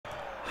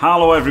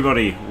Hello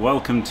everybody,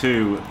 welcome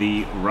to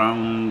the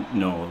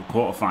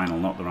quarter-final,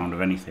 not the round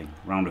of anything,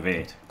 round of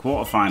 8,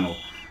 quarter-final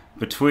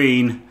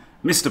between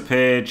Mr.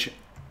 Page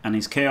and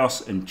his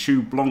Chaos and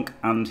Chou-Blanc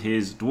and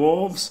his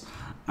Dwarves,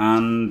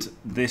 and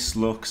this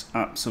looks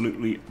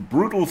absolutely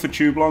brutal for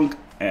Chou-Blanc.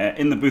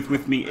 In the booth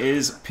with me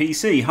is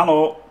PC.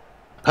 Hello.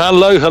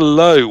 Hello,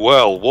 hello.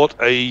 Well, what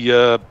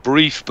a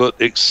brief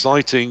but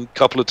exciting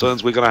couple of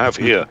turns we're going to have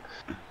here.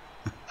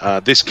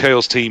 This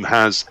Chaos team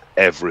has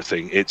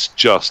everything. It's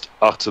just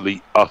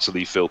utterly,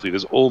 utterly filthy.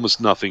 There's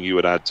almost nothing you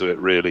would add to it,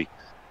 really,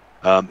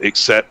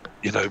 except,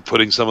 you know,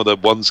 putting some of the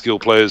one skill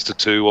players to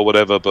 2 or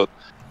whatever. But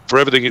for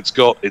everything it's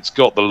got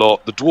the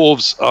lot. The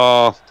Dwarves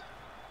are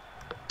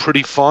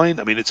pretty fine.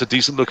 I mean, it's a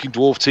decent-looking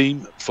Dwarf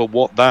team for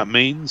what that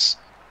means.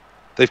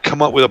 They've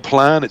come up with a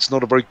plan. It's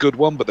not a very good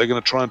one, but they're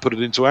going to try and put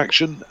it into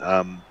action.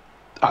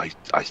 I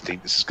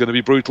think this is going to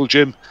be brutal,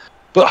 Jim.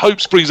 But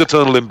hope springs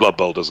eternal in Blood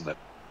Bowl, doesn't it?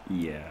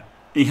 Yeah.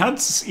 He had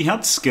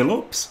skill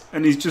ups,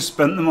 and he's just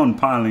spent them on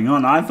piling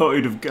on. I thought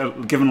he'd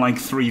have given like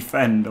 3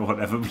 fend or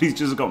whatever, but he's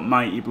just got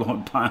Mighty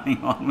Blood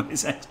piling on with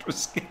his extra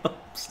skill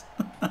ups.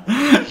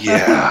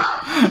 Yeah.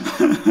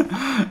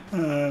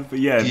 But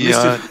yeah,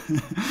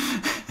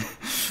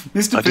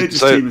 Mr.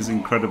 Page's team is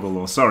incredible.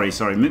 Or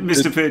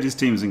Mr. Page's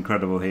team is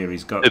incredible here.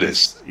 He's got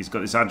this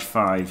Edge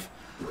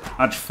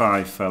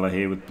 5 fella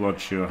here with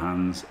Bloodsure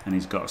hands, and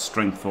he's got a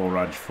Strength 4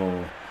 Edge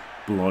 4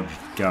 Blood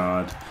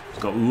guard.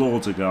 He's got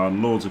loads of guard,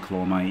 loads of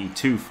claw mighty,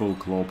 2 full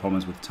claw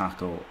pommers with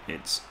tackle.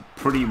 It's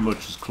pretty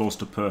much as close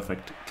to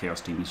perfect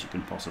Chaos team as you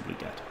can possibly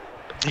get.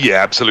 Yeah,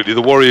 absolutely.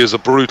 The Warriors are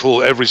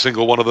brutal. Every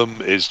single one of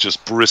them is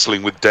just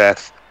bristling with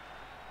death.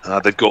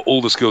 They've got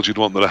all the skills you'd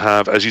want them to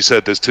have. As you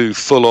said, there's 2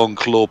 full-on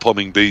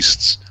claw-pomming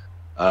beasts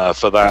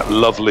for that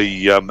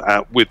lovely,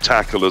 with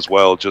tackle as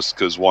well, just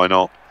because why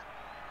not?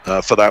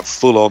 For that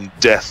full-on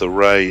death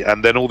array.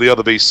 And then all the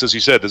other beasts, as you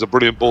said, there's a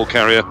brilliant ball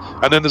carrier,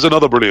 and then there's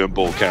another brilliant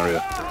ball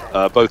carrier,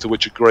 both of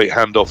which are great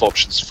handoff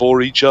options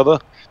for each other.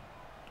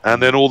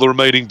 And then all the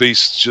remaining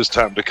beasts just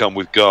happen to come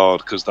with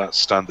guard, because that's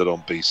standard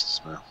on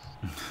beasts now.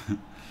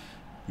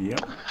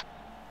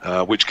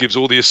 Yep. Which gives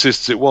all the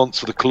assists it wants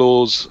for the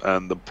claws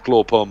and the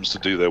claw palms to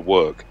do their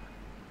work.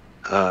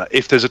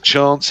 If there's a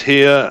chance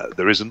here,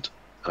 there isn't.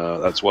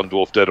 That's 1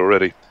 dwarf dead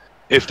already.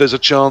 If there's a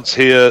chance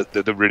here,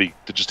 there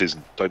just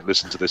isn't. Don't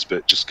listen to this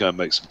bit, just go and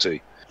make some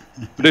tea.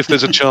 But if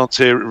there's a chance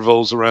here, it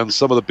revolves around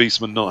some of the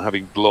beastmen not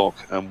having block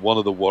and one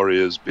of the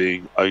warriors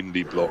being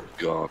only block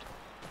guard.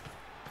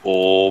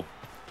 Or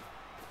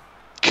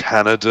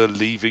Canada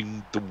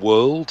leaving the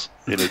world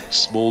in a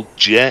small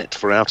jet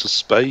for outer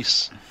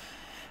space.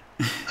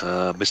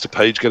 Mr.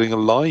 Page getting a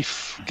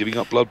life, giving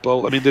up Blood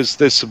Bowl. I mean,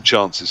 there's some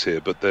chances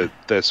here, but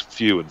there's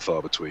few and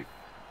far between.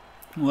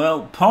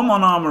 Well, Pom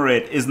on Armor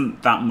 8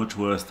 isn't that much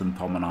worse than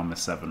Pom on Armor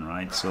 7,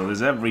 right? So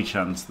there's every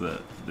chance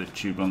that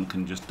Chou-Blanc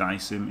can just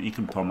dice him. He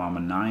can Pom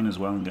Armor 9 as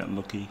well and get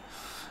lucky.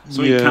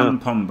 So he can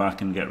Pom back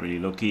and get really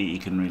lucky. He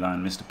can rely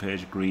on Mr.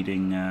 Page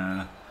greeding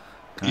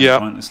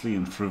pointlessly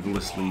and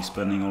frivolously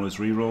spending all his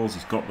rerolls.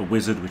 He's got the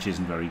Wizard, which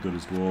isn't very good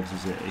as Dwarves,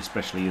 is it?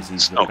 Especially as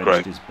he's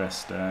benched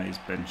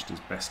his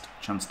best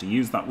chance to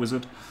use that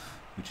Wizard,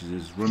 which is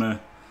his runner.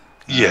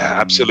 Yeah,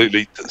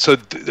 absolutely. So,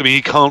 I mean,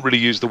 he can't really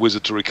use the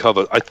Wizard to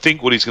recover. I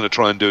think what he's going to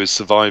try and do is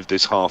survive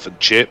this half and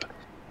chip,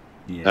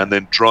 and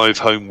then drive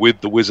home with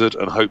the Wizard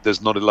and hope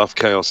there's not enough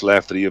Chaos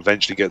left that he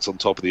eventually gets on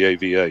top of the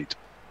AV8.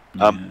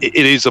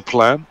 It is a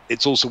plan.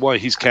 It's also why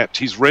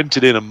he's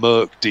rented in a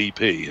Merc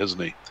DP,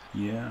 hasn't he?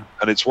 Yeah.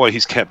 And it's why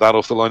he's kept that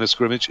off the line of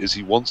scrimmage, is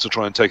he wants to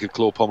try and take a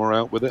Claw Pommer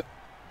out with it.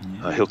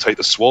 Yeah. He'll take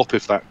the swap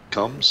if that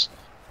comes.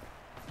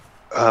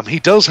 He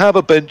does have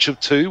a bench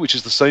of 2, which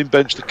is the same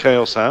bench that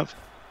Chaos have.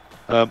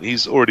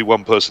 He's already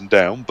 1 person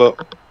down,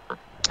 but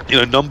you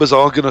know, numbers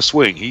are going to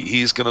swing.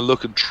 He's going to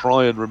look and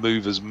try and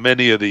remove as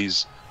many of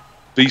these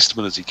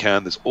beastmen as he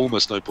can. There's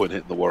almost no point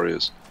hitting the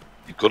warriors.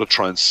 You've got to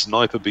try and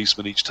snipe a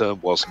beastman each turn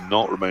whilst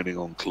not remaining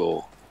on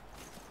claw.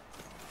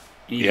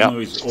 Even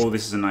though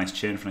this is a nice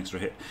chain for an extra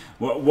hit.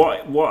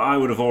 What I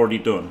would have already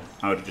done,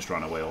 I would have just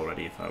run away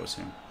already if I was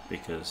him,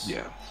 because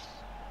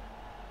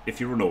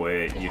if you run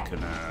away, you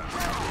can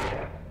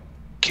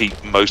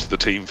keep most of the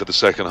team for the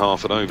second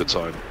half and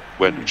overtime,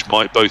 which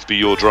might both be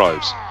your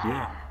drives.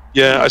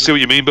 Yeah, I see what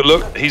you mean, but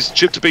look, he's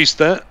chipped a beast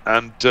there,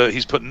 and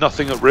he's put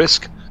nothing at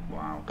risk.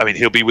 Wow. I mean,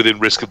 he'll be within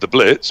risk of the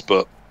blitz,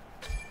 but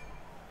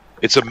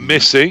it's a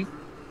missing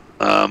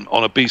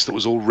on a beast that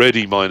was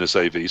already minus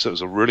AV, so it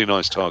was a really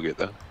nice target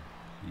there.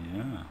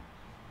 Yeah.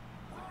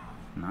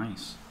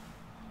 Nice.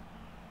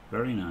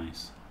 Very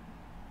nice.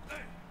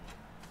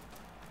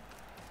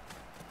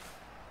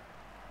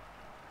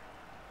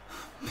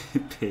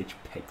 Page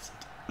pegs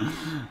it.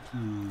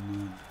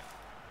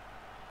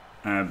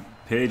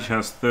 Page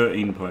has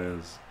 13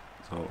 players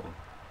total.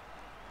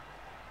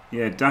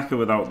 Yeah, Daka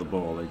without the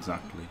ball,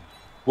 exactly.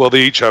 Well,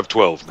 they each have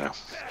 12 now.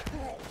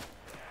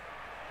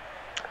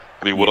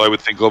 I mean, what I would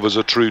think of as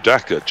a true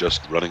Daka,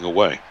 just running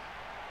away.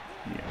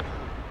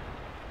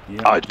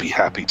 Yeah, I'd be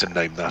happy to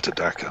name that a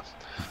Daka.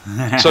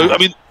 So, I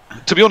mean,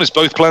 to be honest,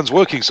 both plans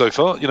working so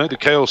far. You know, the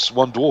Chaos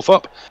 1 dwarf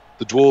up.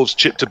 The Dwarves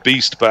chipped a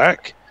beast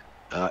back.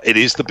 It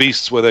is the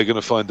beasts where they're going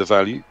to find the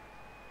value.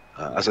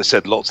 As I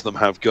said, lots of them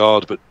have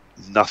guard, but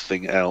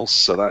nothing else.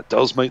 So that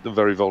does make them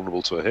very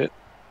vulnerable to a hit.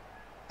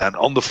 And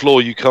on the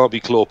floor, you can't be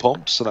claw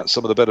pomped, so that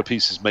some of the better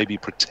pieces may be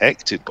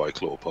protected by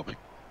claw pomming.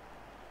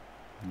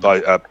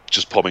 By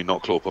just pomming,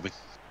 not claw pomming.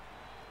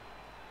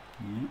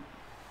 Yeah.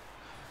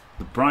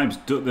 The bribes,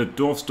 the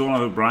Dwarfs don't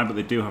have a bribe, but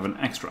they do have an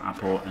extra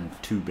apple and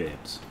 2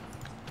 babes.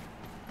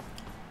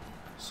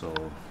 So,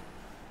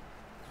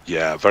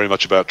 yeah, very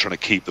much about trying to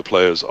keep the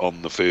players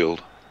on the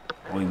field.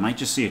 Oh, you might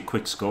just see a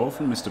quick score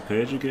from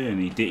MrPage again.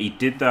 He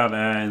did that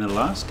in the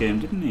last game,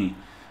 didn't he?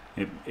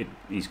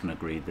 He's going to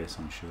greed this,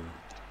 I'm sure.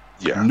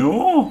 Yeah.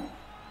 No.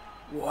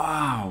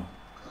 Wow.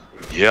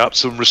 Yeah,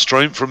 some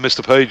restraint from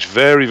MrPage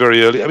very,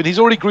 very early. I mean, he's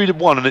already greeted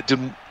one, and it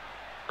didn't.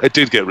 It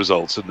did get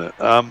results, didn't it?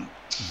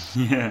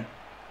 Yeah.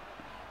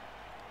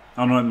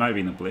 Oh no, it might be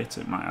in the blitz.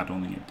 It might. I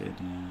don't think it did.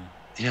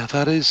 Yeah. Yeah,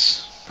 that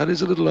is a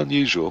little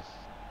unusual.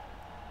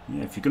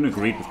 Yeah, if you're going to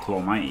greed with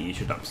Claw Mighty, you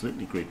should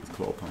absolutely greed with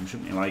Claw Palm,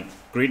 shouldn't you? Like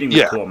greeding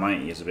with Claw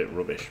Mighty is a bit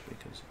rubbish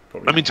because.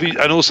 I mean,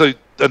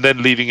 and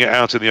then leaving it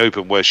out in the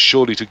open, where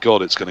surely to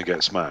God it's going to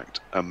get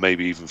smacked and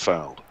maybe even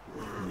fouled.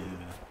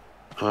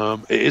 Yeah.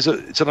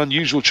 It's an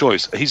unusual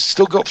choice. He's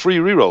still got 3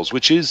 rerolls,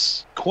 which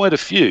is quite a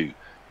few.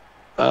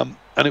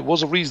 And it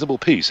was a reasonable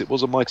piece. It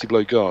was a Mighty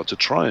Blow guard to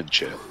try and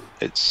chip.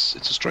 It's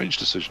a strange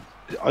decision.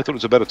 I thought it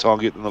was a better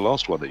target than the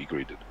last one that he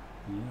greeted.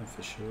 Yeah,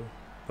 for sure.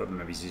 But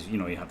maybe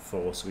he had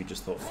 4, so he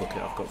just thought, fuck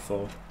it, I've got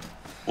 4.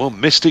 Well,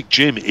 Mystic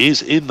Jim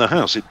is in the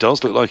house. It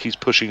does look like he's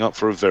pushing up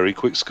for a very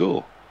quick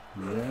score.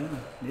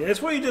 Yeah,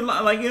 it's what he did.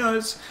 Like I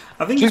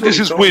think this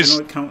is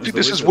Wiz.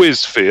 This is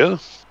Wiz Fear.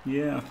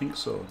 Yeah, I think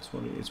so.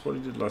 It's what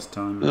he did last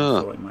time. I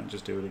thought he might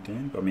just do it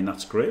again. But I mean,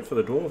 that's great for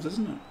the Dwarves,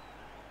 isn't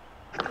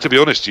it? To be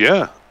honest,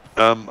 yeah.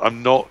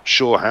 I'm not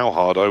sure how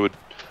hard I would.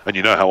 And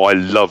you know how I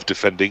love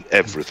defending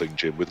everything,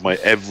 Jim, with my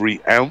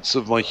every ounce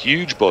of my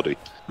huge body.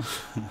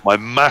 My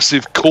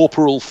massive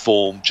corporal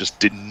form just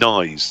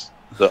denies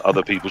that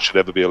other people should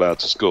ever be allowed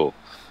to score.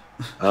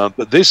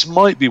 But this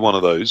might be one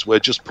of those where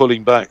just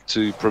pulling back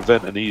to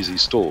prevent an easy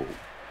stall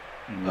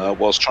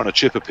whilst trying to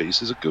chip a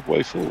piece is a good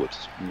way forward.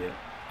 Yeah,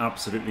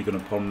 absolutely going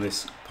to palm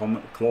this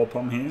claw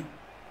palm here.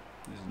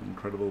 This is an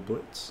incredible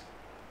blitz.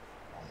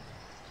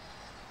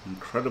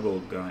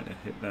 Incredible guy to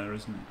hit there,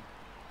 isn't it?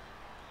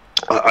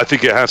 I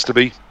think it has to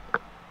be.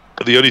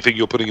 The only thing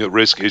you're putting at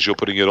risk is you're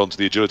putting it onto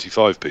the agility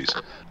 5 piece,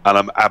 and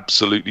I'm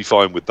absolutely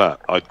fine with that.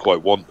 I'd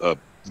quite want a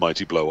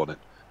Mighty Blow on it,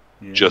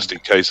 just in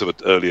case of an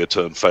earlier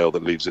turn fail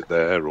that leaves it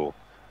there, or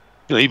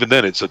even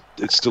then it's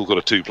still got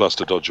a 2+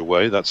 to dodge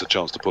away. That's a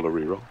chance to pull a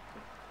reroll.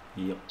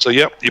 Yep. So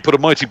you put a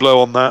Mighty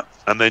Blow on that,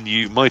 and then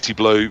you Mighty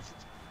Blow,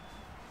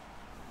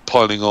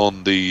 piling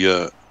on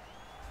the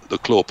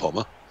Claw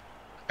Pommer.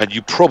 And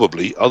you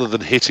probably, other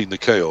than hitting the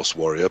Chaos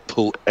Warrior,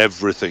 pull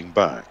everything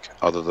back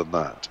other than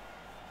that.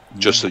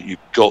 Just so that you've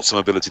got some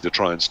ability to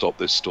try and stop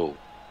this stall.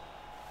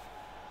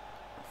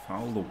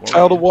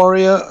 Foul the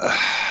Warrior?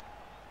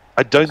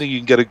 I don't think you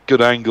can get a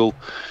good angle.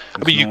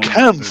 I mean, you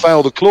can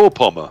foul the Claw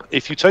Pommer.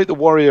 If you take the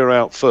Warrior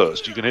out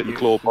first, you can hit the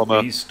Claw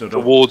Pommer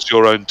towards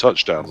your own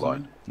touchdown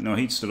line. No,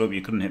 he'd stood up.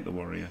 You couldn't hit the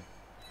Warrior.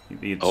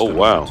 Oh,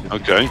 wow.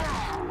 Okay.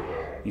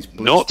 He's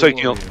not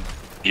taking on...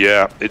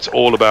 Yeah, it's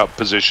all about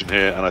position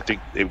here, and I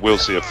think it will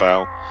see a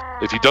foul.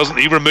 If he doesn't,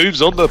 he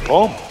removes on the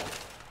Pom.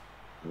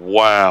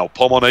 Wow,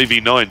 Pom on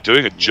AV9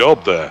 doing a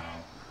job there.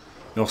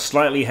 You're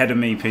slightly ahead of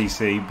me,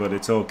 PC, but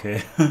it's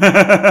okay.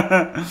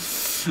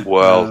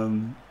 Well,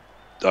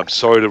 I'm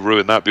sorry to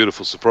ruin that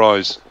beautiful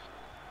surprise.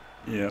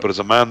 Yeah. But as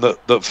a man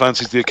that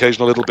fancies the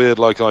occasional little beard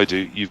like I do,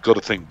 you've got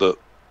to think that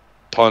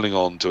piling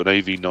on to an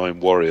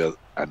AV9 Warrior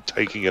and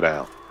taking it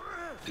out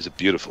is a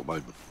beautiful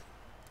moment.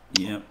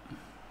 Yeah.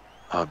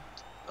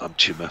 I'm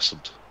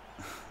tumescent.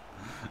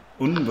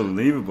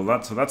 Unbelievable.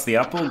 That's the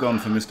apple gone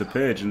for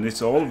MrPage, and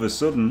it's all of a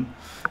sudden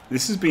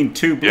this has been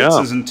 2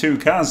 blitzes and 2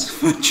 Kaz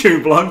for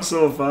Chou-Blanc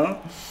so far,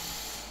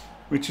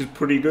 which is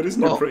pretty good,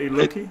 isn't it? Pretty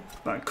lucky.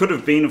 That could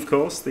have been, of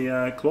course,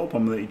 the claw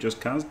bomb that he just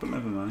cast, but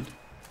never mind.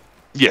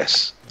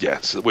 Yes,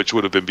 which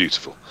would have been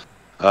beautiful.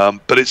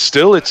 But it's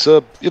still it's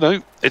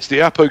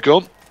the Apo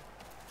gone.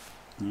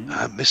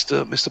 Yeah.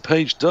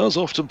 MrPage does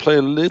often play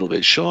a little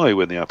bit shy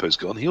when the Apo's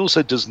gone. He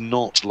also does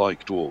not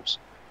like dwarves.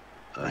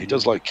 He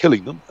does like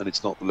killing them, and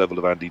it's not the level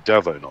of Andy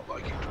Davo not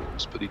liking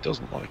dwarves, but he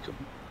doesn't like them.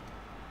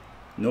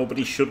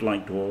 Nobody should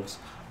like dwarves.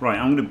 Right,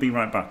 I'm going to be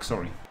right back,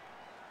 sorry.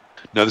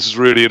 Now, this is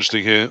really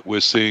interesting here. We're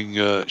seeing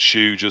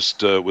Chou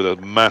just with a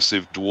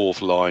massive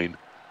dwarf line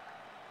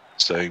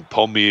saying,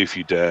 "Pom me if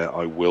you dare,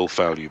 I will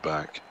foul you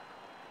back."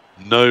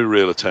 No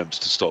real attempts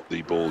to stop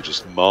the ball,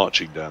 just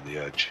marching down the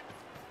edge.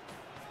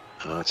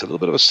 It's a little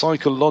bit of a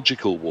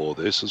psychological war,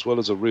 this, as well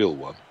as a real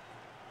one.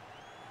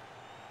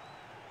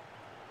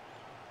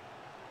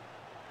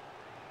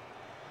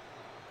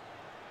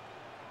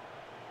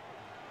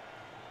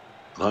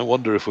 I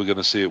wonder if we're going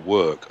to see it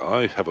work.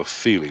 I have a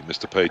feeling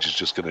MrPage is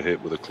just going to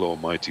hit with a Claw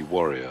Mighty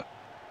Warrior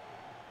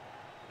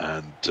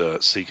and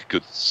seek a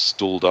good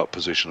stalled up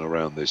position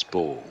around this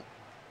ball.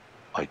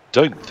 I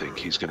don't think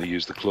he's going to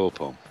use the claw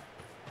palm.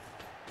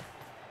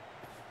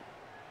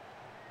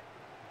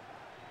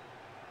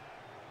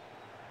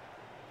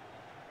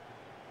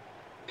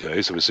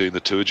 Okay, so we're seeing the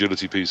 2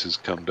 agility pieces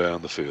come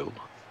down the field.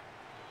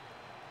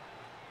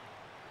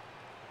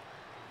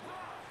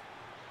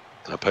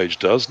 Now Page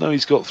does know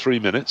he's got 3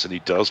 minutes, and he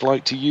does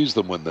like to use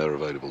them when they're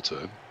available to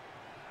him.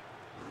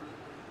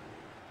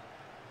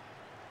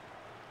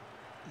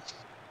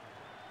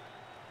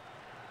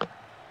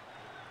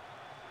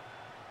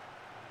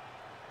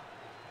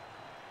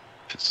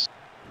 It's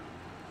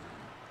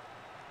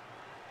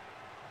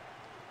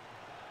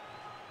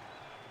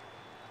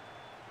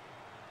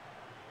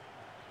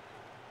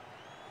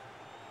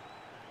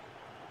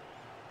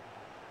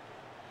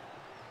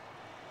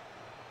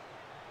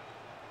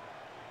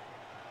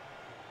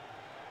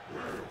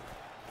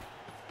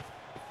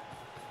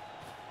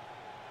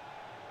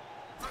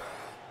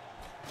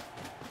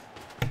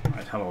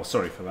Hello,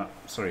 sorry for that.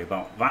 Sorry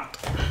about that.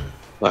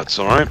 That's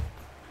all right.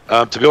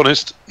 To be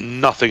honest,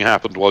 nothing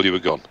happened while you were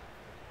gone.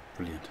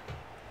 Brilliant.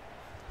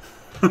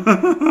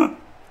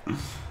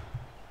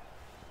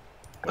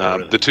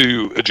 The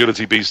 2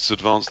 agility beasts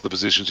advanced to the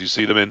positions you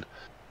see them in,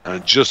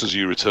 and just as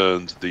you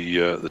returned,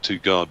 the 2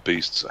 guard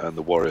beasts and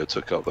the warrior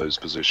took up those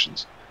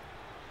positions.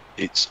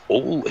 It's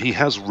all he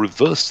has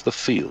reversed the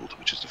field,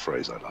 which is the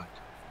phrase I like.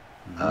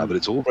 But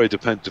it's all very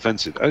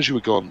defensive. As you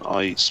were gone,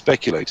 I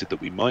speculated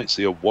that we might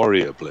see a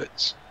warrior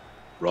blitz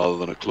rather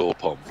than a claw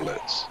palm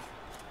blitz.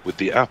 With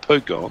the Apo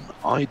gone,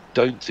 I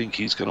don't think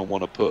he's going to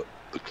want to put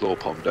the claw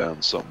palm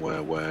down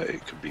somewhere where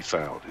it can be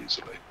found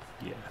easily.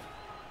 Yeah,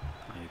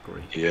 I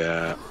agree.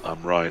 Yeah,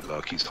 I'm right.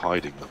 Look, he's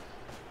hiding them.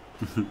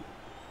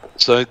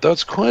 So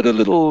that's quite a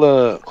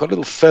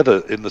little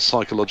feather in the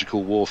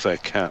psychological warfare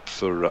cap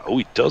for. Oh,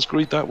 he does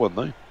greet that one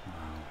though. Wow.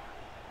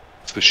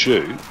 For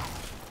Chou.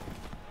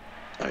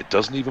 It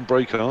doesn't even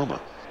break armor.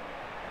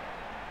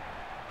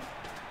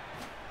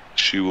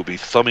 Chou will be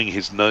thumbing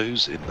his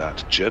nose in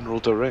that general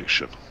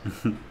direction.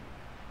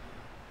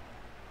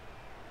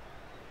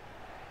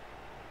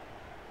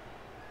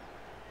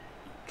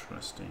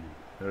 Interesting.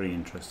 Very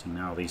interesting.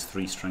 Now these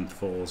 3 strength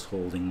 4s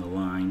holding the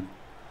line.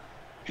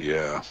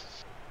 Yeah.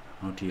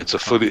 How do you it's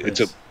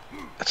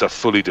a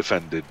fully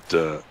defended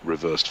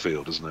reversed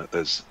field, isn't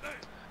it?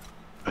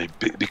 I mean,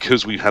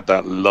 because we had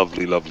that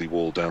lovely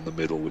wall down the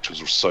middle, which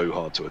was so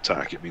hard to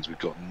attack, it means we've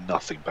got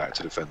nothing back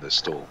to defend this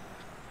stall.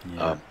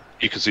 Yeah.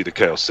 You can see the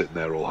Chaos sitting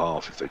there all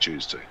half if they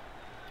choose to.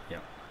 Yeah.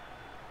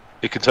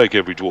 It can take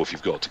every dwarf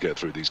you've got to get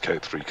through these 3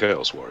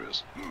 Chaos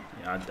Warriors.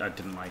 Yeah, I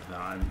didn't like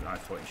that. I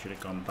thought you should have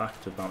gone back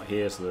to about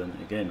here, so then,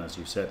 again, as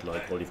you said,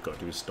 like, all you've got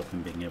to do is stop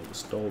him being able to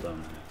stall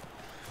down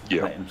there.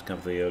 Yeah. Let him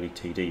have the early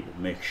TD, but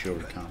make sure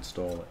he can't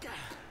stall it.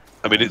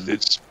 I mean,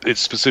 it's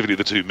specifically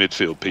the 2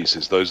 midfield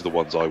pieces. Those are the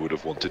ones I would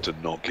have wanted to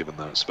not given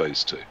that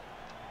space to.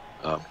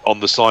 On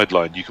the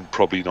sideline, you can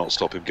probably not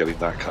stop him getting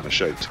that kind of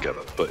shape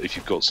together. But if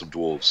you've got some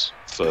dwarves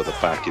further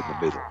back in the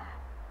middle,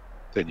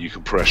 then you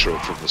can pressure him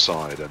from the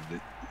side. And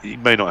he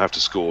may not have to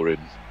score in,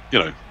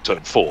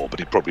 turn 4, but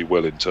he probably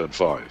will in turn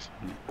 5.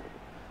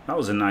 That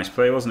was a nice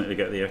play, wasn't it, to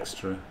get the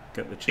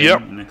chain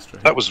an extra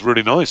hit. That was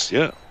really nice,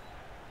 yeah.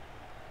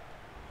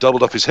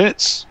 Doubled up his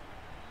hits.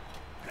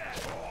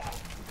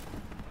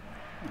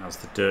 As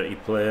the dirty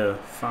player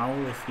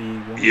foul if he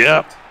wants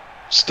Yeah, it.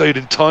 Stayed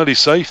entirely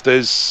safe.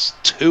 There's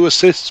 2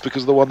 assists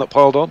because of the one that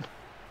piled on.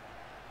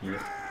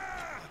 Yeah.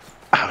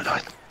 And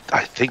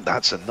I think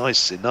that's a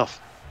nice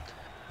enough.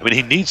 I mean,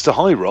 he needs to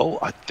high roll.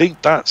 I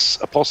think that's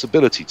a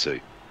possibility too.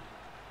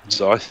 Yeah.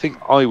 So I think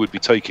I would be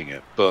taking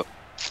it, but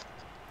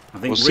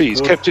we'll see. He's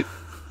kept it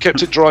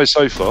dry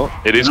so far.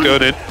 It is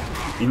going in.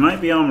 He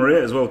might be armor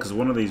 8 as well, because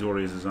one of these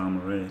warriors is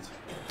armor 8.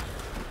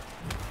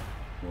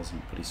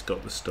 Wasn't, but he's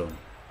got the stun.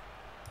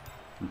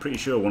 I'm pretty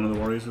sure one of the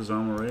warriors was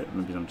armor 8.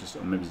 Maybe it's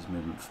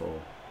movement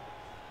 4.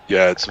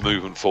 Yeah, it's a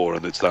movement 4,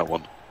 and it's that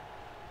one.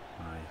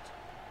 Right.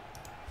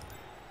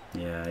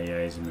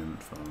 Yeah, he's a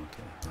movement 4.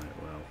 Okay, right.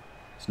 Well,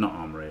 it's not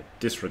armor 8.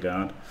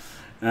 Disregard.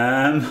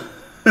 No,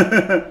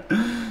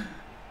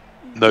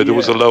 there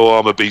was a low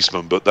armor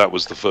beastman, but that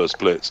was the first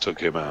blitz took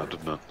him out,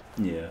 didn't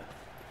it?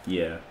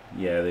 Yeah.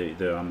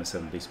 The armor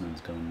 7 beastman's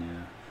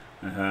gone.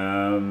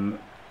 Yeah.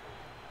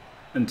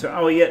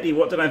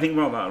 What did I think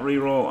about that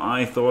reroll?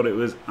 I thought it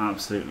was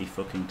absolutely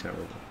fucking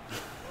terrible.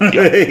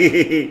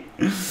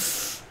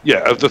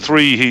 Yeah, of the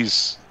 3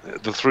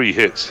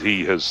 hits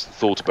he has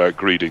thought about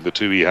greeting. The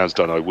 2 he has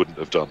done I wouldn't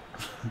have done,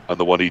 and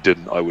the one he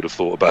didn't I would have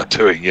thought about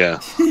doing. Yeah.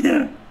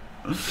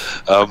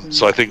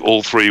 So I think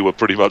all 3 were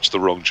pretty much the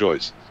wrong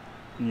choice.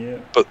 Yeah.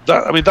 But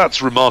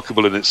that's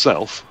remarkable in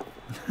itself.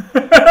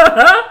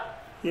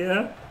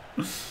 Yeah.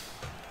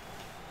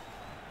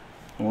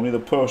 Only the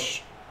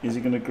push. Is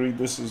he going to greet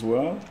this as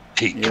well?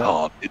 He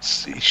can't.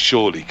 He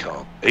surely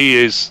can't. He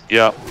is.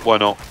 Yeah. Why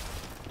not?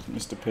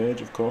 Mr.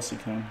 Page, of course he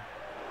can.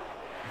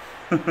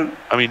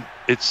 I mean,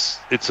 it's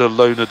a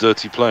loner,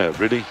 dirty player,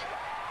 really.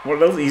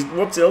 What else is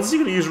he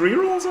going to use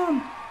rerolls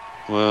on?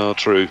 Well,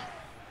 true.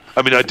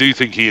 I mean, I do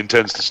think he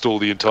intends to stall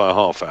the entire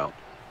half out,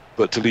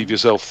 but to leave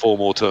yourself 4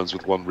 more turns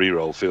with 1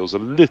 reroll feels a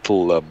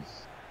little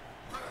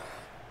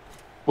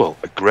well,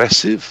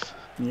 aggressive.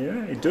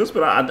 Yeah, it does,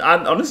 but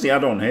I honestly I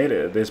don't hate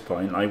it at this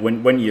point. Like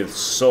when you're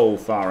so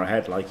far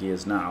ahead like he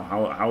is now,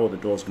 how are the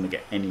Dwarves going to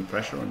get any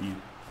pressure on you?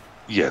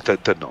 Yeah,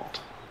 they're not.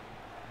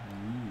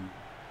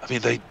 I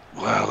mean,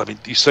 well, I mean,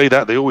 you say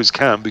that they always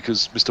can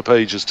because Mr.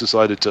 Page has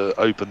decided to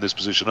open this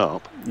position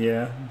up.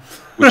 Yeah,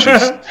 which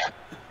is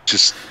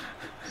just,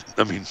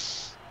 I mean,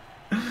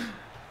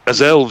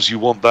 as elves you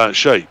want that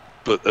shape,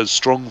 but as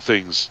strong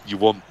things you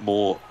want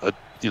more,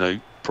 you know,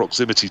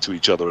 proximity to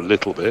each other a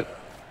little bit.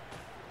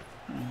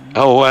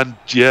 Oh, and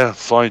yeah,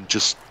 fine,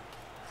 just,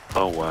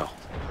 oh wow.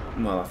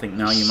 Well, I think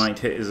now you might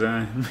hit his.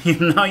 Now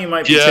you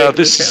might be yeah, taking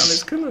this hit on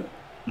his colour.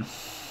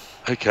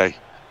 Okay.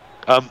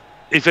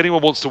 If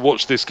anyone wants to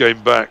watch this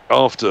game back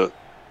after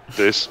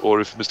this, or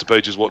if Mr.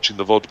 Page is watching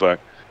the VOD back,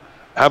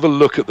 have a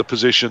look at the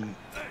position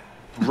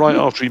right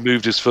after he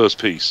moved his first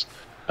piece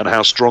and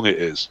how strong it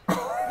is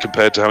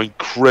compared to how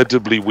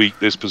incredibly weak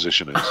this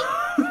position is.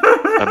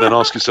 And then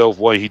ask yourself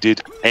why he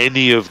did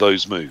any of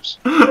those moves.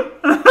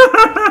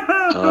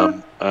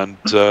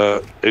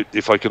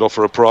 If I could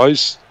offer a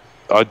prize,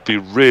 I'd be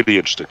really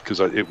interested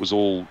because it was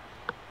all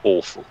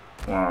awful.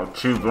 Wow,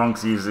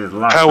 Chou-Blanc's used his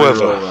last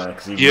However, there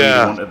because he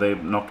really wanted the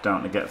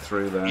knockdown to get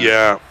through there.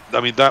 Yeah,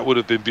 I mean, that would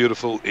have been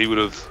beautiful. He would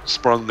have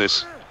sprung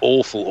this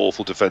awful,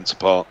 awful defence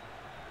apart.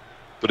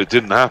 But it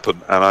didn't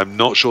happen, and I'm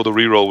not sure the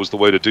reroll was the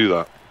way to do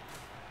that.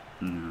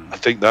 I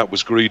think that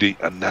was greedy,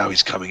 and now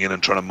he's coming in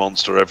and trying to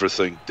monster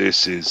everything.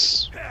 This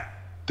is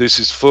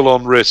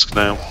full-on risk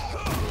now.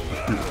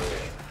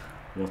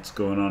 What's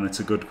going on? It's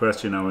a good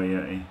question, how are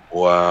you?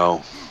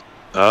 Wow.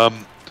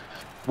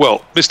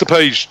 Well, Mr.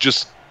 Page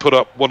just put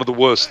up one of the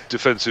worst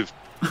defensive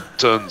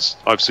turns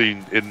I've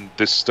seen in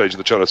this stage of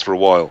the chalice for a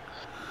while,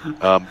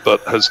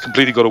 but has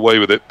completely got away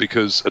with it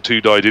because a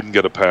 2-die didn't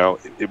get a POW.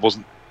 It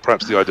wasn't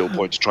perhaps the ideal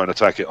point to try and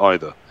attack it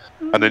either.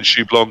 And then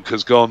Chou-Blanc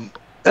has gone,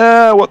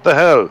 what the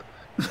hell?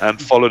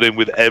 And followed him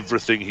with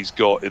everything he's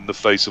got in the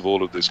face of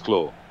all of this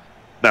claw.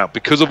 Now,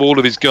 because of all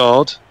of his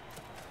guard,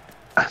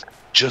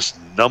 just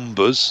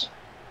numbers,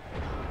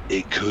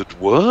 it could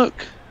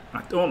work.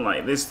 I don't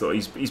like this though.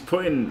 He's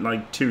putting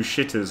like 2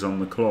 shitters on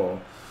the claw.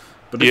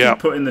 But if you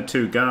put in the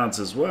 2 guards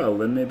as well,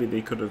 then maybe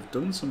they could have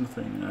done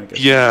something, I guess.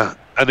 Yeah,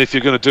 and if you're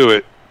going to do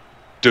it,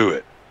 do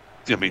it.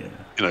 I mean,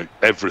 you know,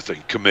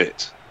 everything,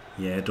 commit.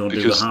 Yeah, don't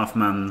do the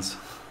half-mans.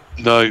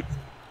 No.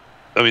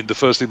 I mean, the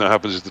first thing that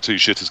happens is the 2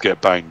 shitters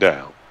get banged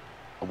out.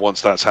 And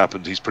once that's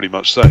happened, he's pretty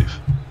much safe.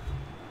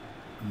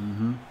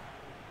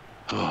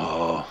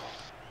 Oh.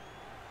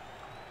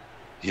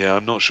 Yeah,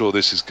 I'm not sure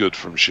this is good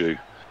from Chou.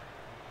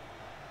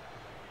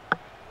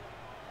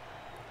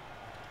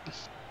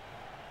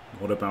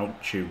 What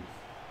about Chou?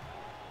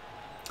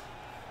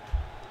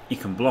 You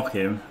can block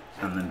him,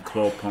 and then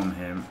claw palm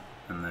him,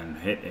 and then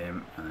hit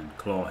him, and then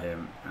claw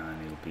him, and then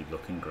he'll be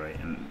looking great,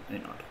 and you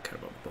know, I don't care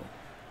about the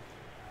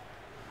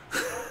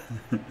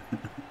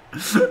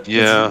ball.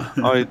 Yeah,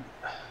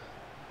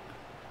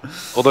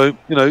 although,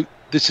 you know,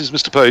 this is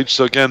Mr. Page,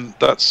 so again,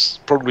 that's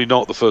probably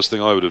not the first thing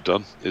I would have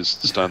done, is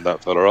stand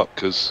that fella up,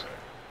 because,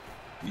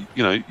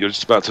 you know, you're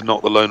just about to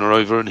knock the loner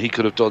over, and he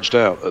could have dodged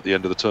out at the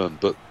end of the turn,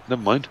 but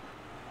never mind.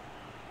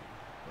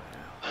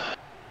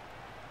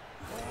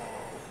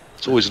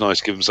 It's always nice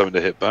to give him something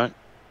to hit back.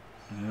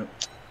 Yep.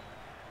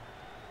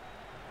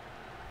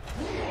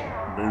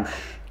 Boosh.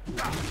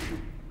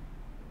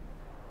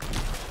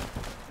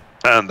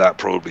 And that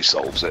probably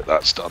solves it.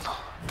 That's done.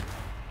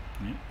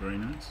 Yep, very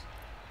nice.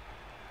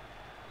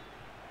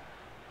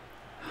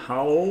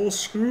 Hello,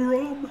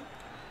 Screw-Rob.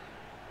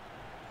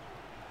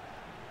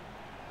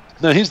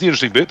 Now, here's the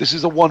interesting bit. This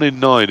is a 1 in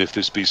 9 if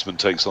this Beastman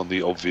takes on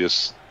the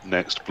obvious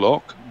next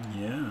block.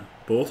 Yeah,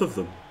 both of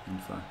them, in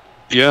fact.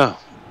 Yeah.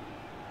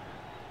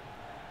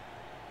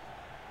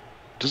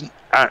 Doesn't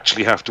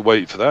actually have to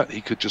wait for that. He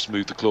could just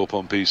move the claw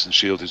palm piece and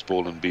shield his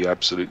ball and be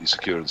absolutely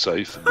secure and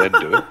safe and then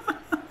do it.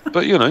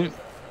 But, you know.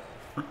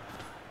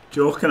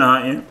 Joking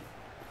at you.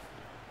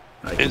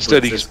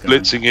 Instead, he's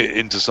blitzing it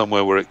into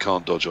somewhere where it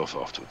can't dodge off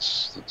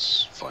afterwards.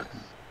 That's fine.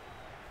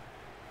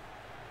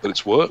 But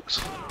it's worked.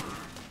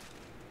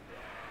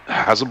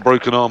 Hasn't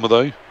broken armor,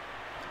 though.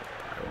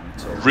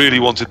 Really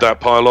wanted that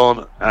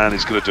pylon, and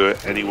he's going to do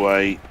it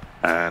anyway.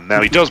 And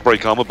now he does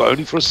break armor, but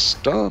only for a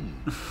stun.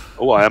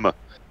 Oh, I am a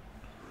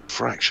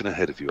fraction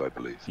ahead of you, I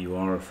believe. You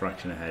are a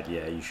fraction ahead,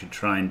 yeah. You should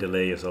try and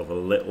delay yourself a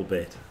little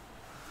bit.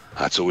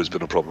 That's always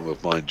been a problem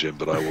of mine, Jim,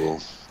 but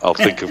I'll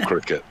think of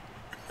cricket.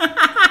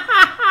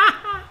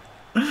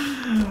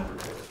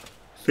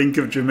 Think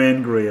of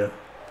Jermaine Greer.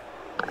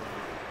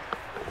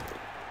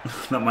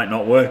 That might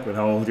not work with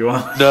how old you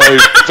are. No,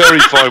 very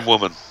fine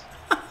woman.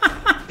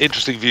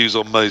 Interesting views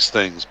on most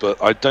things, but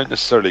I don't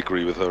necessarily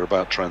agree with her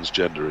about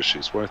transgender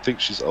issues, where I think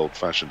she's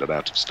old-fashioned and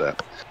out of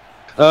step.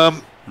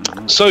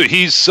 So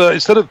he's,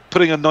 instead of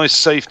putting a nice,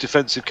 safe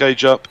defensive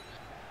cage up,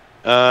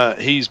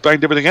 he's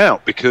banged everything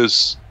out,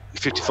 because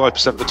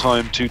 55% of the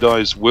time 2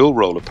 dies will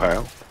roll a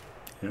POW.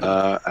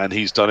 Yeah. And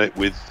he's done it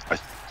with, I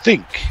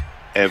think,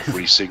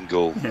 every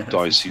single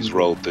dice he's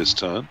rolled this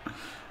turn.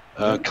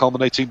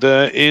 Culminating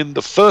there in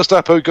the first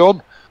Apo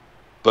gone,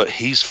 But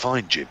he's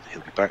fine, Jim.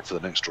 He'll be back for the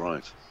next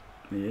drive.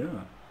 Yeah.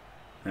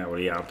 Yeah, well,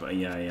 he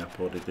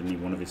uploaded, didn't he?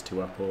 One of his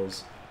 2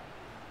 apples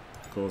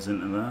goes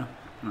into there.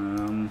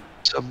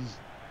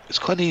 It's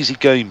quite an easy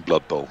game,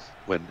 Blood Bowl,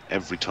 when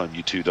every time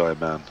you 2-die a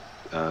man,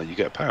 you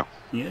get a pow.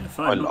 Yeah,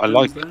 5 I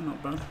like there,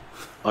 not bad.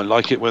 I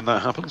like it when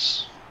that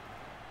happens.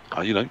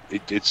 You know,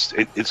 it's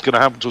going to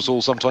happen to us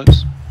all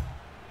sometimes.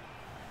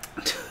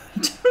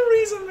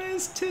 Theresa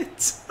May's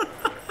tits.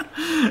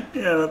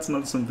 Yeah, that's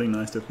not something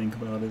nice to think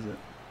about, is it?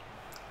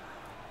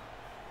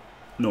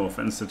 No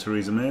offence to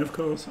Theresa May, of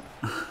course.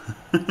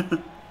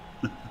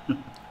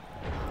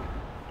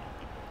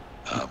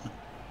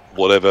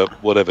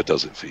 Whatever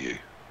does it for you.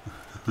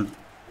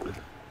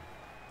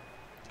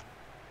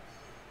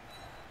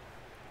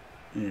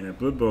 Yeah,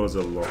 Blood Bowl's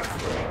a lot.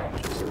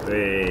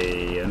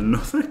 Hey,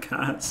 another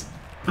cat.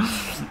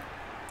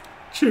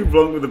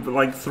 Chou-Blanc with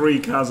like 3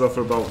 cars off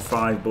about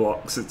 5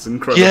 blocks. It's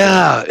incredible.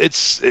 Yeah,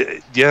 it's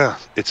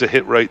a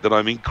hit rate that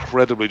I'm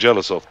incredibly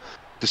jealous of.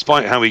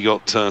 Despite how he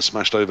got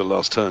smashed over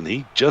last turn,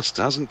 he just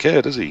hasn't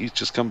cared, has he? He's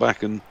just come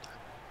back and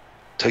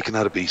taken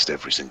out a beast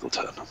every single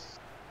turn.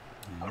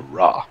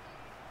 Hurrah!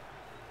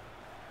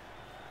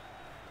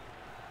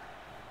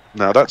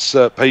 Now that's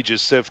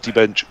Page's safety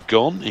bench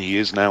gone. He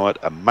is now at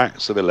a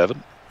max of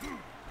 11.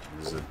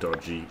 This is a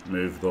dodgy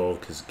move though,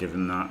 because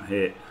given that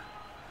hit,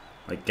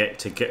 like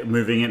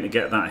moving in to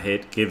get that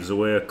hit gives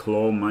away a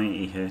claw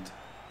mighty hit.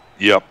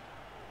 Yep.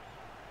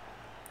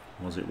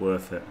 Was it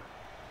worth it?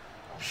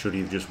 Should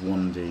he have just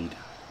won, deed?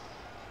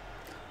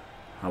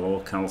 Hello,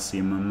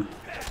 Calcium.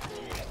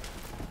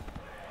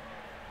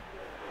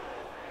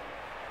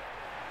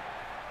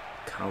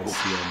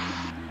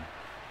 Calcium.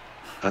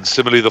 And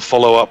similarly, the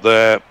follow-up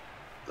there.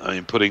 I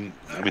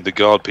mean, the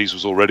guard piece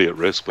was already at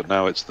risk, but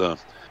now it's the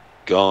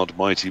guard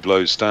mighty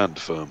blows stand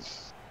firm.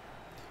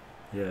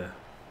 Yeah.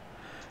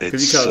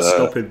 Because you can't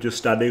stop him just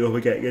standing up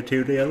and getting a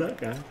 2D on that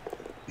guy.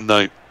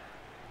 No.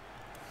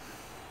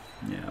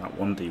 Yeah, that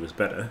 1D was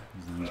better.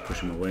 Let's push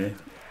him away.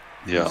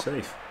 Yeah.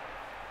 Safe.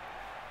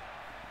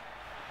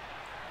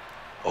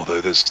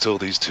 Although there's still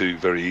these 2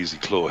 very easy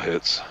claw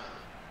hits.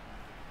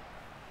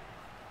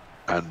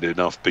 And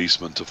enough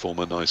beastmen to form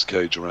a nice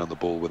cage around the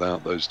ball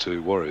without those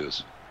 2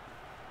 warriors.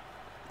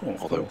 Oh,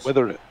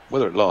 although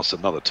whether it lasts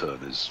another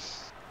turn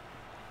is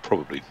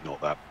probably not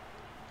that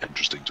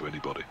interesting to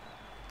anybody.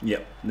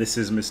 Yep, this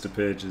is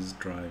MrPage's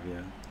drive,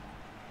 yeah.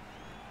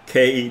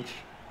 Cage.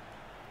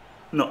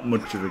 Not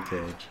much of a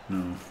cage,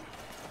 no.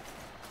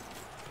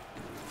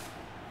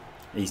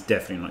 He's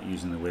definitely not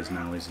using the whiz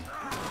now, is he?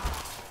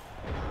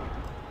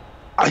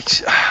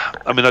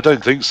 I mean, I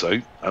don't think so.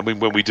 I mean,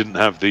 when we didn't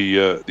have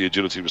the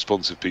agility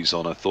responsive piece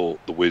on, I thought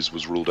the whiz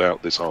was ruled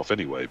out this half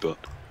anyway, but...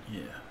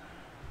 Yeah.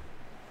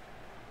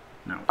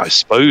 No, I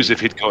suppose if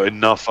he'd got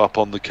enough up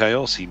on the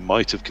chaos, he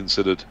might have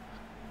considered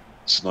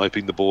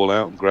sniping the ball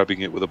out and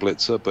grabbing it with a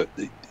blitzer, but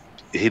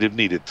he'd have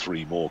needed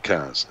 3 more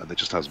Kaz, and there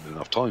just hasn't been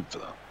enough time for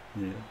that.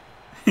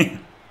 Yeah.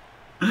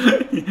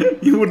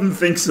 You wouldn't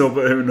think so,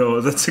 but who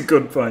knows? That's a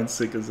good point,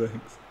 Sick as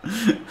Eggs.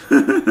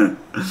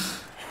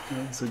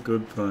 That's a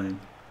good point.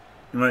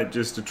 You might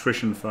just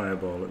attrition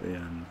fireball at the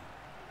end.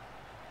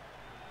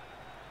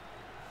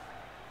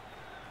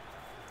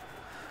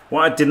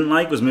 What I didn't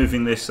like was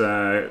moving this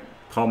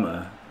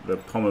Pommer, the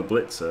Pommer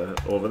Blitzer,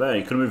 over there.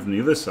 He could have moved from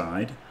the other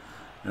side,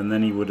 and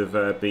then he would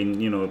have been,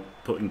 you know,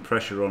 putting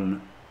pressure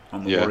on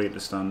the warrior to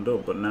stand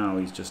up. But now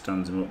he just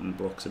stands him up and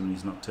blocks him, and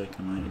he's not taking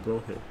a mighty blow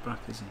hit back,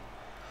 is he?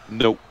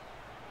 Nope.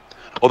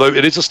 Although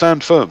it is a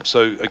stand firm,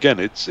 so again,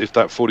 it's if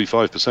that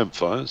 45%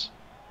 fires.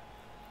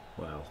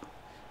 Well,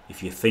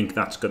 if you think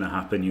that's going to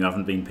happen, you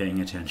haven't been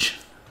paying attention.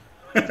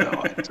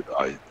 No,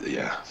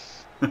 yeah.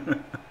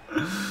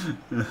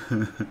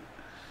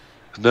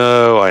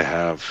 No, I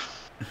have.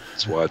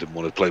 That's why I didn't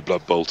want to play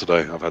Blood Bowl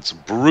today. I've had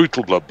some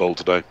brutal Blood Bowl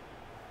today.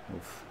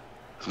 Oof.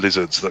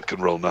 Lizards that can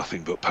roll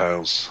nothing but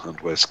pows, and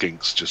where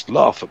skinks just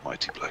laugh at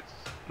Mighty Blow.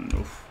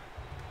 Oof.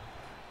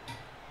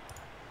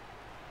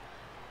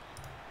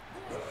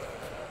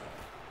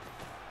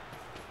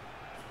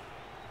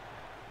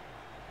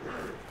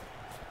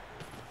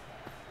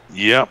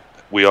 Yeah,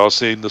 we are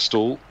seeing the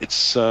stall.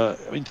 It's, I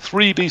mean,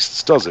 3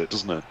 beasts does it,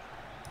 doesn't it?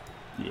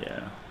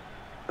 Yeah.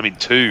 I mean,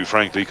 2,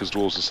 frankly, because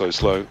dwarves are so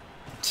slow.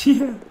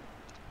 Yeah.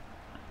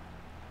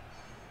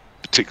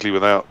 Particularly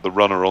without the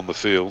runner on the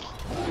field.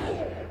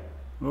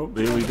 Oh,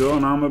 here we go,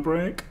 an armor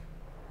break.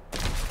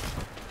 But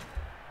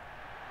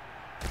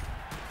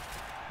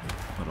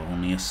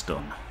only a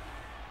stun.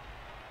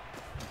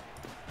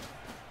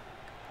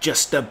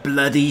 Just a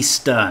bloody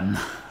stun.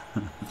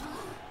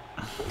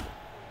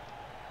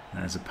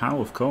 There's a POW,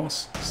 of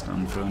course.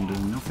 Stand firm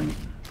doing nothing.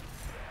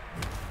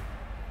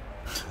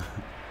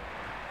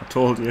 I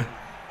told you.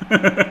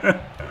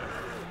 I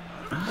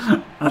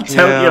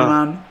tell you,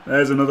 man.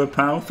 There's another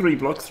POW. 3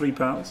 blocks, 3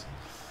 POWs.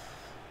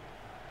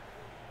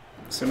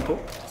 Simple.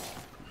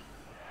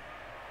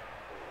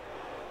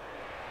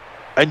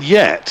 And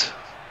yet,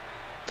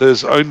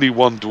 there's only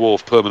 1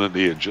 dwarf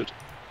permanently injured.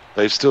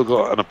 They've still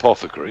got an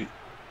apothecary.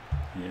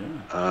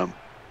 Yeah.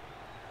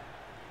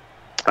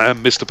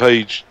 And Mr.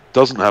 Page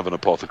doesn't have an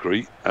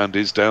apothecary and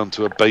is down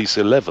to a base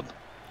 11.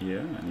 Yeah,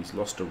 and he's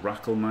lost a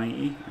Rackle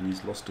Mighty and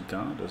he's lost a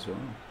guard as well.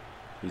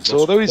 So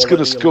although he's going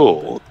to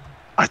score,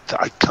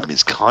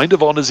 it's kind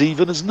of on as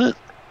even, isn't it?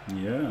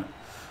 Yeah.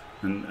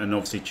 And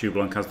obviously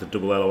Chou-Blanc has the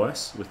double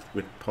LOS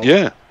with Pop.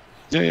 Yeah.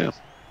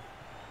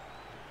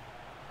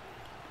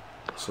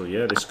 So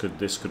yeah, this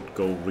could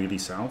go really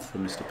south for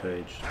Mr.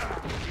 Page.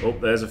 Oh,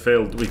 there's a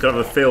failed. We could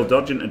have a failed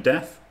dodge into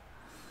death.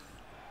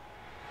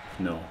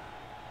 No,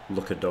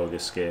 Lucker Dog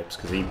escapes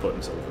because he put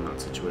himself in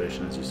that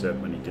situation, as you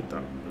said, when he did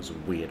that. It was a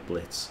weird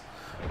blitz.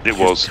 It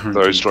was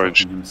very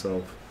strange.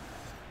 Himself.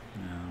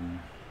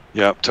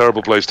 Yeah,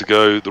 terrible place to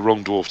go. The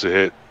wrong dwarf to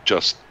hit,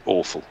 just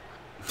awful.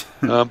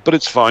 But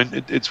it's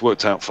fine. It's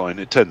worked out fine.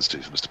 It tends to,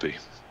 Mr. P.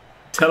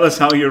 Tell us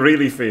how you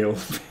really feel.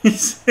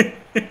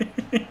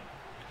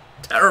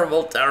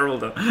 Terrible.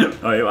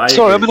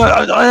 Sorry, I mean,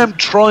 I am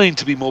trying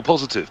to be more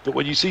positive, but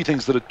when you see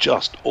things that are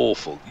just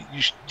awful,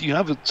 you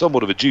have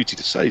somewhat of a duty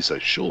to say so,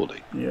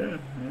 surely. Yeah,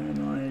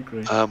 no, I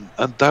agree.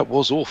 And that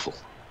was awful.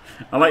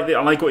 I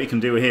like what you can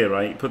do here,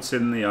 right? It puts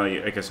in the.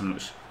 I guess I'm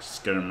not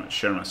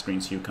sharing my screen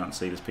so you can't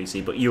see this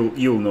PC, but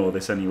you'll know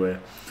this anyway.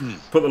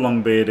 Put the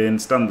long beard in,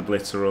 stand the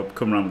blitzer up,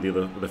 come around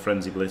with the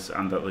frenzy blitz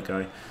and that other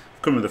guy.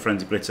 Come with the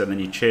frenzy blitzer, and then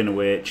you chain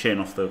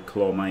off the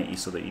claw mighty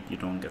so that you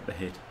don't get the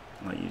hit.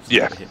 Like you just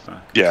get the hit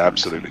back. Yeah,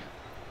 absolutely.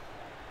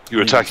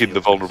 You're attacking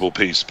the vulnerable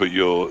piece, but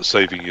you're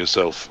saving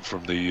yourself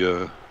from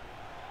the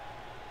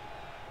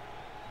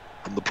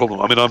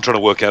problem. I mean, I'm trying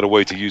to work out a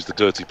way to use the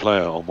dirty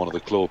player on one of the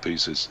claw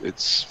pieces.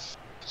 It's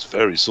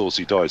very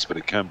saucy dice, but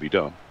it can be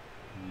done.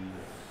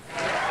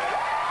 And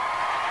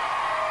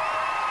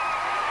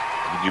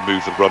you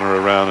move the runner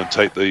around and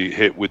take the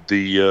hit with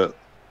the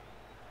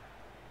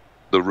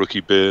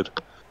rookie beard.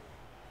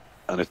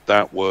 And if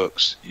that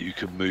works, you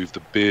can move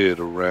the beard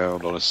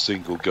around on a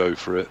single go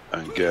for it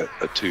and get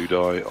a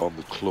 2-die on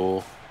the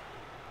claw.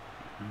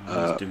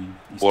 He's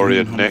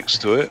warrior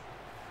next to it.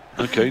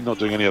 Okay, not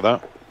doing any of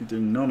that. You're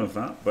doing none of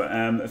that, but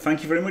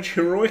thank you very much,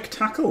 Heroic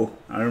Tackle.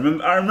 I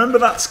remember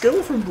that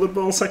skill from Blood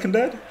Bowl 2nd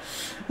Ed.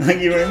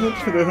 Thank you very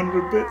much for the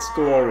 100 bits,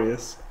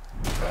 glorious.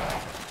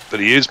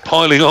 But he is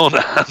piling on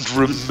and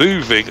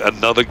removing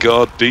another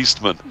guard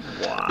beastman.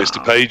 Wow.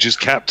 Mr. Page is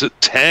capped at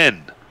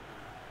 10.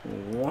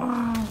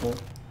 Wow,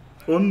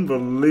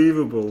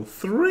 unbelievable!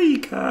 3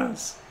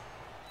 cars.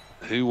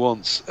 Who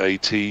wants a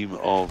team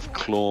of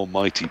Claw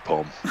Mighty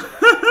Pom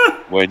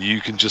when you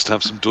can just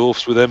have some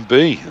dwarfs with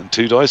MB and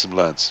 2 dice and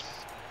lads?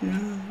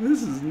 Yeah,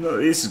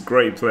 this is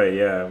great play.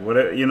 Yeah,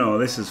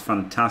 this is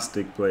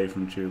fantastic play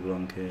from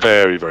Chou-Blanc here.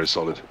 Very, very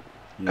solid.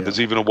 Yeah. And there's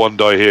even a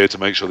 1-die here to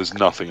make sure there's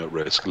nothing at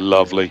risk.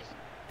 Lovely.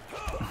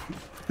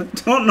 I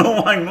don't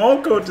know why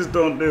more coaches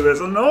don't do this.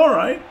 I know,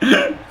 right?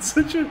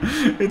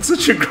 It's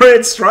such a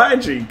great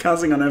strategy,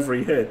 Kazing on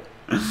every hit.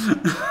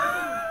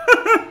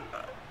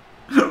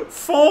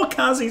 4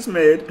 Kaz he's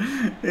made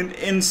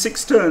in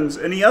 6 turns,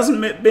 and he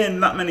hasn't been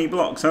that many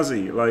blocks, has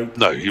he? Like,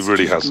 no, he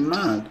really hasn't.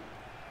 Mad.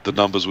 The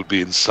numbers would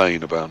be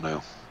insane about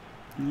now.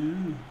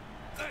 Yeah.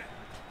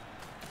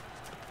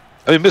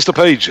 I mean, Mr.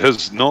 Page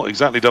has not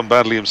exactly done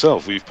badly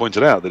himself. We've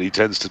pointed out that he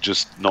tends to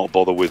just not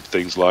bother with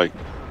things like,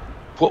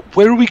 "What?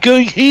 Where are we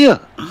going here?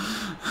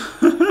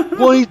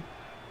 Why?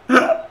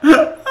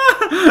 We're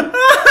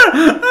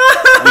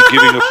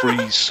giving a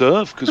free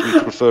serve because we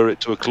prefer it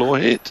to a claw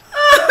hit."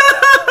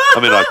 I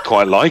mean, I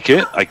quite like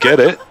it. I get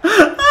it. But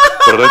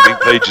I don't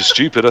think Page is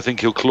stupid. I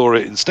think he'll claw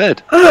it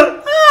instead.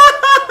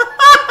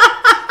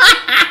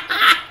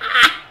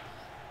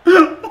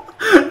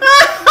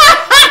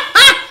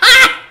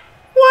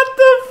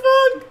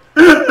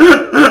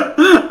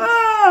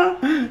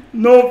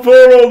 No,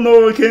 poor old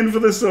Novocaine for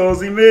the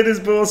souls. He made his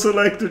ball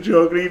selector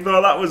joke and he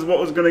thought that was what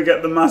was going to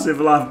get the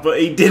massive laugh, but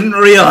he didn't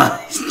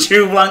realise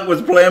Chou-Blanc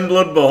was playing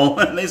Blood Bowl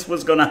and this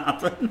was going to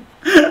happen.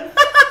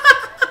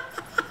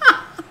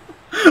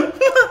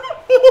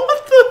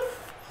 What the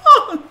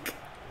fuck?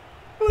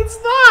 What's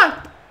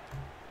that?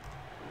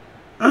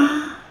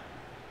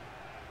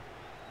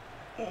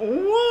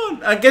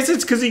 What? I guess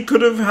it's because he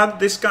could have had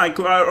this guy...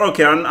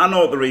 Okay, I know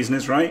what the reason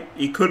is, right?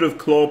 He could have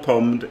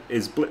claw-pommed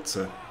his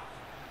blitzer.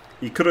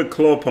 He could have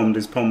claw-pommed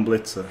his Pom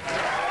Blitzer.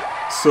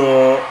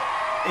 So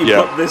he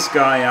put this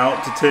guy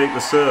out to take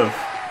the surf.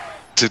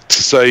 To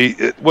say...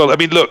 Well, I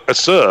mean, look, a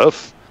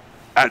surf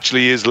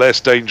actually is less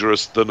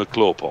dangerous than a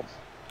claw-pom.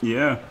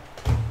 Yeah.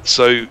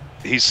 So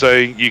he's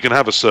saying you can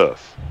have a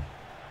surf.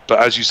 But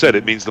as you said,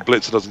 it means the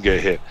blitzer doesn't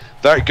get hit.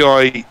 That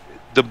guy...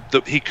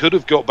 he could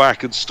have got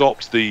back and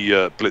stopped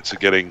the blitzer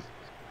getting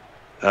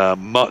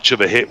much of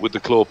a hit with the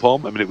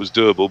claw-pom. I mean, it was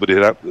doable, but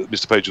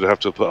Mr. Page would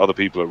have to put other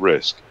people at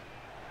risk.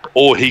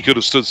 Or he could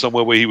have stood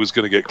somewhere where he was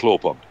going to get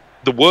claw-pommed.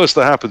 The worst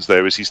that happens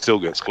there is he still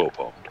gets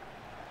claw-pommed.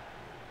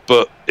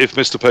 But if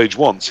Mr. Page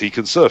wants, he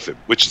can surf him,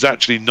 which is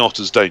actually not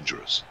as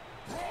dangerous.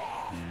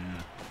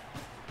 Yeah.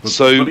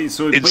 So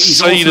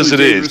insane as it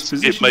is,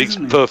 it makes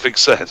perfect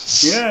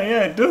sense. Yeah,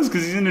 it does,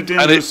 because he's in a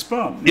dangerous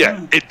spot.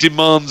 Yeah, it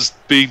demands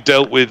being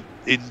dealt with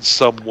in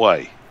some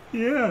way.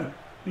 Yeah,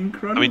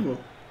 incredible. I mean,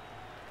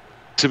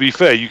 to be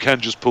fair, you can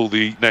just pull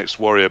the next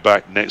warrior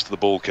back next to the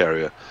ball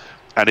carrier,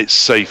 and it's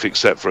safe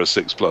except for a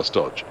 6+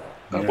 dodge.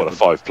 A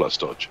 5+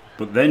 dodge.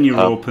 But then you're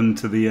open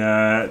to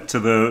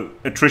the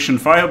attrition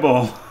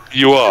fireball.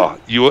 You are.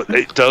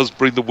 It does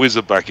bring the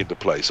wizard back into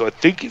play, so I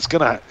think it's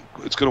gonna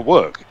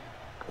work.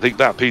 I think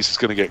that piece is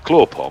going to get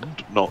claw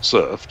bombed, not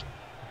surfed,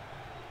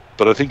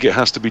 but I think it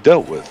has to be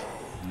dealt with.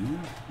 Yeah,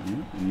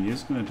 and he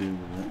is going to deal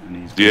with it,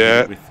 and he's going to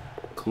do it with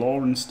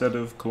claw instead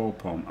of claw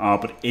palm.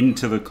 But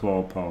into the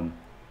claw palm.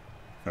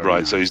 Very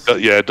nice. So he's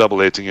double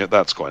hitting it.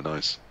 That's quite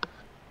nice.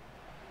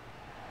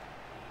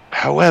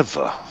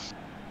 However,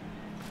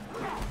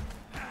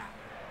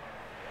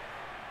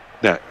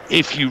 now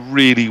if you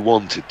really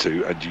wanted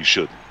to, and you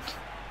shouldn't,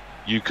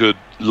 you could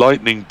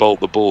lightning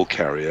bolt the ball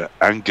carrier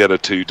and get a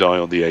 2-die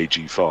on the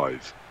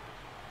AG5.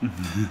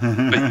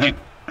 But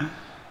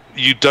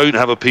you don't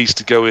have a piece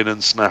to go in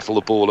and snaffle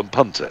the ball and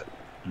punt it.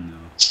 No.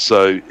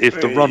 So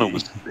if the runner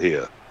was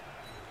here,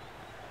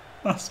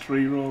 last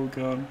reroll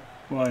gone.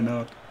 Why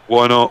not?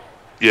 Why not?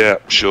 Yeah,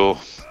 sure.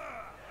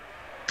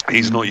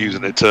 He's not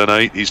using it turn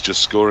 8. He's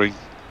just scoring.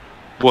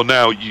 Well,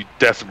 now you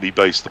definitely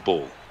base the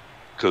ball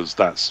because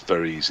that's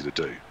very easy to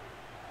do.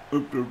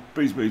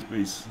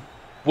 Base.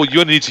 Well,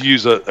 you only need to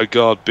use a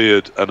guard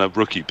beard and a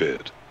rookie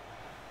beard.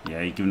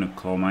 Yeah, you're giving a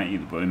claw mighty,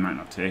 but he might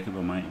not take it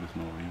though, mighty, with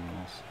no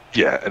rerolls.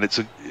 Yeah, and it's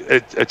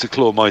a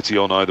claw mighty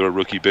on either a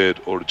rookie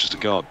beard or just a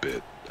guard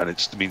beard, and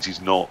it means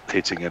he's not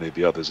hitting any of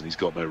the others, and he's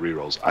got no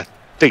rerolls. I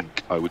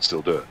think I would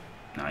still do it.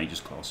 Nah, you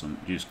just claw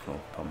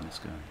palm this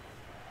guy.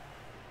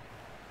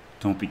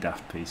 Don't be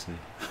daft, PC.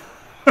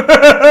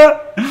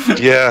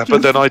 Yeah,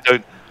 but then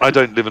I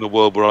don't live in a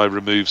world where I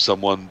remove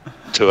someone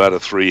 2 out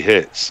of 3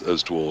 hits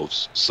as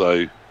dwarves,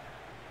 so.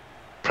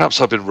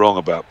 Perhaps I've been wrong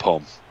about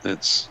Pom.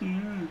 It's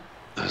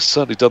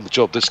certainly done the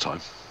job this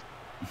time.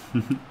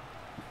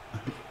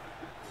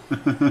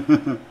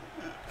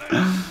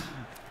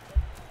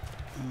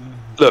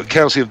 Look,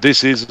 Calcium,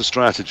 this is a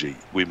strategy.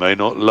 We may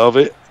not love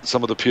it,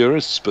 some of the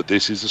purists, but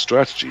this is a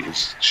strategy.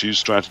 Chou's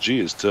strategy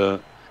is to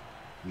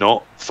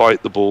not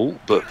fight the ball,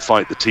 but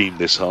fight the team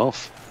this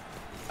half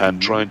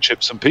and try and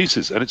chip some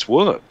pieces. And it's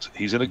worked.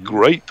 He's in a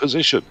great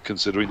position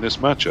considering this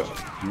matchup.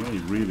 Yeah, he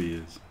really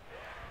is.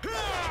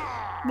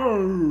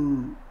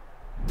 No.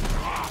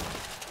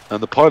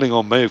 And the piling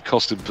on may have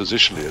cost him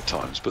positionally at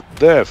times, but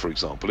there, for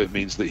example, it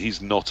means that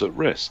he's not at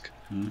risk.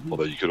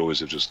 Although you could always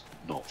have just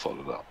not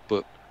followed up.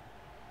 But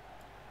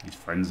he's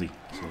frenzy,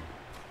 so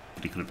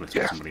but he could have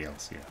blitzed somebody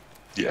else.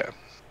 Yeah.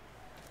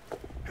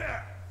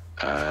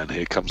 And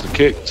here comes the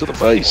kick to the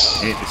face.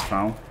 Hate this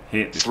foul.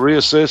 3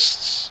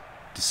 assists.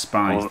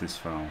 Despise this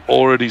foul.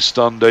 Already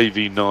stunned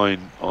AV9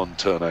 on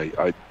turn 8.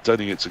 I don't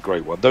think it's a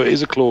great one, though it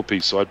is a claw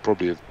piece, so I'd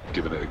probably have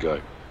given it a go.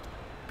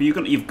 But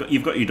you've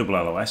got your double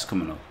LOS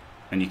coming up,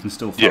 and you can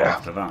still foul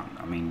after that.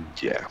 I mean,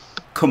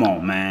 come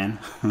on, man.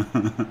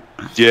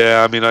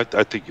 Yeah, I mean, I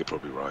think you're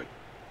probably right.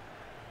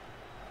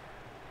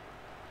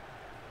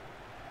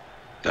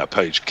 Now,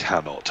 Page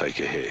cannot take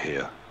a hit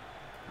here.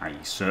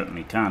 He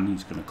certainly can.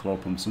 He's going to claw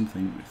pump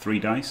something with 3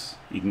 dice.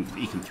 He can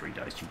 3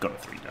 dice. You've got a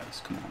 3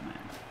 dice. Come on, man.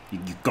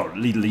 You've got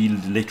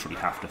literally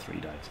have to 3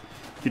 dice.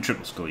 If you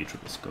triple skull, you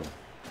triple skull.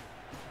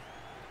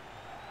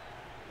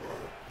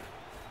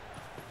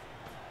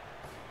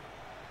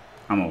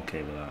 I'm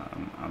okay with that.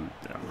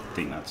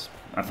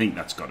 I think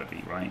that's got to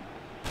be right.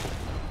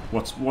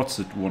 What's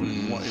it? What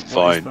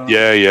Fine. Is that?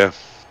 Yeah.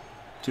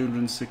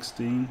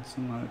 216,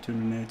 something like that.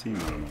 218. I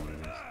don't know what it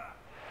is.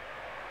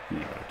 You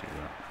gotta do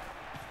that.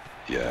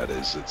 Yeah, it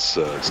is. It's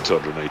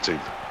 218.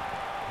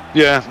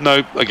 Yeah.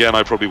 No. Again,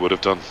 I probably would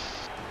have done.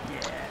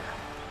 Yeah.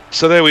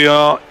 So there we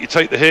are. You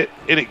take the hit.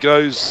 In it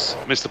goes.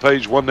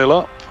 MrPage 1-0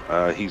 up.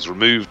 He's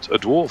removed a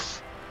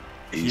dwarf.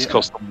 He's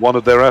cost them 1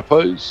 of their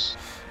appos.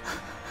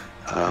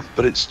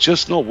 But it's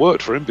just not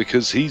worked for him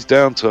because he's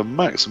down to a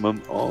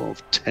maximum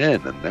of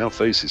 10 and now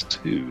faces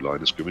 2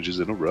 line of scrimmages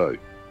in a row.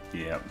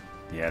 Yeah,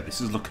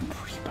 this is looking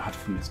pretty bad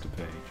for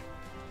MrPage.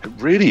 It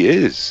really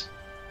is.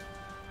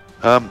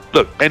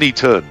 Look, any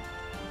turn,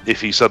 if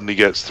he suddenly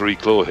gets 3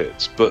 claw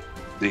hits, but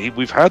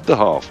we've had the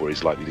half where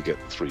he's likely to get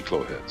 3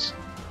 claw hits.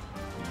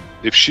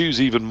 If Chou's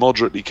even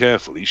moderately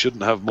careful, he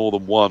shouldn't have more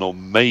than 1 or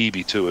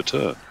maybe 2 a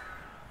turn.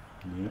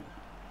 Yeah.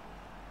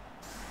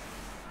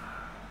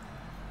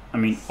 I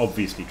mean,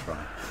 obviously try.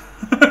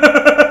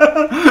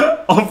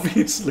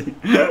 Obviously.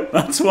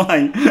 That's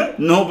why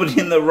nobody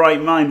in their right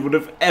mind would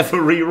have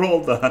ever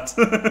re-rolled that.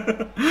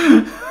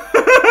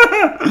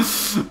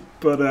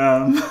 But,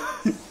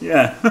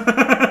 yeah.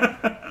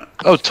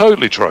 Oh,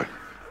 totally try.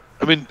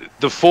 I mean,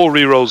 the 4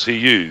 re-rolls he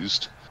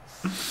used,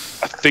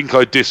 I think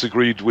I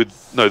disagreed with...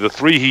 No, the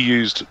 3 he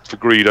used for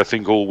greed, I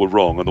think all were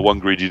wrong, and the 1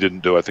 greed he didn't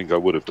do, I think I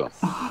would have done.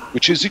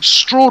 Which is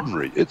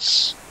extraordinary.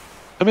 It's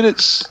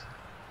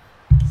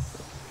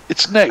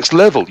next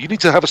level. You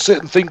need to have a sit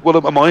and think,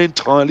 well, am I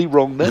entirely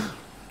wrong then?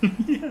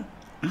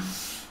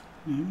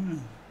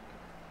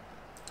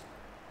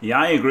 Yeah,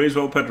 I agree as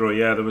well, Pedro.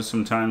 Yeah, there was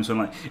some times when,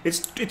 like,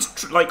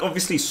 it's like,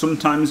 obviously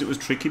sometimes it was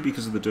tricky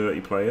because of the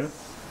dirty player.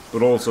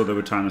 But also there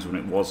were times when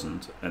it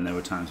wasn't, and there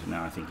were times when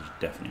I think he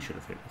definitely should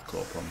have hit with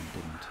Claw Palm and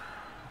didn't.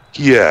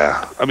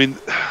 Yeah, I mean,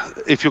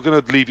 if you're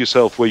going to leave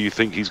yourself where you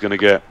think he's going to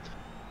get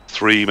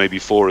 3, maybe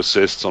 4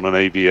 assists on an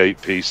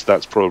AV8 piece,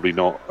 that's probably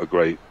not a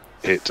great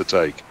hit to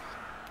take.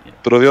 Yeah.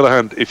 But on the other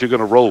hand, if you're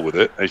going to roll with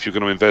it, if you're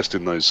going to invest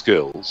in those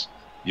skills,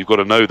 you've got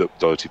to know that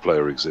Dirty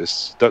Player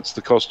exists. That's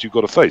the cost you've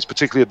got to face,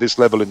 particularly at this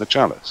level in the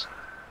Chalice.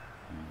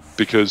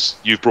 Because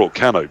you've brought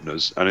can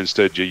openers, and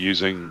instead you're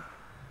using,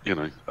 you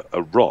know,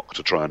 a rock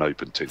to try and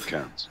open tin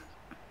cans.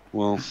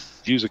 Well,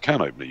 use a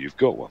can opener, you've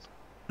got one.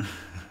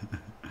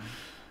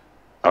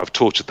 I've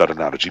tortured that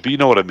analogy, but you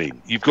know what I mean.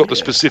 You've got the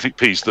specific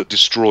piece that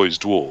destroys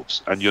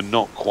dwarves, and you're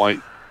not quite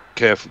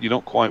careful. You're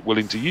not quite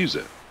willing to use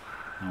it.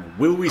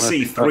 Will we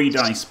see 3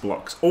 dice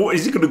blocks, or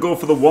is he going to go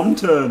for the 1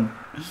 turn?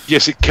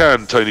 Yes, it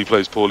can. Tony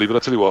plays poorly, but I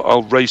tell you what,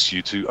 I'll race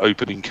you to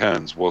opening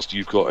cans whilst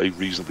you've got a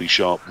reasonably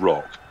sharp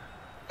rock,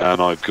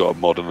 and I've got a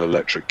modern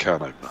electric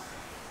can opener.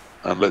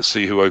 And let's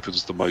see who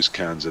opens the most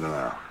cans in an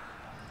hour.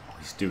 Oh,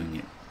 he's doing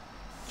it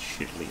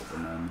shittily at the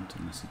moment,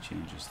 unless he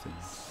changes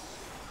things.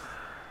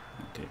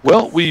 Okay.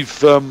 Well, we've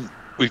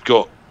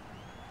got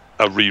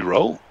a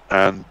re-roll,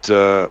 and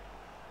you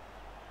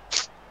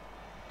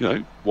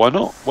know, why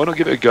not? Why not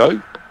give it a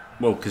go?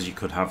 Well, because you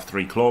could have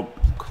 3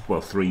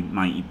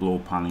 mighty blow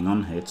piling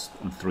on hits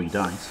on 3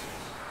 dice.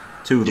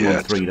 2 of them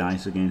on 3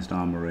 dice against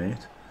armor 8.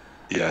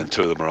 Yeah, and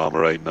 2 of them are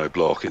armor 8, no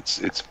block.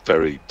 It's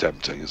very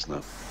tempting, isn't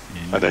it?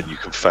 Yeah. And then you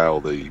can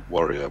foul the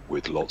warrior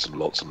with lots and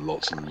lots and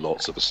lots and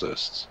lots of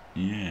assists.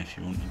 Yeah, if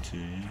you wanted to.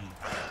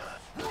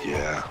 Yeah.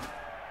 Yeah.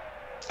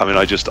 I mean,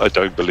 I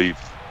don't believe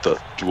that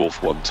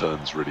dwarf 1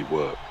 turns really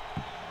work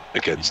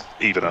against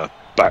even a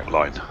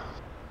backline.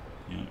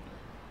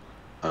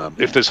 Yeah.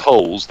 If there's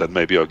holes, then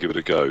maybe I'll give it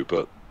a go.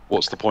 But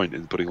what's the point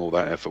in putting all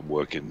that effort and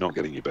work in, not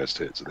getting your best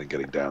hits, and then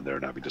getting down there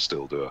and having to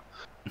still do a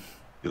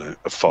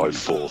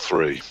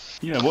 5-4-3?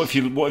 Yeah. What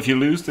if you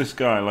lose this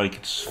guy? Like,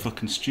 it's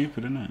fucking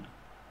stupid, isn't it?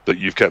 That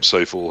you've kept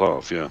so full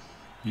half, yeah.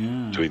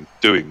 Yeah.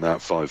 Doing that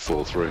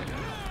 5-4-3.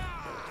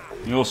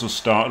 You also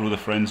started with a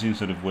frenzy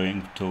instead of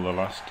waiting until the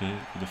last hit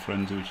with a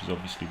frenzy, which is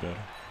obviously better.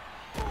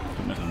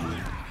 But never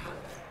mind.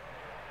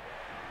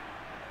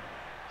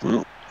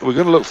 Well, we're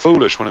going to look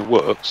foolish when it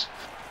works.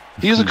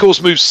 He is, of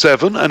course, move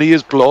 7, and he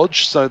is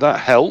blodge, so that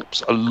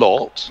helps a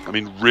lot. I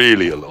mean,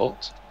 really a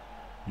lot.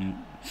 Yeah.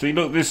 See,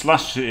 look, this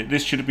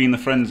should have been the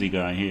frenzy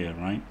guy here,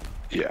 right?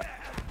 Yeah.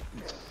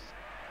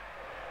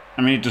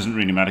 I mean, it doesn't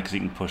really matter because he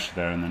can push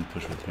there and then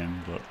push with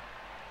him, but...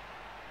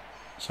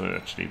 So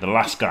actually, the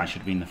last guy should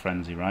have been the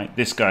frenzy, right?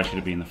 This guy should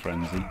have been the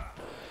frenzy.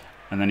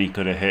 And then he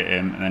could have hit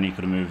him, and then he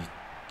could have moved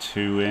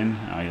 2 in.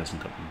 Oh, he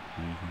hasn't got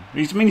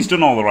anything. He's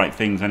done all the right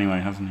things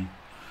anyway, hasn't he?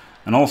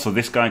 And also,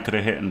 this guy could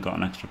have hit and got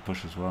an extra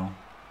push as well.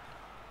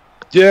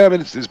 Yeah, I mean,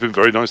 it's been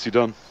very nicely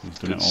done. He's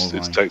done it all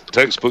right. It's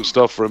textbook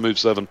stuff for a move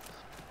 7.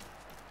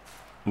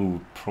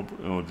 Ooh,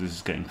 oh, this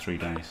is getting 3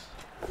 dice.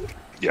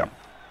 Yeah.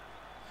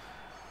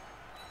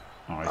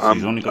 Alright, so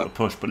he's only got a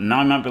push, but now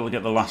I might be able to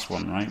get the last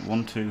one, right?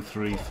 1, 2,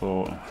 3,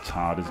 4. Oh, it's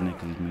hard, isn't it?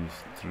 Because he's moved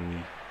 3.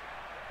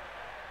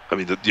 I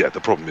mean,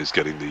 the problem is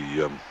getting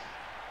the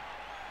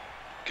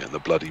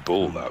bloody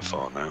ball that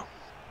far now,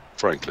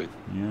 frankly.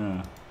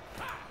 Yeah.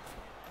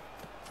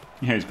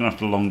 Yeah, he's gonna have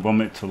to long bomb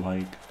it to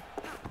like.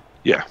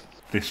 Yeah.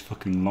 This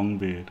fucking long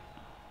beard.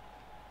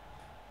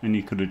 And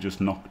he could have just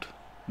knocked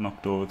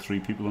over 3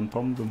 people and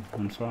bombed them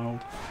and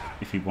fouled,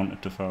 if he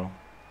wanted to foul.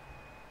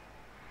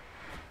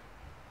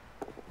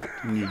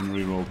 Didn't even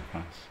re-roll the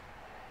pass.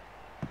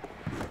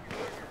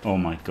 Oh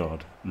my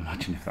god!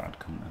 Imagine if that had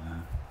come to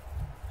there.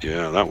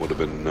 Yeah, that would have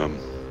been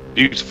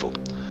beautiful,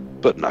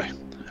 but no.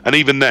 And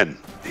even then,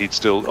 he'd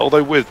still,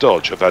 although with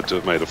dodge, have had to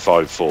have made a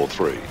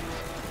 5-4-3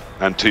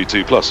 and 2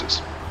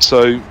 2+.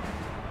 So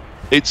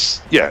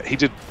it's he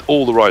did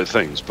all the right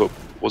things, but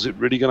was it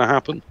really going to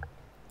happen?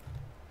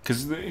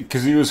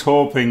 Because he was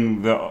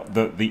hoping that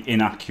the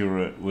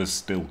inaccurate was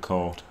still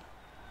caught.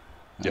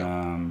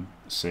 Yeah.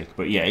 Sick,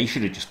 but yeah, he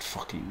should have just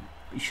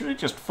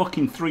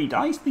fucking 3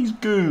 dice these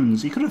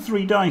goons. He could have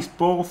 3 dice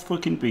both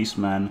fucking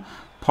beastmen,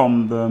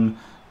 pommed them,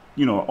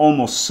 you know,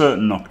 almost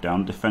certain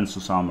knockdown,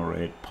 defenseless armor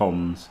 8,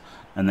 poms,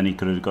 and then he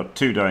could have got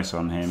 2 dice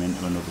on him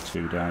into another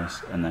 2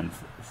 dice, and then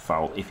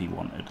foul if he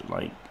wanted.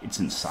 Like, it's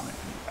insanity.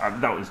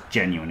 That was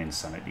genuine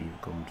insanity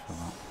going for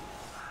that.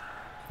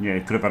 Yeah,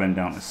 he could have had him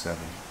down to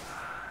 7.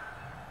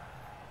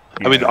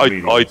 Yeah, I mean,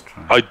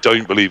 I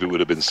don't believe it would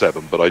have been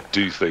 7, but I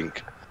do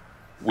think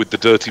with the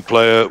dirty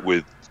player,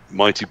 with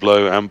Mighty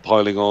Blow and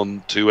piling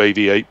on 2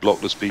 AV8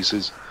 blockless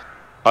pieces,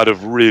 I'd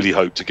have really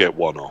hoped to get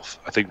 1 off.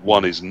 I think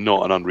 1 is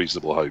not an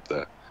unreasonable hope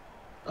there.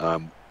 I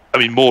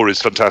mean, more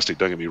is fantastic,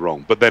 don't get me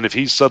wrong, but then if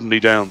he's suddenly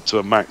down to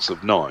a max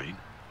of 9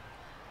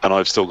 and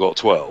I've still got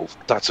 12,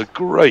 that's a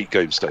great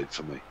game state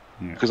for me,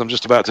 because I'm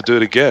just about to do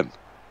it again.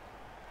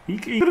 He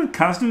could have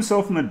cast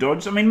himself on the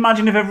dodge. I mean,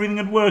 imagine if everything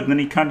had worked and then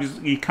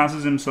he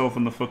casts himself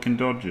on the fucking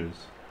dodges.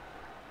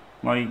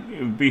 Like, it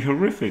would be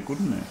horrific,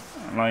 wouldn't it?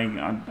 Like,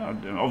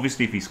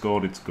 obviously if he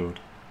scored, it's good.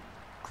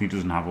 Because he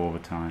doesn't have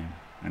overtime.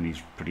 and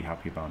he's pretty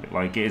happy about it.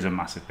 Like, it is a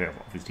massive payoff.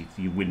 Obviously,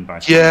 you win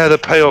by. Yeah, the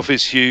payoff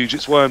is huge.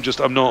 It's why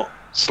I'm not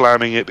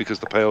slamming it, because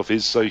the payoff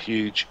is so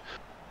huge,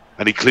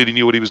 and he clearly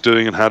knew what he was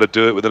doing and how to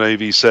do it with an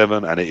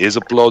AV7, and it is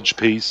a blodge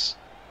piece,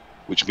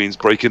 which means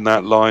breaking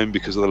that line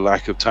because of the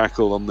lack of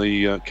tackle on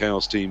the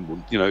Chaos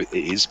team. You know, it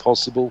is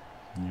possible.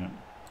 Yeah.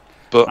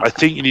 But I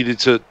think you needed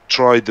to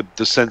try the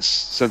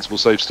sensible,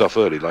 safe stuff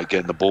early, like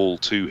getting the ball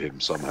to him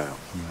somehow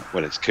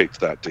when it's kicked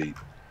that deep.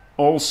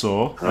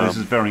 Also, this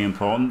is very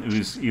important. It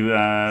was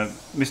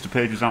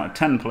MrPage was out of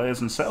 10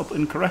 players and set up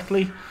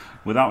incorrectly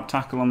without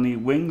tackle on the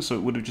wing, so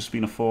it would have just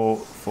been a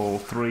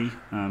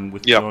 4-4-3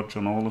 with dodge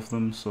on all of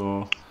them.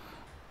 So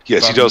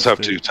yes, he does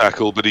have to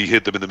tackle, but he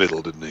hid them in the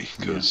middle, didn't he?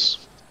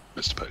 Because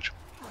MrPage.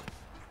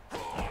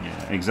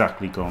 Yeah,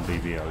 exactly. Gone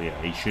BBL.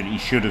 Yeah, he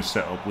should have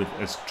set up with,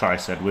 as Tri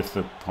said, with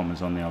the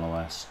pommers on the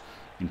LOS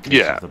in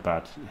case of the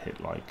bad hit.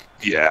 Like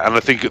and I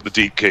think at the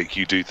deep kick,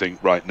 you do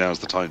think right now's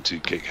the time to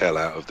kick hell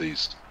out of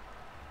these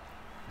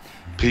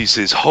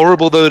pieces.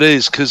 Horrible though it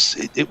is, because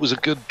it was a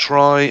good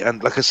try,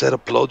 and like I said, a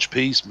blodge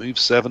piece, move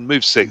 7,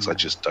 move 6. I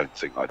just don't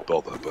think I'd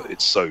bother, but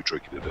it's so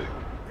tricky to do.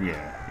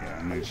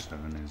 Yeah, move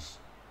 7 is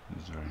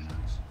very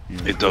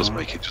nice. It does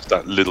make it just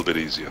that little bit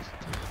easier.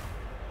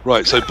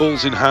 Right, so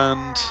balls in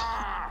hand.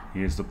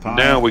 Here's the pile.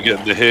 Now we're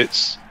getting the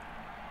hits.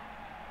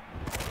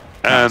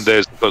 And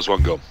there's the first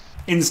one gone.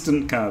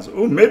 Instant Kaz.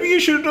 Oh, maybe you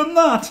should have done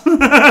that.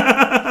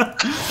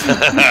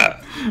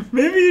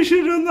 Maybe you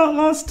should have done that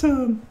last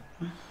turn.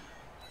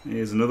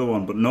 Here's another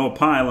one, but no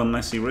pile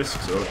unless he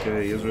risks.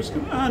 Okay, he is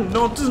risking.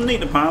 No, it doesn't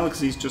need a pile because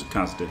he's just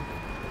cast it.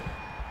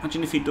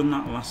 Imagine if he'd done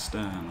that last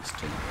turn.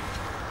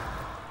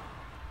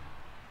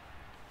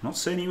 Not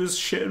saying he was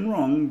shit and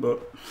wrong,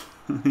 but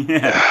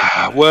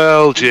yeah.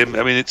 Well, Jim,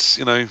 I mean, it's,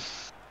 you know.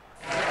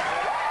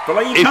 But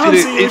like, you can't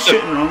see he was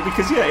shit and wrong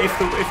because if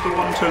the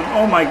one turn.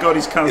 Oh my God,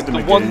 he's cast him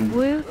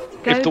again.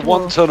 If the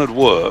one turn had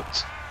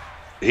worked,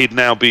 he'd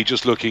now be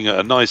just looking at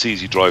a nice,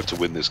 easy drive to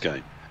win this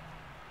game.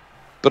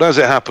 But as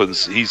it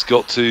happens, he's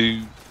got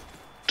to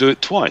do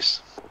it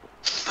twice.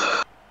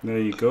 There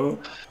you go.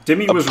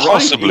 Dimmy was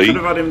right. You could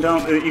have had him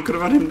down. You could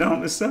have had him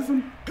down to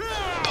 7.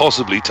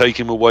 Possibly take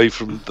him away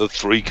from the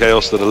 3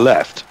 chaos that are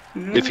left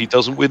if he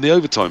doesn't win the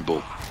overtime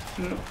ball.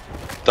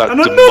 That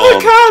and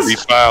demand to be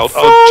fouled.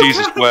 Oh,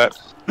 Jesus wept.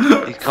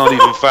 He can't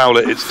even foul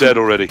it. It's dead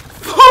already.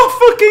 4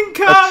 fucking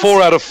Kaz.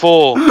 4 out of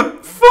 4.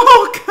 4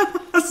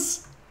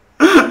 Kaz.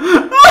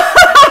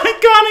 I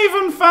can't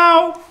even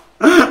foul.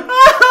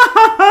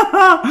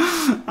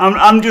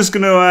 I'm just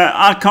gonna.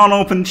 I can't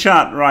open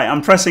chat. Right,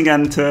 I'm pressing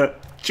enter.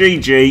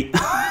 GG.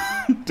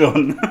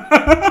 Done.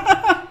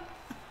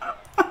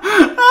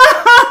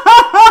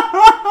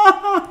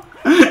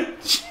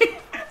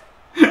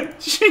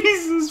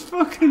 Jesus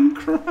fucking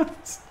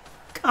Christ.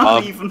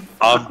 Can't even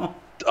foul.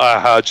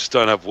 I just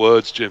don't have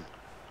words, Jim.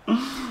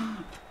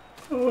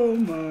 Oh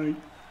my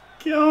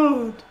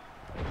God.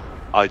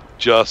 I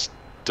just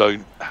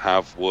don't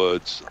have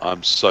words.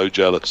 I'm so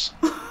jealous.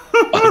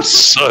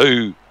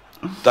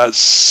 That's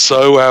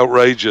so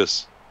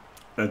outrageous.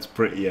 That's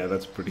pretty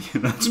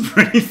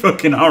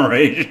fucking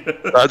outrageous.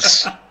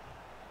 That's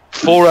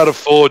 4 out of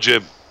 4,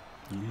 Jim.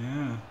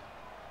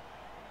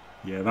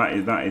 Yeah,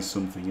 that is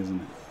something,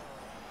 isn't it?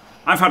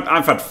 I've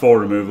had 4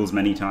 removals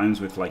many times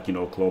with, like, you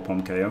know, Claw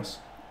Pom Chaos.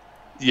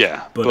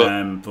 Yeah, but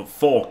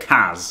 4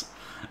 Kaz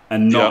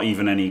and not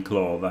even any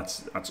Claw.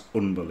 That's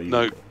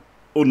unbelievable.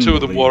 No, 2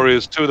 of them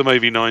Warriors, 2 of them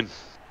AV9.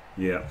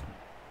 Yeah,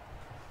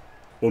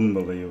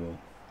 unbelievable.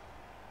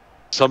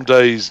 Some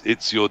days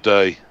it's your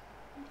day.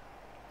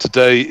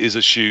 Today is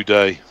a shoe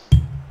day.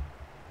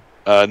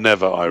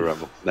 Never, I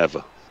revel.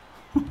 Never.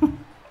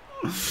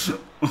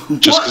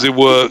 Just because it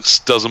works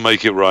doesn't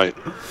make it right.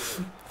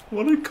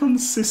 What a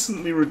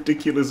consistently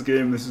ridiculous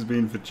game this has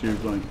been for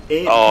Chou-Blanc.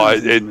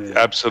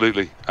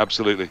 Absolutely.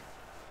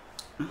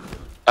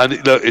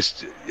 And look,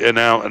 it's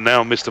now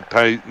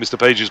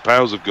MrPage's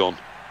pals have gone.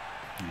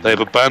 They've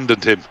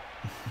abandoned him.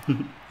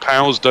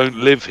 Pals don't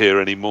live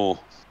here anymore.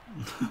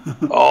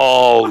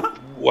 Oh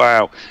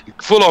wow!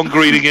 Full on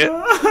greeting it.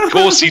 Of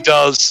course he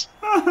does.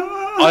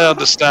 I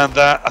understand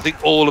that. I think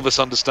all of us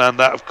understand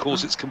that. Of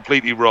course, it's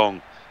completely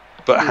wrong.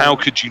 But how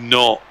could you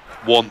not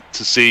want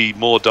to see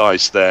more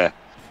dice there?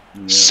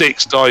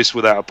 6 dice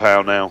without a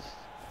POW now.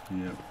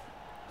 Yeah.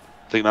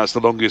 I think that's the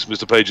longest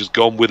MrPage has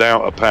gone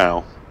without a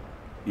POW.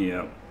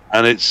 Yeah.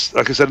 And it's,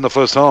 like I said in the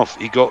first half,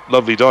 he got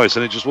lovely dice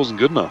and it just wasn't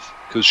good enough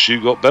because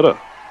Chou got better.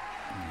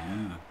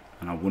 Yeah.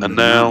 And I wonder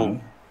now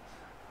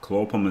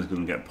Claw Pom is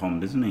going to get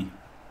pommed, isn't he?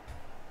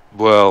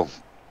 Well,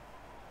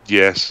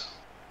 yes.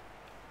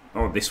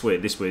 Oh, this way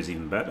is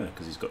even better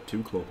because he's got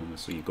 2 Claw Pommers,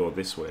 so you go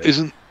this way.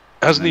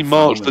 Hasn't he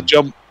marked the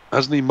jump?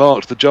 Hasn't he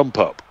marked the jump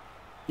up?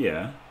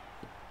 Yeah.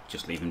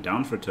 Just leave him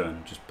down for a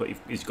turn.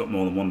 He's got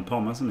more than 1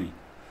 pom, hasn't he?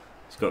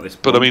 He's got this.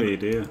 But I mean,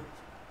 idea.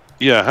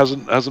 Yeah,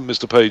 hasn't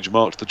MrPage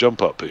marked the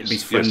jump up piece?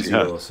 He's frenzy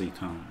though, so you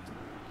can't.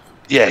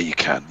 Yeah, you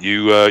can.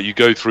 You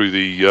go through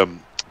the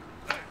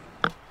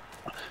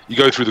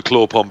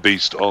Claw Pom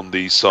beast on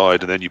the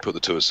side, and then you put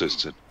the 2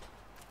 assists in.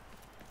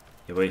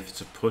 Yeah, but if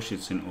it's a push,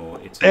 it's in or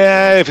it's.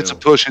 Yeah, if it's a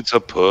push, it's a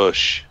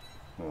push.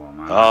 Oh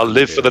man! Oh,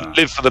 live for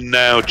them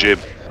now, Jim.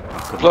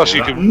 Plus,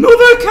 you can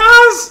another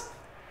Kaz.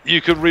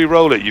 You can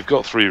re-roll it. You've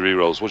got 3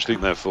 re-rolls. What do you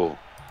think they're for?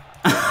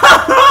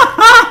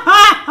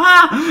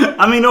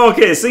 I mean,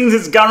 okay, since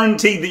it's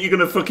guaranteed that you're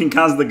gonna fucking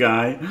Kaz the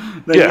guy,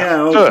 then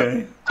yeah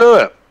okay. Do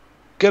it.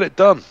 Get it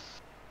done.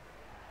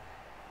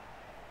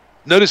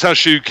 Notice how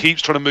Chou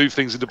keeps trying to move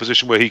things into a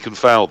position where he can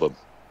foul them,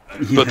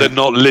 but they're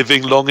not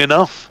living long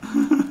enough,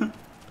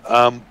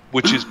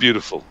 which is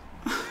beautiful.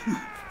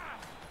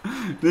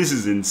 This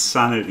is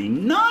insanity.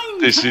 9.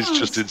 This is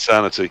just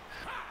insanity.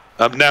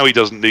 Now he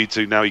doesn't need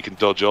to. Now he can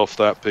dodge off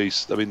that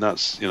piece. I mean,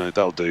 that's,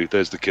 that'll do.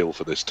 There's the kill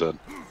for this turn.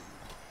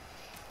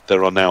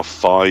 There are now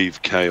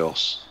 5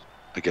 chaos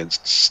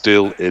against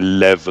still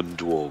 11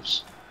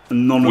 dwarves.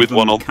 And none of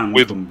them can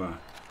come back.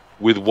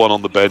 With 1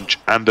 on the bench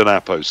and an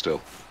Apo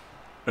still.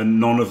 And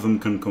none of them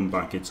can come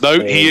back. No,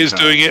 he is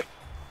doing it.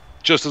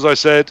 Just as I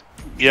said.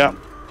 Yeah.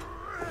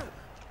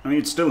 I mean,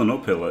 it's still an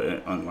uphill,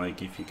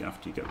 like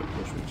after you get the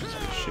push, which is a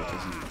bit shit,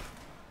 isn't it?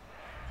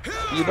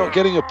 You're not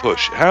getting a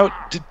push.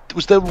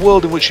 Was there a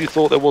world in which you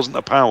thought there wasn't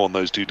a power on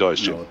those 2 dice,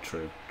 Jim? No,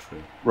 true.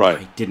 Right.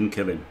 He didn't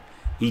kill him.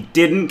 He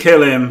didn't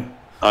kill him.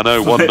 I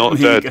know, 1 not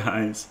dead.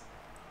 Guys.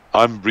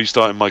 I'm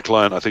restarting my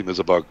client. I think there's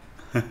a bug.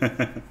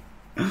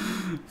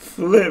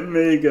 Flip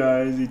me,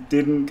 guys. He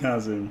didn't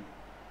Kaz him.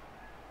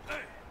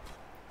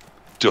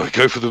 Do I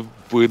go for the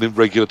win in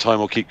regular time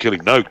or keep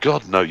killing? No,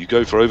 God, no. You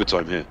go for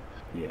overtime here.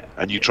 Yeah.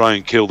 And you try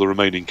and kill the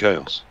remaining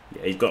chaos.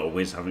 Yeah, you've got a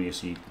whiz, haven't you?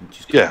 So you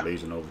just can't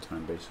lose in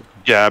overtime, basically.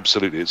 Yeah,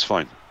 absolutely. It's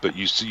fine. But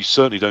you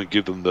certainly don't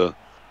give them a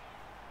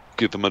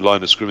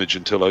line of scrimmage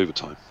until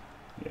overtime.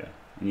 Yeah.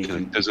 And you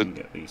can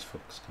get these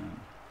fucks, can't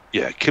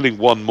you? Yeah, killing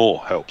 1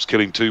 more helps.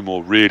 Killing 2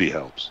 more really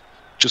helps.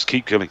 Just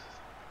keep killing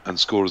and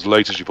score as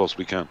late as you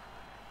possibly can.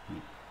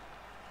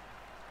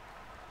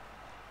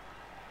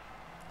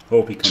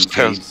 Hope he comes.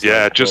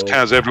 Just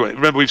Kaz everywhere.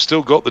 Remember, we've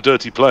still got the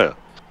dirty player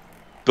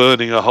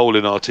burning a hole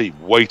in our team,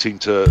 waiting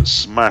to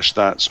smash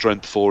that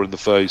strength 4 in the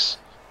face,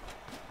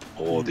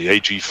 or the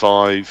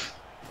AG5.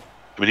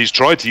 I mean, he's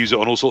tried to use it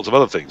on all sorts of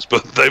other things,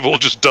 but they've all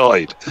just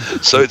died.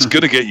 So it's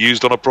going to get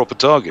used on a proper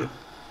target.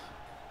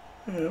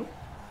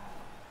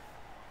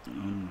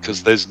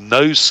 Because there's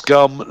no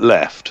scum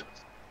left.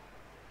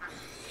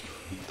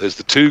 There's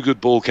the 2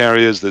 good ball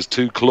carriers, there's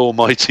 2 claw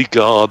mighty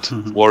guard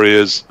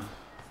warriors,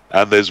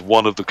 and there's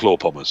 1 of the claw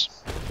pommers.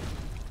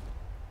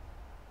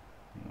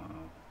 Wow.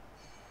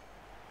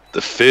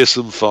 The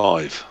fearsome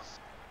 5.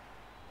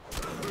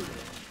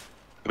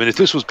 I mean, if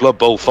this was Blood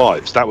Bowl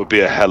 5s, that would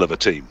be a hell of a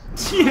team.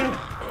 Yeah.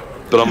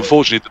 But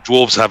unfortunately, the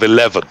dwarves have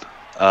 11.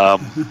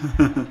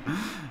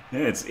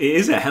 Yeah, it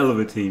is a hell of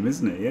a team,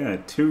 isn't it? Yeah,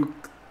 2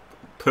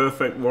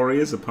 perfect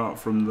warriors apart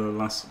from the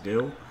last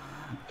guild.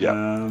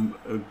 Yeah,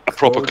 a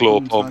proper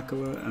claw pom,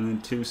 and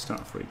then 2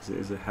 stat freaks. It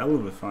is a hell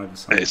of a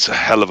 5-a-side. It's a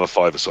hell of a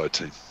 5-a-side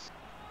team.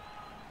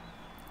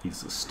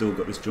 He's still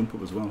got this jump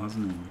up as well,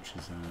 hasn't he? Which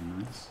is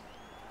nice.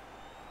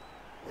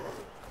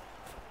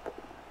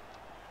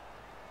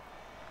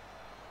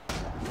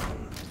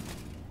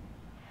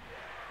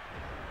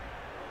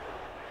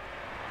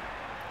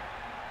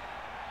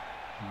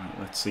 Right,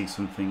 let's see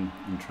something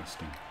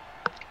interesting.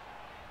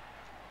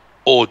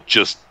 Or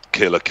just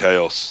kill a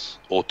chaos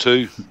or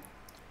 2.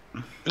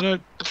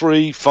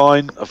 3,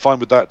 fine. I'm fine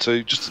with that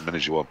too. Just as many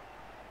as you want.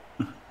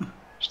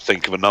 Just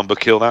think of a number,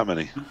 kill that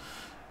many.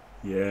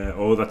 Yeah.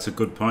 Oh, that's a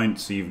good point.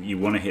 So you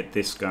want to hit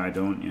this guy,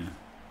 don't you?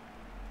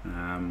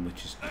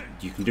 Which is,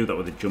 you can do that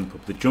with a jump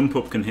up. The jump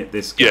up can hit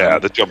this guy. Yeah,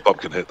 the jump up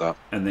can hit that.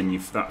 And then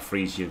that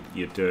frees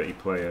your dirty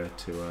player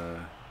to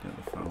get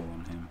the foul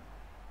on him.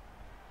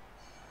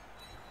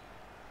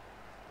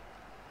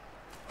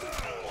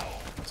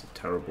 That's a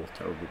terrible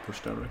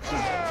push direction.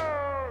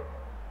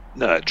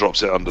 No, it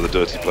drops it under the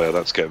dirty player.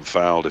 That's getting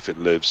fouled if it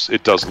lives.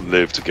 It doesn't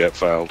live to get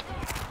fouled.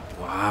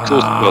 Wow. Of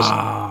course it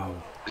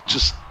doesn't. It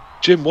just,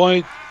 Jim,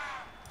 why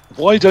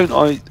don't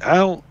I?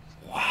 How?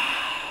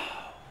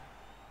 Wow.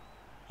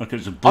 Like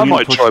it's a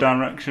brilliant push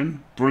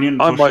direction. Brilliant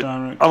push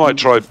direction. I might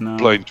try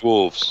playing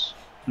dwarves.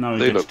 No,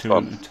 he gets 2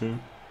 into 2.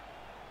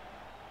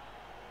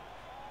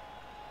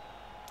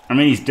 I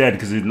mean, he's dead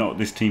because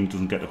this team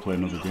doesn't get to play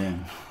another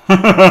game.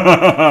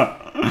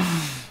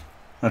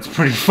 That's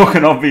pretty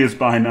fucking obvious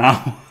by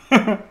now.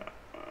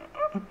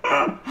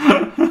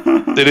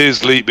 It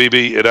is, Leap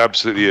BB. It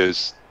absolutely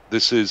is.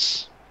 This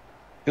is,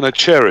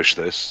 cherish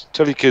this.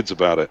 Tell your kids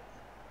about it.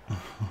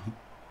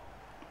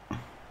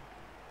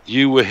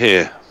 You were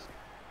here.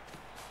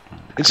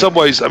 In some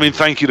ways, I mean,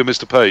 thank you to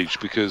Mr. Page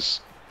because,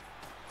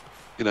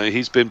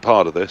 he's been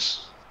part of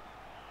this.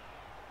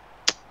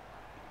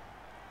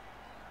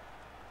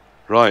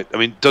 Right. I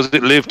mean, does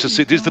it live to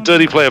see? Is the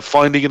dirty player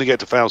finally going to get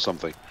to foul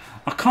something?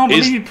 I can't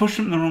believe you pushed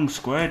him in the wrong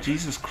square.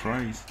 Jesus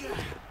Christ.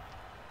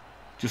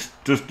 Just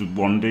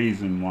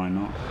 1Ds and why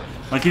not?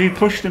 Like if you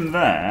pushed him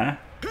there,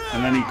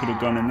 and then he could have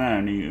gone in there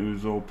and it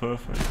was all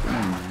perfect. Come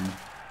on, man.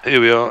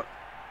 Here we are.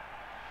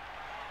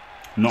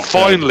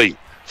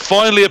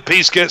 Finally a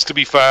piece gets to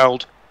be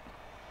fouled.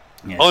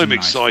 Yeah, I'm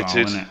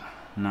excited. Foul,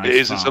 Nice it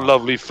is. foul. It's a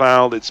lovely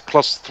foul. It's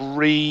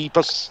 +3,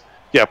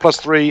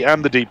 +3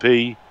 and the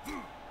DP.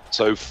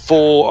 So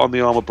 4 on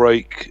the armor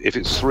break. If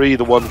it's 3,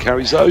 the 1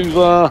 carries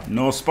over.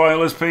 No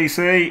spoilers,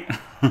 PC.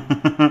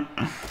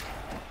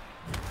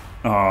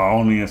 Oh,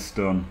 only a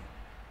stun.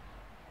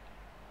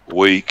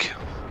 Weak.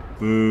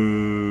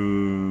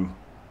 Boo.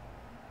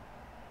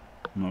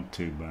 Not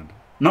too bad.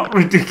 Not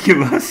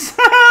ridiculous.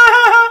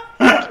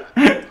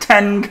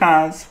 10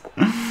 cars.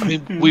 I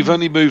mean, we've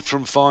only moved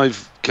from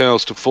 5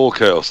 chaos to 4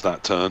 chaos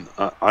that turn.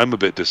 I'm a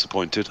bit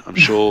disappointed. I'm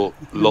sure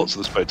lots of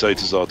the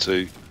spectators are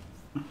too.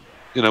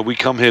 You know, we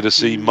come here to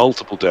see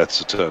multiple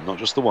deaths a turn, not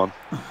just the one.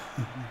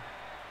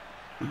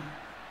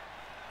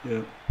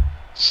 Yeah.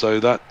 So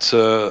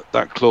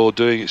that claw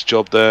doing its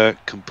job there,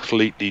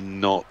 completely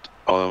not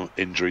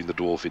injuring the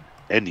dwarf in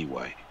any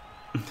way.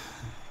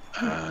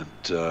 And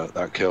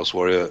that Chaos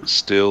Warrior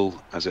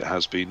still, as it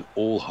has been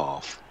all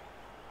half,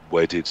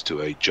 wedded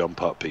to a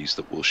jump up piece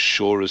that will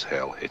sure as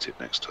hell hit it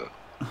next turn.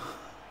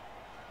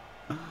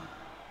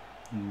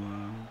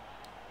 Wow.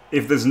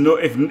 If there's no,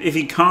 if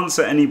he can't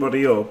set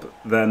anybody up,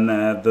 then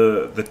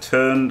the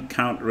turn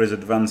counter is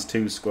advanced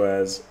 2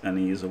 squares, and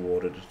he is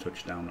awarded a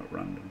touchdown at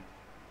random.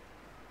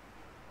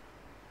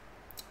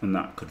 And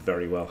that could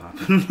very well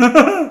happen.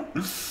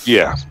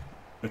 Yeah.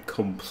 A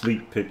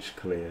complete pitch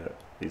clear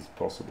is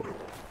possible.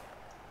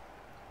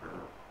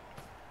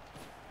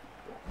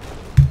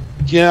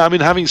 Yeah, I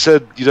mean, having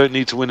said you don't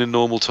need to win in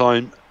normal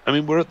time, I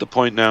mean, we're at the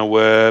point now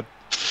where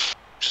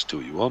just do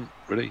what you want,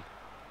 really.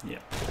 Yeah.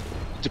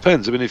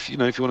 Depends. I mean, if you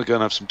want to go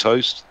and have some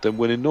toast, then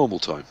win in normal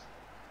time.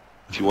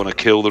 If you want to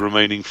kill the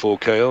remaining 4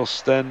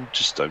 chaos, then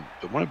just don't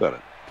worry about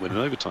it. Win in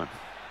overtime.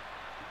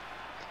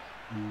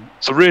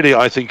 So really,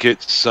 I think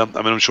it's. I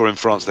mean, I'm sure in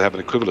France they have an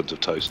equivalent of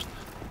toast,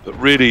 but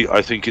really,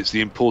 I think it's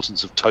the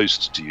importance of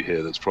toast to you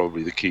here that's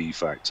probably the key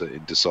factor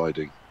in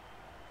deciding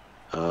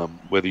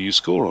whether you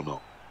score or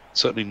not.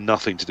 Certainly,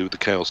 nothing to do with the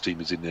chaos team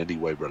is in any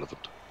way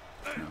relevant.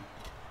 No.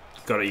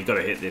 You got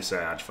to hit this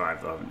edge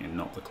 5 though, haven't you?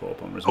 Not the claw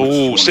bomber.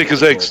 Oh, sick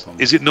as eggs!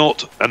 Is it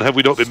not? And have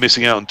we not been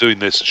missing out on doing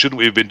this? Shouldn't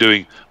we have been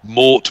doing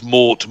mort,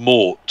 mort,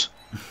 mort?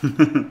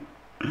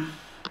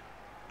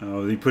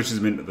 Oh, he pushes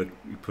him into the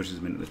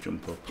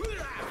jump up.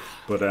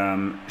 But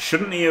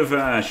shouldn't he have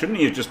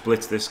just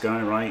blitzed this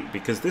guy, right?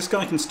 Because this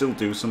guy can still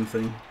do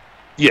something.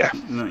 Yeah.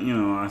 You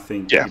know, I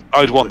think. Yeah,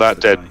 I'd want that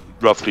dead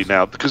roughly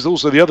now, because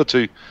also the other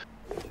 2,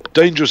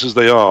 dangerous as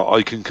they are,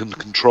 I can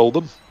control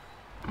them.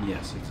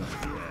 Yes,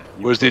 exactly. Yeah.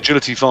 Whereas the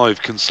agility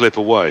 5 can slip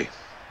away.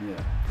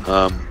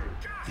 Yeah.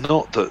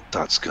 Not that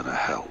that's going to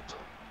help.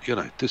 You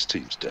know, this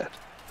team's dead.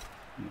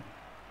 Yeah.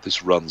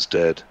 This run's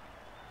dead.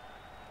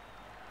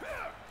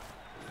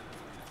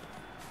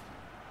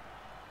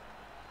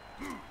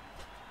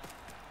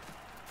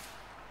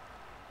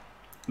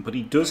 But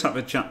he does have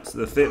a chance.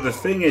 The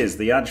thing is,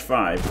 the Edge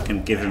 5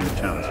 can give him a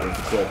chance, whereas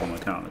the claw bomber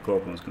can't. The claw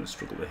bomber's going to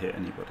struggle to hit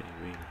anybody,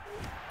 really.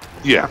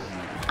 Yeah.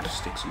 Just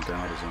stick some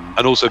guarders on.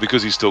 And also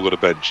because he's still got a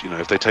bench, you know,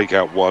 if they take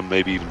out 1,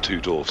 maybe even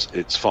 2 dwarfs,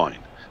 it's fine.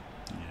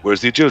 Yeah.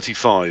 Whereas the agility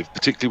 5,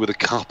 particularly with a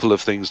couple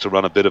of things to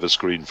run a bit of a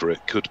screen for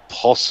it, could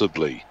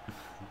possibly,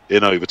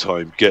 in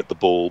overtime, get the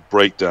ball,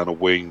 break down a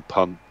wing,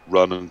 punt,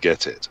 run, and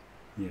get it.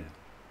 Yeah.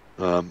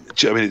 I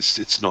mean,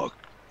 it's not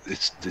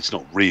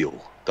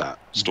real, that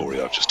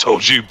story I've just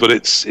told you, but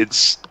it's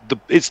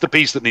the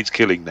piece that needs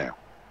killing now.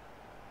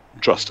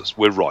 Trust us,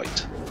 we're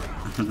right.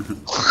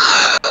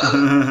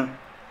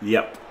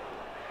 Yep.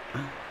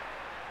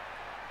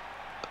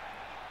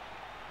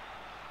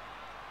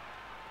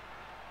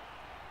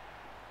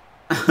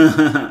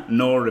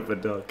 No Ripper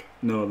Duck.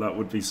 No, that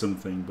would be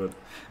something, but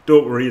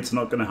don't worry, it's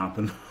not going to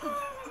happen.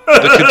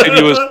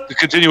 The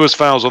continuous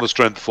fouls on the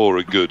strength 4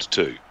 are good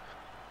too.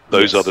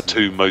 Those are the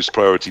 2 most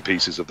priority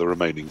pieces of the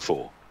remaining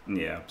 4.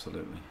 Yeah,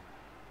 absolutely.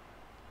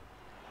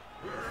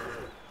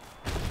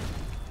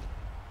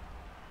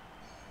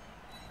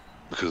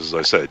 Because as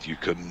I said, you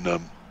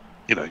can,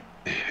 you know,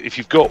 if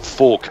you've got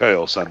 4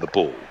 chaos and the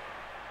ball,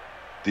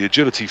 the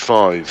agility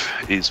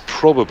 5 is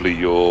probably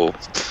your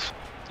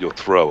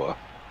thrower.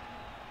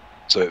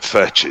 So it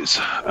fetches,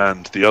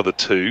 and the other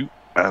 2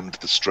 and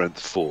the strength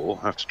 4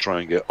 have to try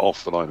and get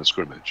off the line of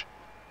scrimmage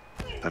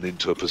and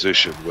into a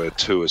position where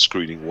 2 are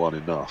screening 1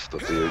 enough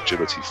that the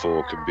agility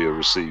 4 can be a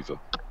receiver.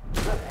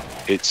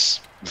 It's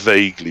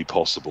vaguely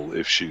possible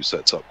if Chou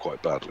sets up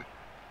quite badly.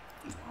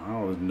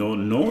 Wow,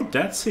 no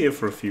deaths here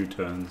for a few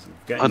turns.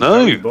 I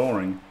know. Very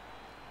boring.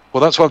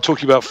 Well, that's why I'm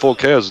talking about 4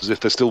 chaos, as if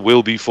there still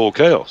will be 4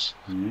 chaos.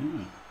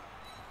 Yeah.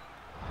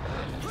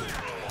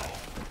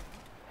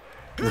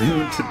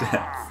 Limit to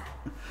death.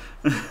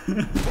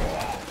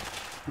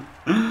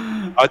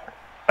 I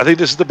think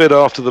this is the bit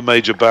after the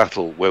major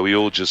battle where we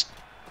all just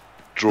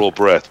draw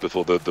breath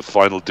before the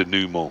final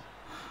denouement,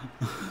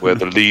 where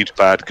the lead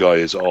bad guy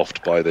is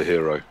offed by the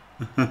hero.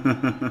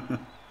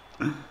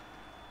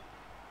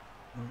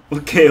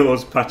 Well,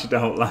 KO's patched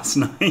out last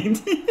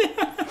night.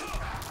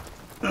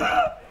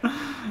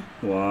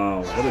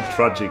 Wow, what a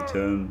tragic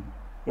turn.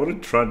 What a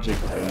tragic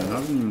turn.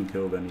 Hasn't even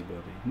killed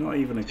anybody. Not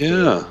even a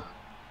kill. Yeah.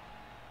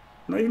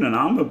 Not even an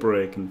armor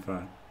break, in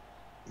fact.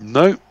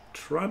 No.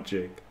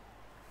 Tragic.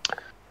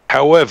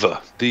 However,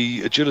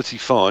 the agility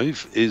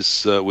 5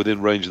 is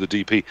within range of the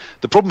DP.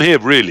 The problem here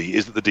really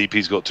is that the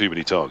DP's got too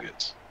many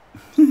targets.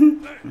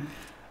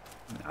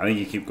 I think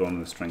you keep going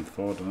with the strength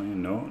 4, don't you?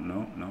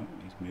 No,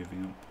 he's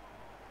moving up.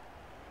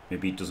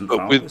 Maybe he doesn't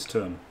foul this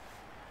turn.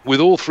 With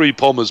all 3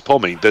 pommers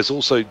pomming, there's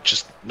also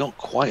just not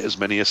quite as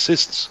many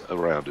assists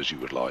around as you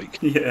would like.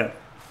 Yeah.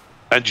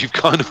 And you've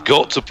kind of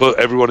got to put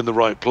everyone in the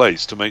right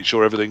place to make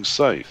sure everything's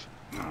safe.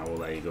 Ah, well,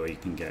 there you go. You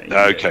can get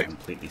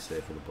completely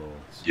safe with the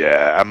balls.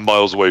 Yeah, and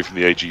miles away from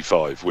the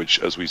AG5, which,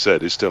 as we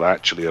said, is still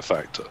actually a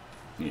factor.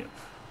 Yeah.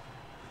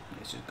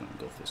 He's just going to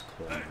go for this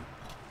claw.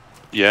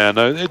 Yeah,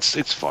 no,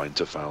 it's fine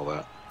to foul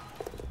that.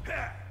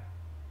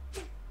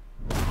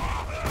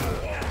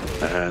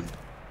 And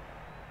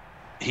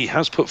he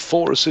has put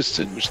 4 assists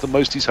in, which is the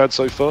most he's had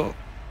so far.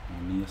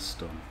 Only a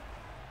stun.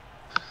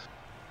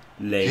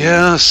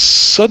 Yeah,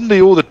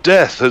 suddenly all the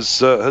death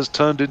has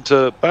turned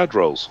into bad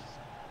rolls.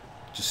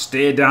 Just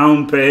stay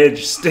down,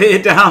 Page.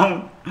 Stay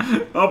down.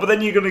 Oh, but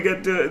then you're gonna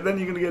get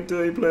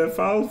dirty play a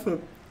foul for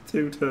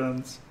 2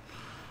 turns.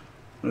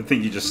 I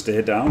think you just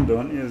stay down,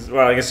 don't you?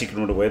 Well, I guess you can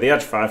run away. The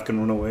Edge 5 can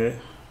run away.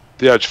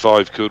 The Edge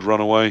 5 could run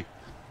away.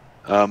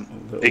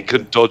 It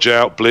could dodge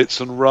out,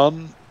 blitz, and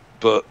run.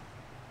 But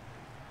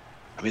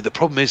I mean, the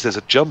problem is there's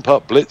a jump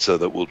up blitzer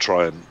that will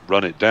try and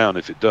run it down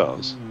if it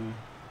does.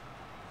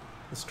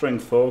 The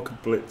strength 4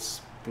 could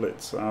blitz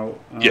out.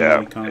 Yeah,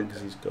 he can't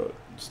because he's got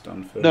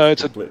stun first. No,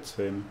 it's a blitz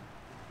him.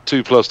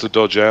 2+ to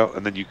dodge out,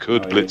 and then you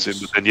could blitz him.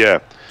 But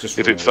then,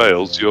 if it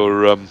fails,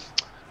 you're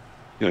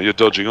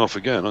dodging off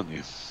again, aren't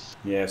you?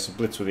 Yeah, so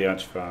blitz with the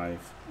Edge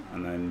 5,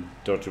 and then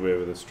dodge away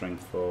with the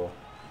strength 4,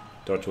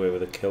 dodge away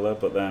with a killer.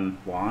 But then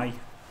why?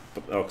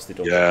 Because they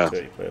don't get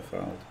dirty play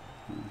fouled.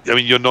 I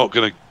mean, you're not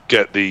going to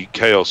get the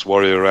Chaos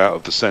Warrior out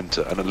of the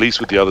centre, and at least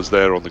with the others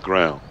there on the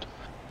ground,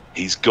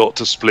 he's got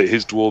to split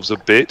his dwarves a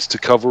bit to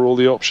cover all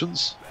the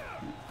options,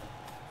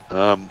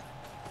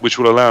 which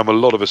will allow him a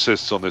lot of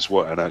assists on this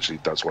one. And actually,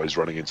 that's why he's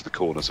running into the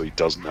corner, so he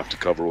doesn't have to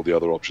cover all the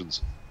other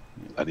options,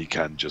 and he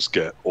can just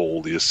get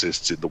all the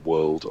assists in the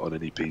world on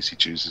any piece he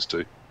chooses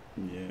to.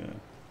 Yeah.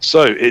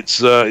 So it's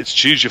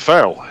choose your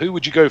foul. Who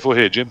would you go for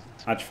here, Jim?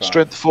 Edge 5.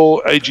 Strength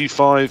 4,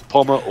 AG5,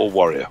 Pommer, or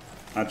Warrior?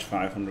 Edge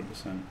 5,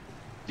 100%.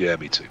 Yeah,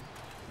 me too.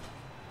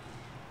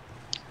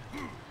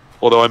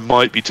 Although I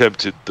might be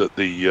tempted that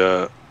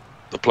the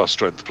plus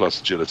strength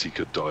plus agility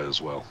could die as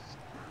well.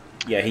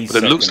 Yeah, he's.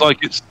 But it looks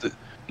like it's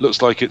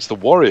the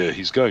Warrior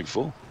he's going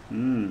for. I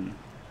mean,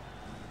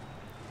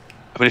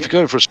 if you're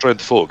going for a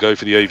strength 4, go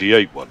for the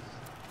AV8 one.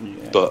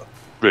 Yeah. But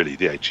really,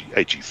 the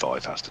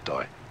AG5 has to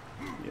die.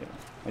 Yeah,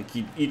 like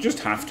you just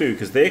have to,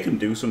 because they can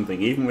do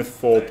something even with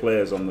 4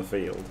 players on the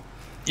field.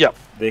 Yeah,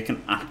 they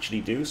can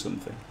actually do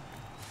something.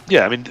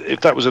 Yeah, I mean,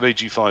 if that was an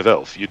AG5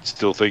 elf, you'd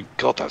still think,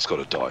 God, that's got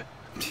to die.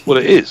 Well,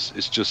 it is.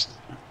 It's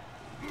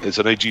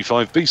an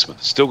AG5 beastman.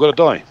 It's still got to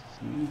die.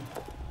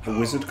 A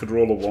wizard could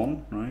roll a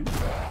 1, right?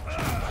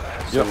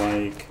 So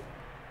like,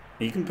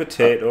 you can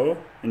potato,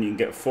 and you can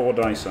get 4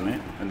 dice on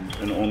it,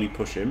 and only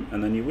push him,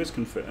 and then your whiz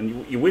can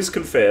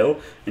fail,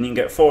 and you can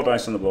get 4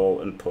 dice on the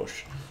ball and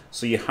push.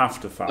 So you have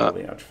to foul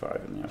the Edge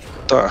 5 and the Edge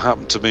 5. That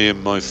happened to me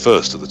in my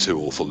first of the 2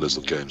 awful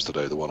Lizard games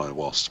today, the one I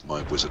lost.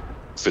 My wizard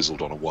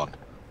fizzled on a 1.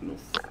 Oof.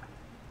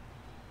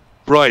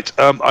 Right,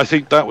 I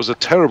think that was a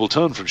terrible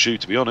turn from Chou,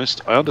 to be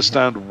honest. I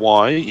understand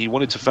why he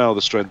wanted to foul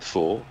the strength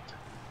 4.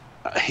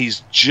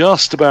 He's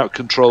just about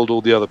controlled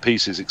all the other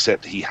pieces,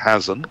 except he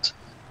hasn't.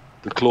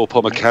 The claw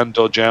pommer can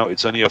dodge out.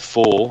 It's only a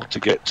 4 to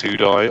get 2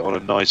 die on a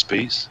nice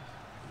piece.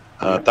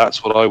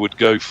 That's what I would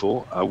go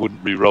for. I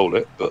wouldn't re-roll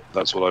it, but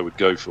that's what I would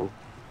go for.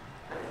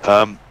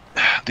 The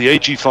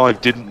AG5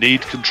 didn't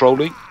need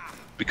controlling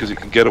because it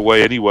can get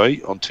away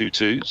anyway on 2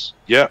 2s.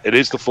 Yeah, it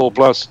is the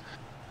 4+.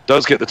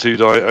 Does get the 2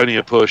 die, only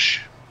a push.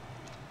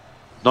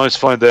 Nice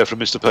find there from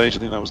MrPage. I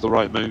think that was the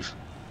right move.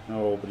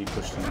 Oh, but he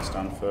pushed him to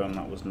stand firm.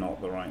 That was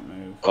not the right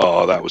move.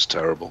 Oh, that was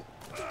terrible.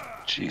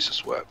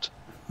 Jesus wept.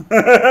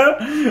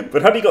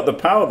 But had he got the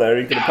power there,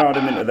 he could have powered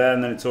him into there,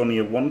 and then it's only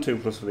a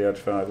 1/2+ for the Edge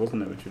 5,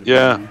 wasn't it? Which would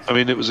have been nice. I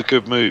mean, it was a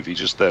good move. He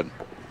just then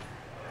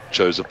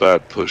chose a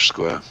bad push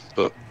square.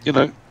 But, you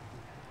know,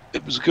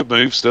 it was a good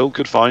move still.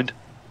 Good find.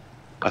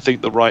 I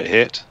think the right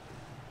hit.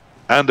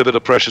 And a bit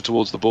of pressure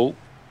towards the ball.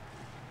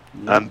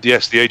 And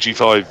yes, the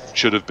AG5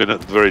 should have been at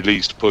the very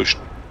least pushed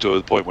to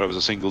the point where it was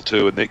a single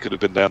 2, and it could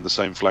have been down the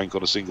same flank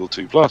on a single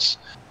 2+.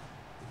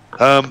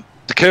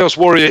 The Chaos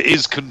Warrior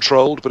is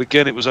controlled, but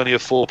again, it was only a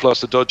 4+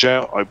 to dodge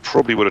out. I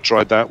probably would have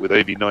tried that with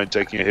AV9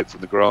 taking a hit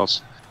from the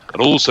grass,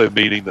 and also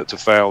meaning that to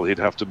foul, he'd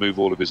have to move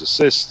all of his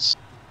assists.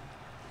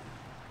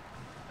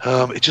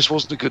 It just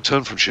wasn't a good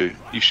turn from Chou.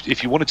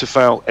 If you wanted to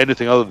foul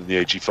anything other than the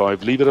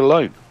AG5, leave it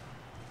alone.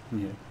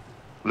 Yeah.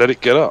 Let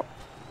it get up.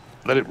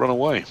 Let it run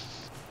away.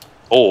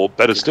 Or,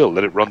 better still,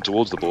 let it run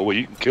towards the ball where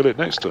you can kill it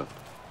next turn.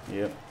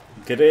 Yeah.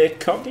 Get it,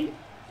 cocky.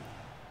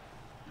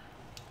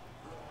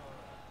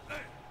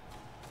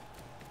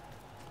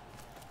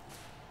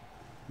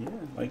 Yeah,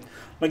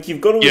 like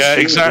you've got to. Yeah,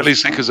 exactly,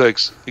 sick as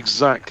eggs.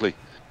 Exactly.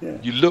 Yeah.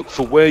 You look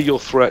for where your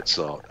threats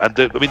are, and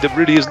I mean there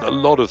really isn't a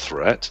lot of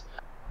threat,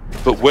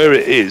 but where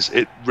it is,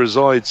 it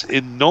resides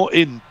in not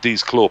in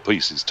these claw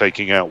pieces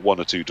taking out 1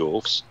 or 2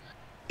 dwarfs.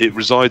 It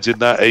resides in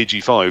that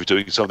AG5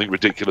 doing something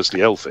ridiculously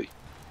elfy.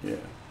 Yeah.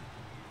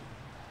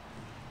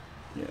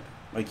 Yeah.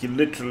 Like you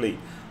literally,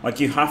 like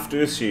you have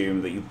to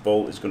assume that your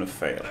bolt is going to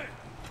fail,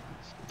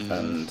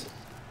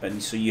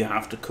 and so you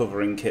have to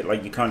cover in kit.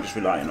 Like you can't just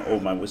rely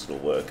on my whistle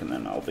will work and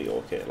then I'll be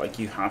okay. Like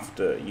you have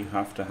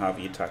to have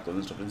your tackle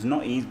and stuff. It's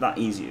not that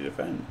easy to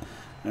defend,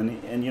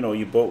 and you know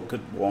your bolt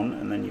could one,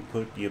 and then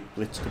your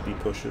blitz could be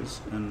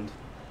pushes, and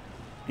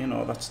you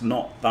know that's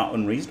not that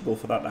unreasonable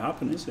for that to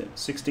happen, is it?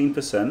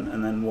 16%,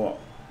 and then what?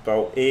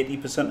 About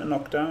 80% of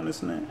knockdown,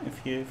 isn't it?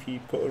 If you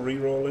put a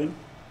reroll in.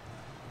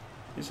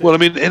 Well, I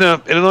mean, in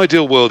an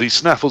ideal world, he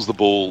snaffles the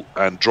ball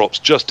and drops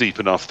just deep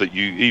enough that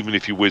even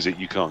if you whiz it,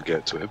 you can't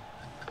get to him.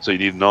 So you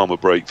need an armor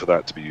break for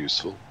that to be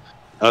useful.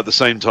 At the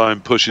same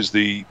time, pushes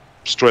the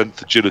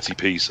strength agility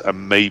piece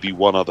and maybe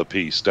one other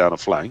piece down a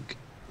flank.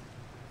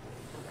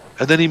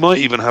 And then he might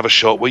even have a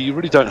shot where you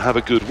really don't have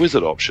a good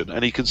wizard option,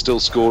 and he can still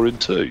score in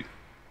 2.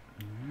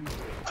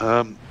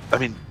 I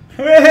mean,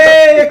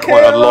 that's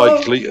quite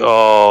unlikely.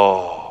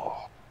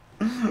 Oh,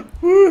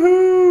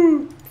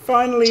 woohoo!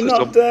 Finally,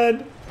 not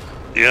dead.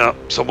 Yeah,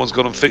 someone's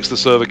gone and fixed the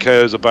server.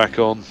 KOs are back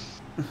on.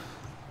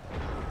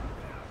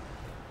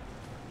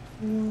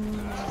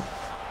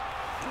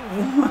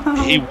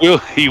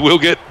 He will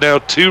get now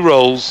 2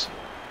 rolls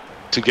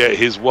to get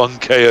his 1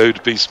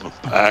 KO'd beastman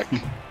back.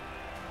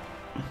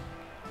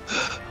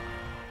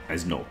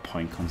 There's no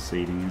point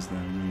conceding, is there?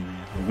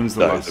 Really? When's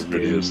the last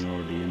game you're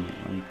already in?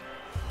 Like,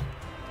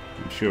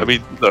 I'm sure. I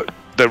mean, look,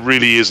 there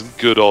really isn't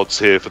good odds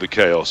here for the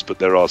Chaos, but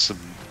there are some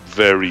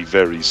very,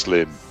 very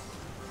slim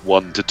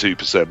 1 to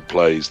 2%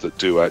 plays that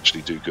do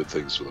actually do good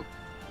things for them.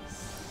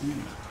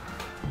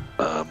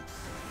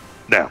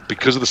 Now,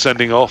 because of the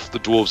sending off, the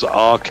Dwarves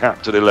are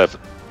capped at 11.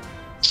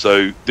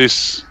 So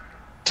this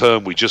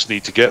turn, we just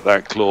need to get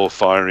that claw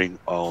firing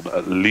on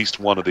at least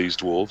one of these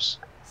Dwarves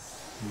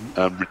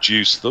and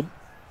reduce them.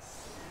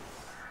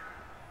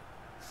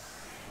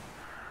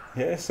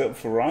 Yeah, so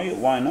for Riot,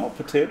 why not?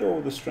 Potato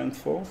with the strength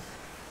 4.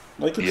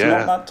 Like, it's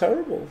not that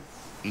terrible.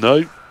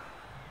 No.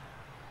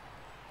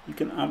 You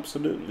can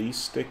absolutely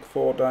stick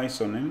 4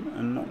 dice on him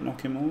and not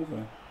knock him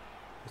over.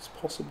 It's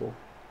possible.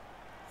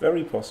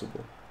 Very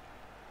possible.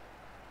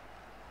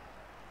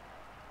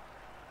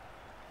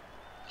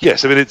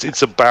 Yes, I mean,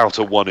 it's about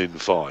a 1 in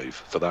 5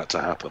 for that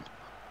to happen.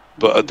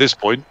 But at this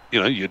point,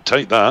 you know, you'd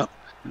take that.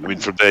 I mean,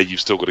 from there,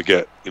 you've still got to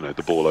get, you know,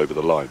 the ball over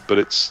the line. But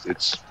it's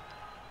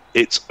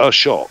a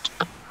shot.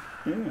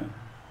 Yeah.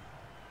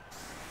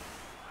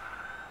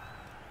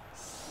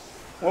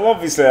 Well,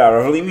 obviously,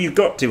 Arav, you've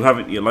got to,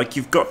 haven't you? Like,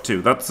 you've got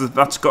to.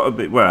 That's got to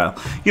be... Well,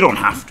 you don't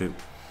have to.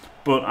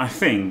 But I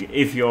think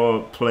if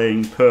you're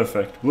playing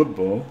perfect Blood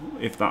Bowl,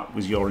 if that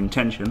was your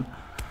intention,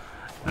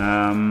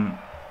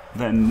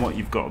 then what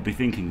you've got to be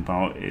thinking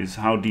about is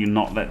how do you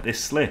not let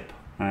this slip?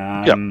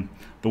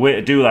 The way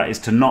to do that is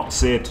to not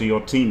say to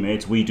your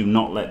teammates, we do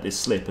not let this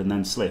slip, and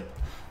then slip.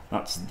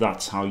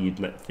 That's how you'd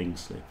let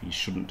things slip. You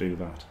shouldn't do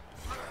that.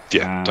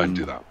 Yeah, don't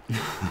do that.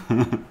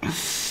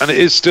 And it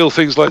is still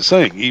things like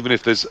saying, even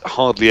if there's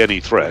hardly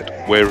any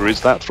threat, where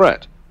is that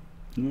threat?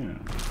 Yeah.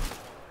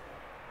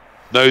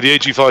 No, the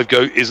AG5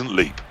 go isn't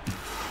leap.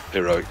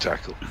 Heroic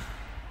tackle.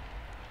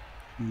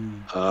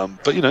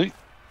 But, you know,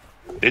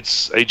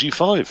 it's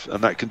AG5,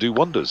 and that can do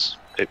wonders.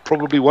 It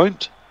probably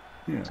won't.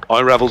 Yeah.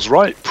 iRavel's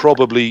right.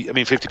 Probably, I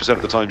mean, 50%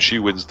 of the time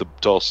Chou wins the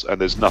toss,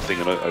 and there's nothing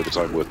in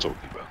overtime worth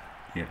talking about.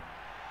 Yeah.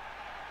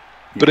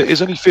 But it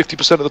is only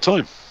 50% of the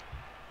time.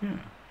 Yeah.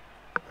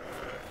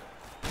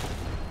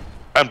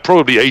 And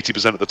probably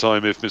 80% of the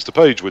time, if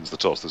MrPage wins the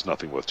toss, there's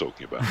nothing worth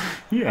talking about.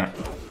 Yeah.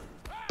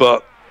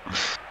 But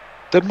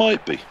there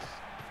might be.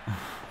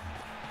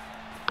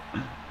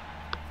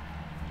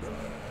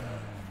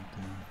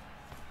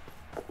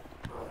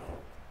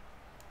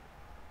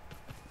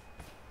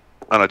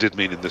 And I did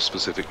mean in this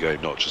specific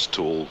game, not just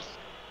to all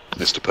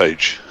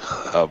MrPage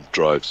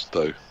drives,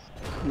 though.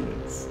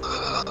 Yes.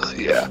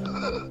 Yeah.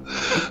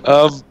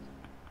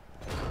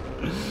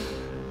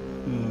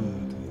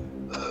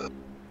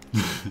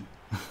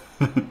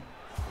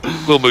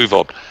 We'll move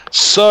on.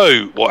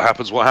 So, what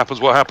happens? What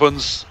happens? What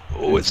happens?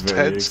 Oh, it's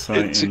tense.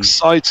 Exciting. It's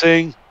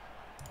exciting.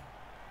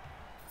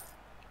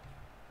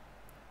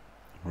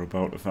 We're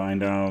about to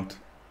find out.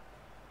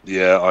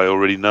 Yeah, I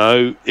already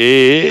know.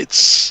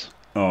 It's...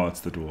 Oh,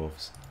 it's the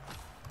Dwarfs.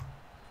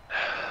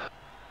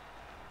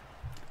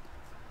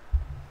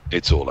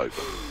 It's all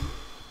over.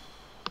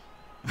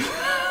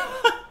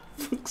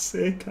 Fuck's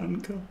sake,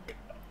 Hancock.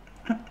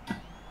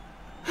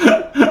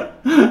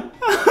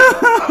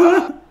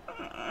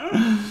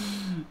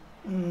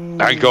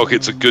 Hancock,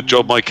 it's a good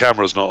job my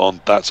camera's not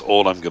on. That's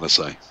all I'm going to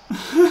say.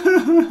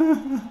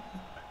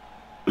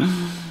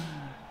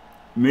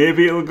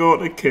 Maybe it'll go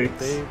to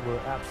kicks.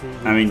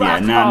 I mean, yeah,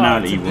 now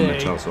that you've won the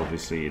toss,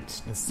 obviously,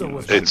 it's over.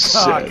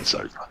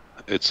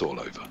 It's all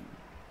over.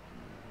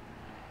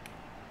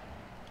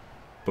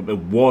 But there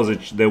was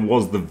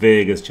the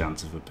vaguest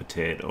chance of a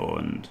potato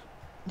and.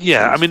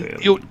 Yeah, I mean,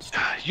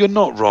 you're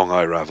not wrong,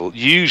 iRavel.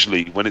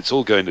 Usually, when it's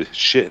all going to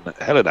shit in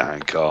hell in a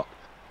handcart,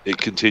 it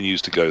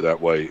continues to go that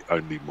way,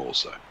 only more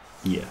so.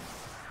 Yeah.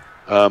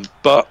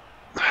 But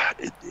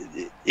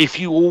if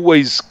you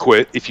always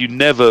quit, if you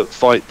never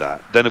fight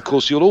that, then of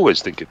course you'll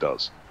always think it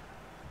does.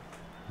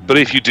 But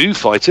if you do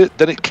fight it,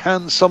 then it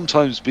can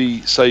sometimes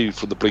be saved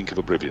from the brink of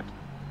oblivion.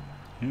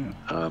 Yeah.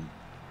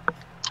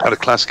 I had a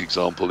classic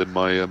example in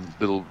my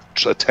little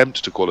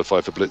attempt to qualify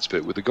for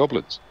Blitzpit with the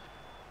Goblins.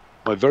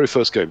 My very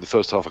first game, the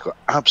first half, I got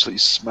absolutely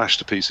smashed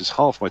to pieces.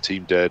 Half my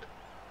team dead.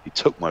 He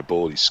took my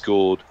ball. He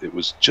scored. It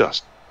was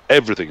just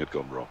everything had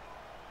gone wrong,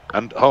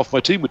 and half my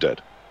team were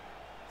dead.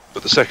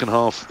 But the second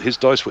half, his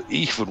dice were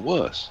even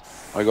worse.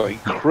 I got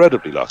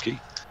incredibly lucky.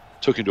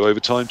 Took him to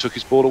overtime, took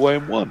his ball away,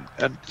 and won.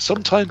 And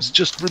sometimes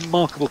just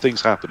remarkable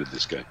things happen in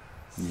this game.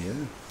 Yeah,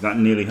 that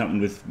nearly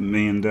happened with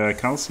me and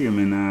Calcium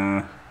in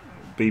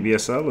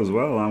BBSL as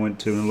well. I went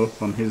 2-0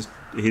 up on his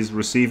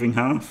receiving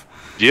half.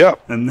 Yeah.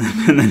 And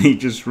then he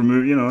just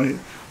removed,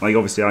 like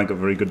obviously I got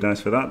very good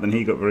dice for that, then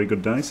he got very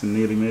good dice and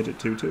nearly made it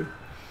 2-2.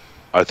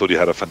 I thought he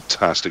had a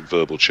fantastic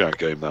verbal chat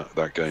game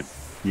that game.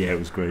 Yeah, it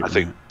was great. I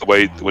think the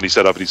way when he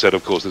set up, and he said,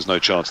 of course, there's no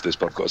chance of this,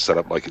 but I've got to set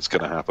up like it's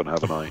going to happen,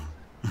 haven't I?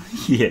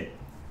 Yeah.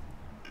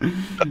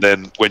 And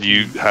then when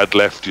you had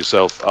left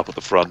yourself up at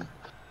the front,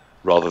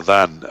 rather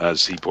than,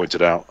 as he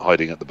pointed out,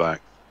 hiding at the back,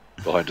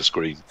 behind a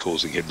screen,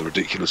 causing him the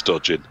ridiculous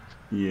dodging.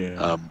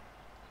 Yeah.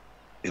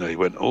 He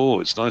went, "Oh,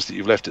 it's nice that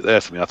you've left it there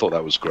for me." I thought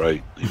that was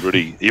great. He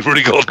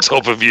really got on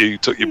top of you,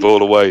 took your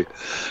ball away,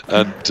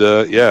 and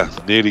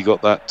nearly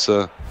got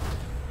that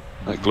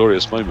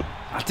glorious moment.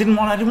 I didn't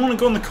want to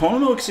go in the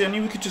corner though, because I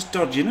knew we could just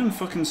dodge in and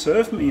fucking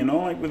surf me,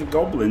 like with the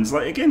goblins.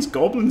 Like against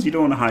goblins, you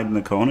don't want to hide in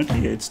the corner, do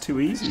you? It's too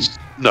easy.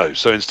 No,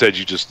 so instead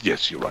you just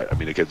yes, you're right. I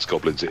mean, against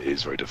goblins, it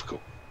is very difficult.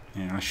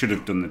 Yeah, I should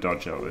have done the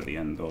dodge out at the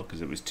end though,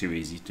 because it was too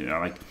easy to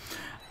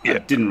I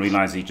didn't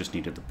realise he just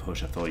needed the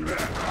push. I thought he needed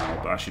the power,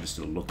 but I should have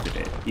still looked at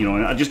it.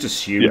 And I just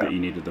assumed that he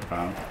needed the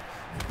power.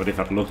 But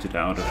if I'd looked at it,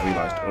 I would have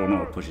realised, oh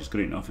no, the push is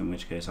good enough, in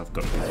which case I've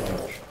got to do the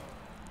dodge.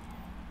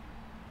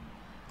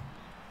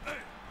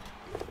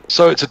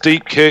 So it's a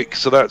deep kick,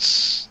 so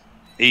that's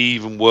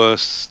even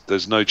worse.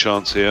 There's no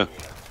chance here.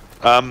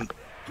 I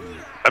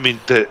mean,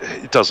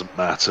 it doesn't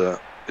matter.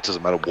 It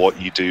doesn't matter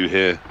what you do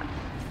here.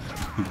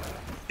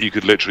 You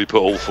could literally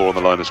put all four on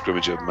the line of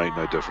scrimmage. It would make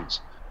no difference.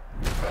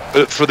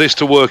 But for this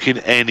to work in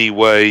any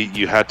way,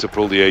 you had to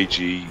pull the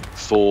AG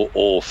 4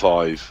 or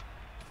 5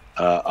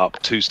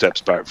 up 2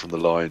 steps back from the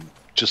line,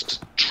 just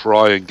to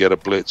try and get a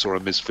blitz or a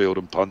misfield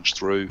and punch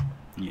through.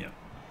 Yeah.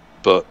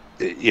 But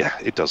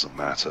it doesn't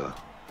matter.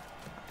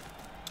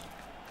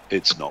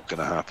 It's not going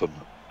to happen.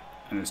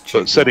 And as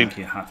Chou-Blanc,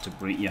 you had to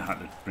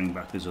bring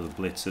back those other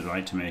blitzers,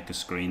 right, to make a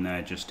screen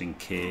there just in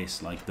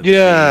case, like the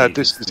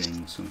this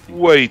is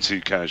way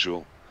too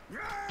casual.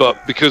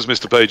 But because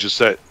Mr. Page has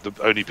set the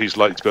only piece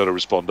likely to be able to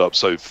respond up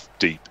so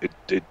deep,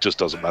 it just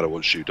doesn't matter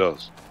what Chou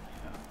does.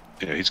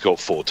 He's got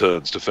 4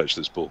 turns to fetch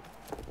this ball.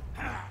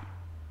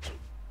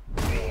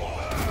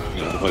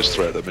 The most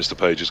threat that Mr.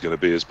 Page is going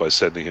to be is by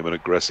sending him an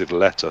aggressive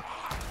letter.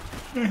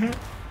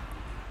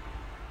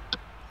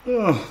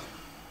 Oh.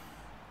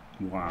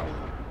 Wow.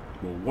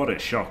 Well, what a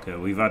shocker.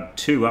 We've had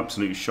 2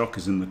 absolute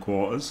shockers in the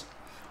quarters.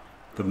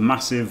 The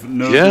massive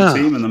Nurgle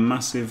team and the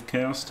massive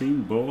Chaos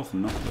team, both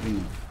not good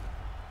enough.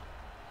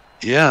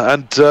 Yeah,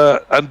 and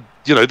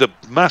the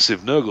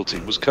massive Nurgle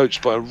team was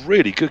coached by a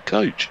really good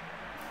coach.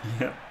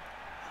 Yeah,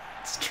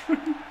 it's true.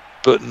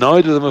 But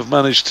neither of them have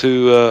managed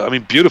to.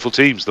 Beautiful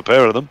teams, the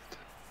pair of them.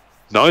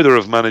 Neither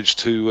have managed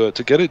to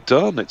get it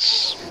done.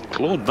 It's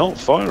Claw not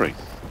firing.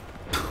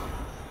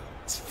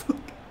 It's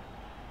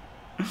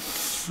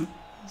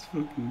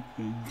fucking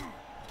thing.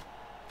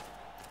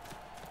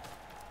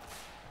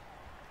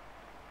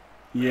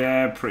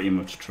 Yeah, pretty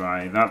much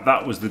try.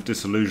 That was the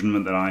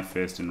disillusionment that I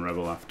faced in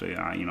Rebel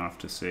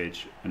after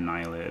Sage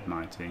annihilated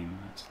my team.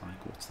 It's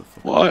like, what's the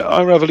fuck? Well,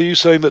 iRavel, are you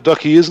saying that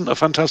Ducky isn't a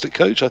fantastic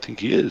coach? I think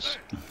he is.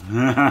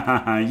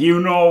 You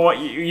know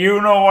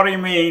what he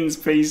means,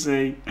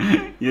 PC.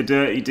 You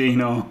dirty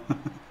Dino.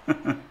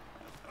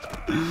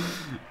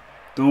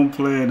 Don't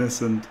play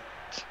innocent.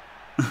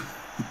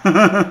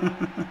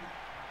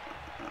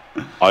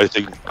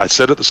 I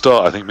said at the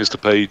start, I think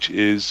Mr. Page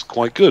is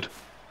quite good.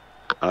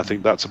 I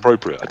think that's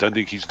appropriate. I don't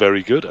think he's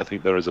very good. I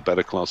think there is a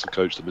better class of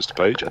coach than Mr.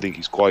 Page. I think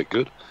he's quite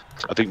good.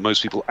 I think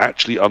most people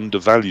actually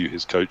undervalue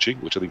his coaching,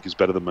 which I think is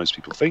better than most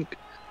people think.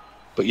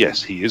 But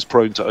yes, he is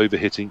prone to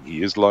overhitting.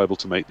 He is liable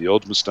to make the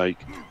odd mistake.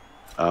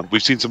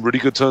 We've seen some really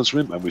good turns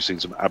from him, and we've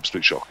seen some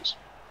absolute shockers.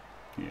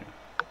 Yeah,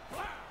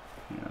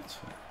 that's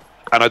fair.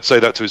 And I'd say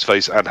that to his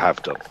face, and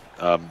have done.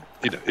 And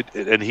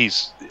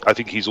I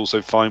think he's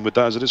also fine with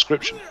that as a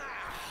description.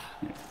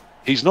 Yeah.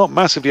 He's not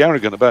massively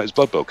arrogant about his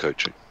Blood Bowl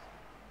coaching.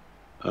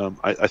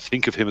 I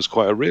think of him as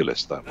quite a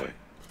realist that way.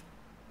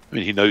 I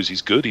mean, he knows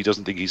he's good. He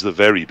doesn't think he's the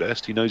very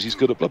best. He knows he's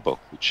good at Blood Bowl,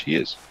 which he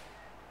is.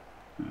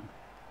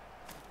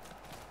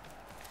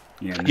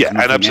 Yeah, and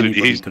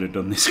absolutely, he could have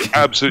done this game.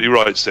 Absolutely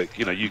right, Stick.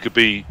 You know, you could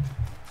be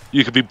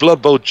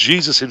Blood Bowl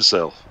Jesus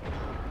himself,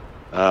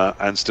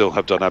 and still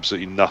have done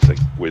absolutely nothing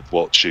with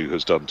what Chou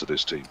has done to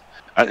this team.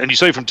 And you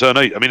say from turn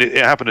 8, I mean, it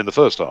happened in the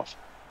first half.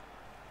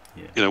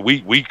 Yeah. You know,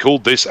 we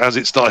called this as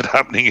it started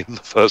happening in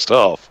the first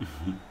half.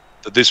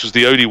 That this was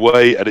the only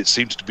way, and it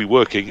seemed to be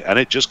working, and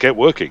it just kept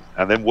working,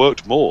 and then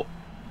worked more,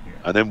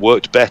 and then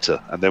worked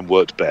better, and then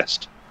worked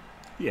best.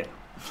 Yeah.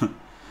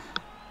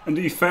 And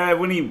to be fair,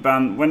 when he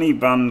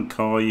banned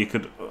Core, you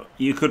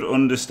could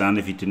understand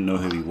if you didn't know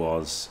who he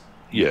was.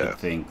 You could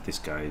think this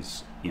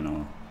guy's, you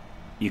know,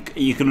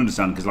 you can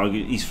understand because like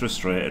he's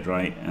frustrated,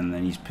 right, and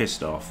then he's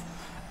pissed off,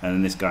 and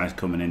then this guy's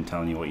coming in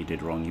telling you what you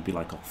did wrong. You'd be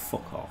like, oh,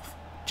 fuck off.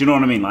 Do you know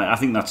what I mean? Like, I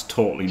think that's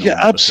totally normal. Yeah,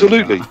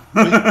 absolutely.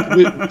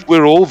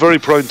 We're all very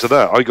prone to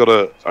that. I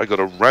got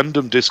a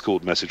random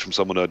Discord message from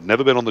someone who'd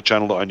never been on the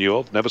channel that I knew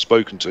of, never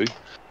spoken to,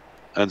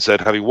 and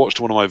said, having watched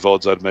one of my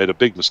VODs, I'd made a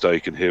big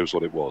mistake, and here's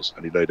what it was.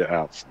 And he laid it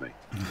out for me.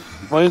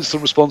 My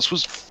instant response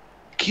was,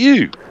 fuck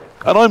you.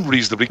 And I'm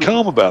reasonably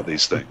calm about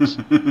these things.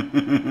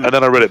 And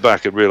then I read it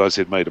back and realised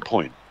he'd made a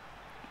point.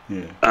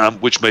 Yeah.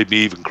 Which made me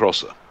even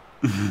crosser.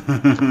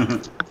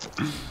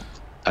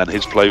 And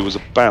his play was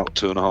about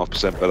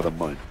 2.5% better than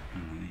mine.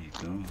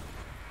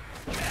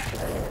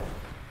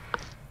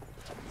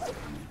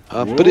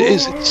 But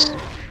it's...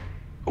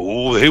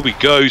 Oh, here we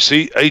go.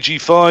 See,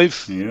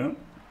 AG5. Yeah.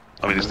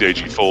 I mean, it's the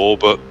AG4,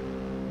 but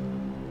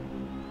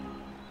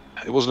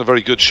it wasn't a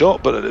very good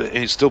shot. But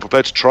he's still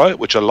prepared to try it,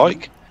 which I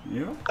like.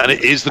 Yeah. And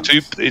it is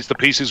the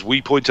pieces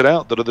we pointed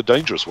out that are the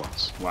dangerous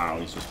ones. Wow,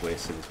 he's just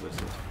wasted his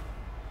wizard.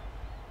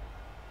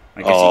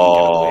 I guess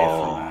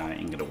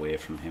he can get away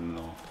from him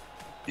though.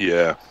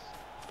 Yeah.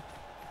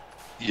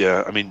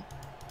 Yeah, I mean,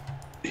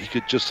 he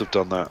could just have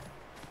done that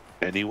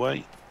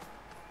anyway.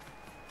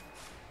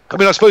 I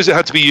mean, I suppose it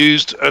had to be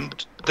used,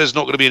 and there's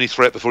not going to be any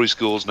threat before he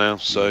scores now.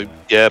 So,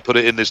 yeah, put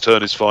it in this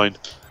turn is fine.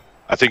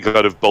 I think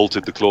I'd have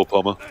bolted the Claw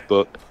Pommer,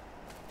 but...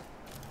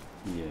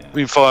 Yeah. I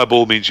mean,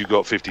 Fireball means you've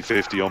got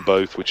 50-50 on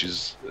both, which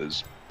is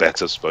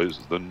better, I suppose,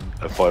 than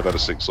a 5 out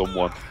of 6 on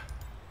one.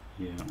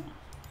 Yeah.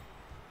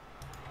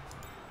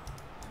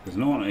 There's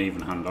no one to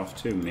even hand off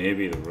to.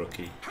 Maybe the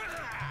rookie.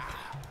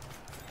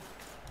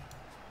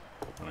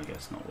 But I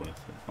guess not worth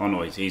it. Oh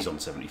no, he's on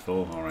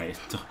 74. All right.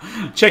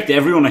 Checked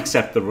everyone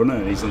except the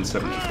runner. He's on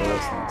 74. So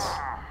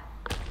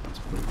that's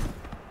pretty.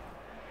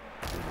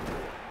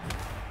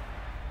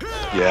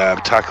 Yeah,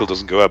 tackle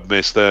doesn't go up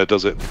miss there,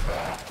 does it?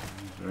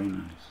 Very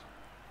nice.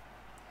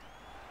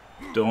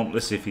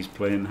 Dauntless if he's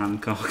playing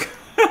Hancock.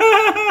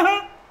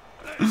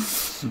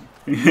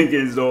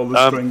 Against all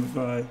the strength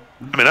 5.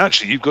 I mean,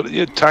 actually, you've got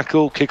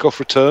tackle, kick-off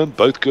return,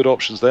 both good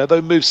options there.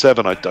 Though move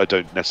 7, I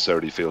don't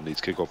necessarily feel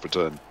needs kick-off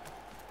return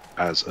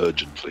as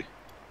urgently.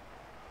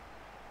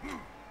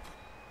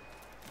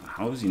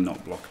 How has he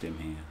not blocked him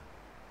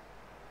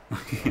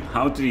here?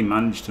 How did he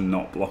manage to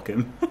not block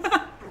him?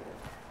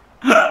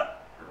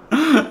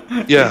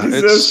 Yeah, he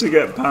deserves to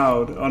get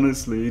powered,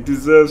 honestly. He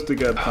deserves to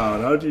get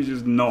powered. How do you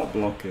just not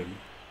block him?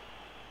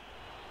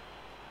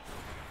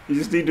 He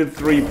just needed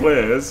 3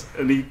 players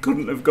and he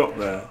couldn't have got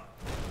there.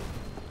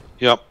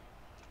 Yep.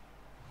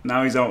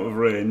 Now he's out of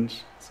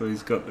range, so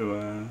he's got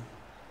to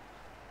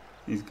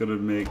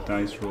make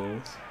dice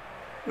rolls.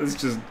 It's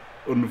just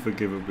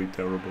unforgivably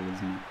terrible,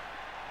 isn't it?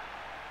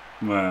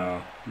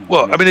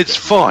 Well, I mean, it's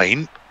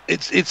fine.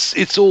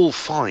 It's all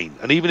fine,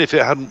 and even if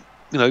it hadn't,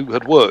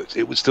 had worked,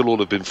 it would still all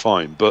have been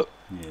fine. But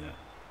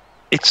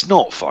it's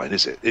not fine,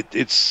 is it?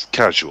 It's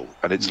casual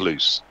and it's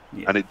loose,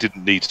 and it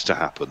didn't need to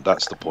happen.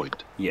 That's the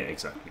point. Yeah,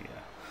 exactly. Yeah.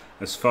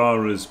 As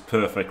far as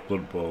perfect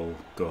Blood Bowl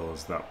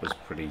goes, that was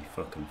pretty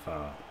fucking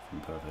far from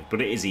perfect. But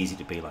it is easy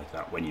to be like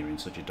that when you're in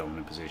such a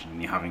dominant position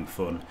and you're having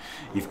fun.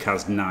 You've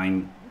cast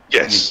 9.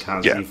 Yes.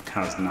 You've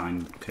cast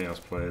 9 Chaos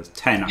players.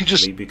 10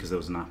 actually, because there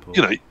was an apple.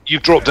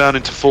 You've dropped down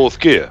into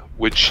 4th gear,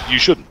 which you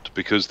shouldn't,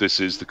 because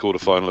this is the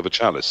quarterfinal of a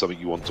chalice, something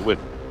you want to win.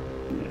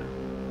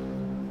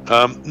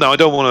 Yeah. Now, I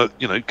don't want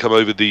to, come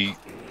over the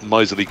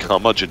miserly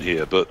curmudgeon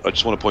here, but I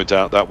just want to point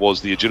out that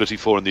was the Agility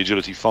 4 and the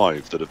Agility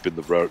 5 that have been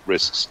the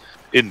risks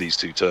in these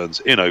 2 turns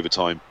in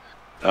overtime,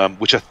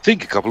 which I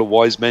think a couple of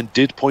wise men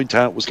did point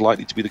out was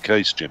likely to be the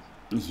case, Jim.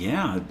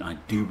 Yeah, I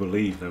do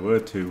believe there were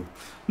 2,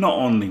 not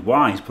only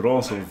wise, but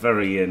also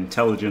very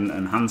intelligent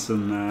and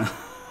handsome.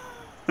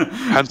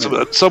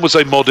 Handsome, some would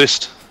say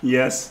modest.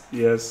 Yes,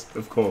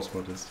 of course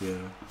modest, yeah.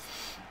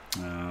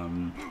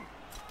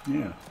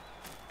 Yeah.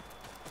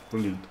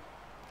 Brilliant.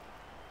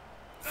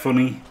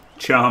 Funny,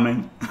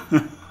 charming.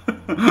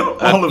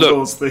 All of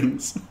those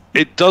things.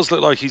 It does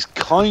look like he's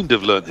kind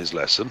of learnt his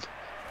lesson,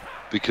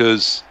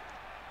 because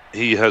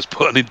he has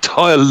put an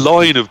entire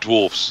line of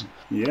dwarfs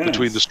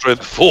between the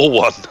strength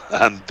 4-1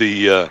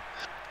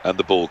 and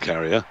the ball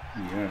carrier,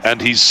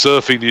 and he's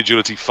surfing the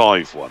agility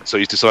 5-1. So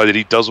he's decided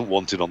he doesn't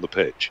want it on the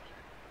pitch.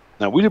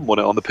 Now, we didn't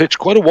want it on the pitch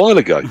quite a while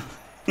ago.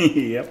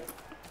 Yep.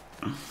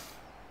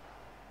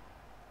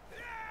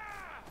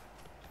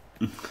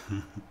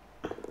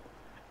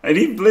 And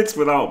he blitzed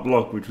without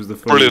block, which was the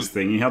funniest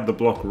thing. He had the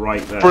block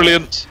right there.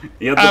 Brilliant.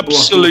 He had the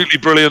Absolutely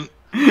brilliant.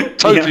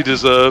 Totally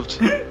deserved.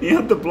 He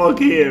had the block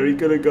here. He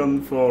could have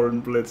gone for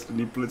and blitzed, and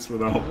he blitzed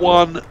without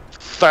block.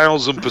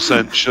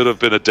 1000% should have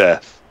been a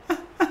death.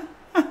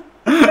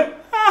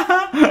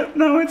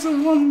 Now it's a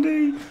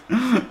 1D.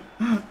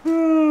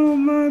 Oh,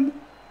 man.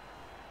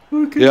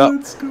 Look at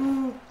that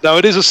score. Now,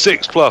 it is a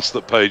 6+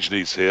 that Page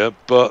needs here,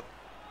 but,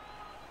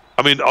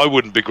 I mean, I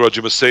wouldn't begrudge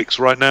him a 6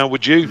 right now,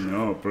 would you?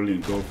 No,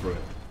 brilliant. Go for it.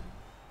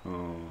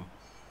 Oh.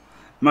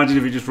 Imagine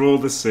if he just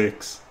rolled the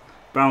 6,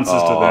 bounces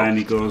to there, and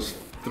he goes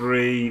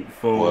 3,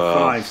 4,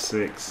 5,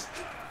 6.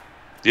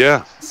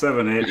 Yeah.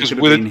 7, 8. Because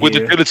with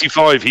agility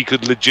 5, he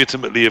could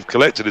legitimately have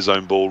collected his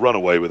own ball, run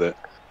away with it.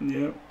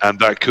 Yeah. And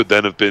that could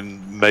then have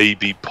been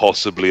maybe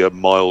possibly a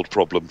mild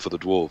problem for the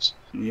Dwarves.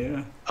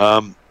 Yeah.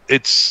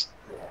 It's...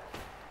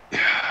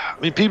 I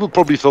mean, people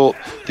probably thought,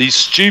 these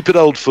stupid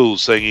old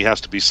fools saying he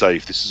has to be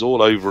safe, this is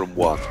all over and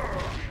won.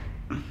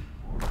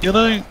 You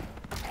know?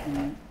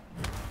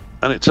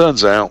 And it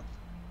turns out,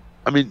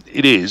 I mean,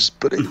 it is,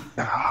 but it...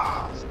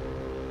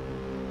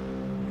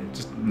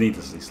 just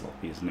needlessly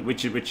sloppy, isn't it?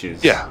 Which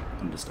is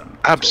understandable.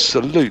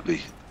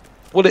 Absolutely.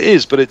 Well, it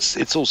is, but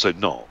it's also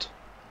not.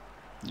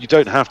 You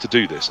don't have to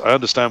do this. I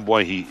understand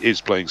why he is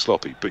playing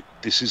sloppy, but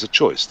this is a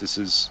choice. This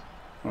is...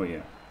 Oh,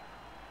 yeah.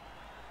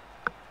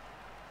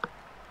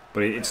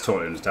 But it's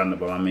totally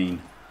understandable. I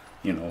mean,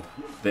 you know,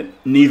 that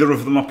neither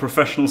of them are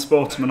professional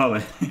sportsmen, are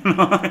they?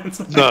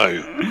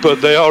 No,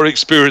 but they are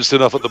experienced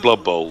enough at the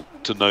Blood Bowl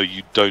to know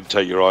you don't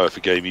take your eye off a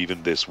game,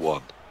 even this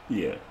one.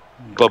 Yeah.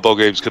 Blood Bowl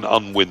games can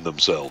unwin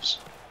themselves.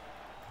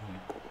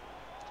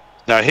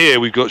 Now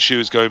here we've got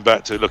Shoes going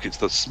back to, look, it's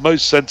the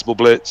most sensible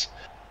blitz.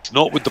 It's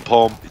not with the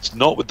palm. It's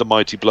not with the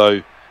mighty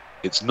blow.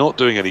 It's not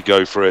doing any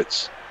go for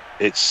it.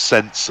 It's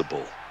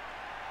sensible.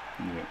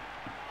 Yeah.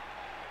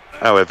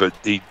 However,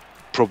 he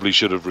probably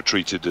should have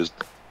retreated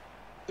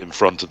in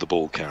front of the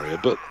ball carrier,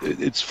 but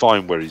it's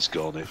fine where he's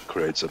gone. It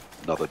creates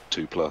another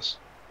 2+.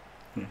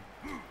 Yeah.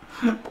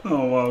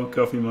 Oh wow,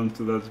 Coffee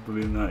Monster, that's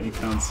brilliant. That he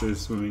can't say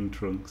swimming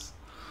trunks.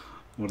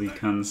 What he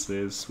can say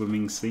is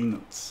swimming sea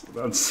nuts.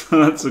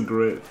 That's a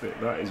great bit.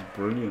 That is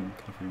brilliant,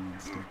 Coffee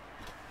Monster.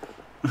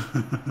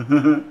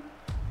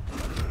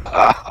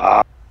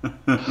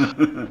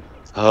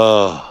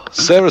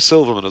 Sarah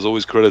Silverman has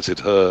always credited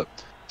her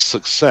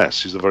success.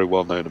 She's a very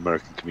well-known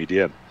American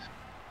comedian.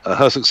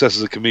 Her success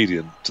as a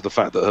comedian to the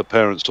fact that her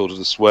parents taught her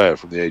to swear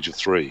from the age of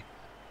 3,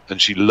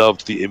 and she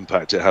loved the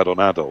impact it had on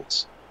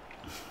adults.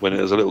 When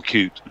as a little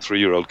cute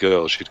 3-year-old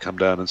girl, she'd come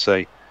down and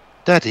say,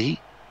 "Daddy,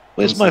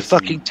 where's my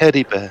fucking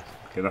teddy bear?"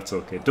 Okay, that's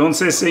okay. Don't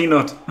say sea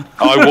nut.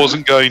 I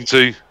wasn't going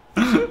to.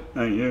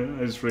 Thank you.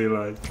 I just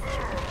realised.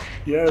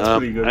 Yeah, it's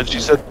pretty good. And she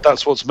said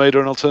that's what's made her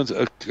an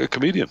alternative, a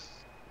comedian.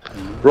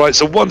 Right,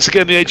 so once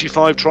again the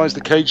 85 tries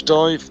the cage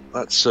dive.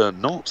 That's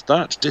not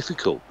that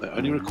difficult. It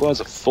only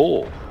requires a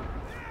 4.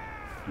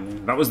 Yeah,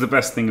 that was the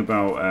best thing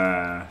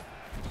about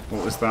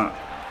what was that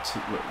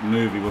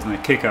movie, wasn't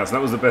it? Kick-Ass.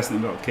 That was the best thing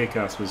about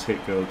Kick-Ass, was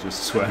Hit Girl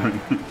just swearing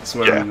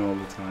all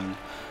the time.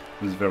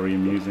 It was very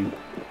amusing.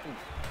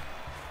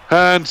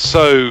 And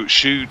so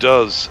Shu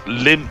does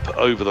limp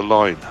over the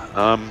line.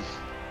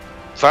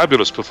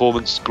 Fabulous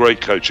performance,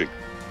 great coaching.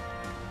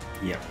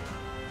 Yeah.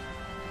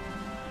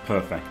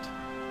 Perfect.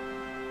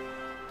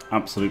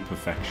 Absolute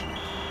perfection.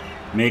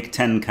 Make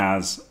 10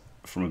 Kaz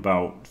from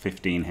about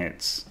 15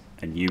 hits,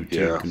 and you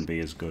too can be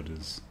as good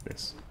as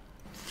this.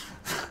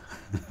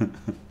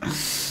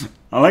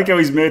 I like how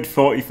he's made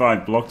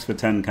 45 blocks for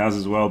 10 Kaz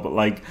as well, but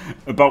like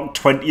about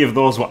 20 of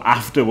those were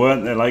after,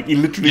 weren't they? Like he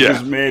literally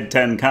just made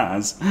 10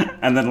 Kaz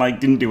and then like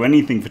didn't do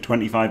anything for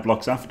 25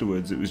 blocks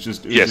afterwards. It was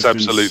just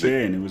absolutely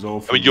insane. It was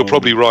awful. I mean, you're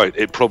probably right.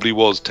 It probably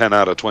was 10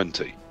 out of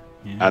 20,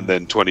 and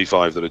then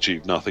 25 that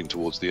achieved nothing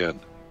towards the end.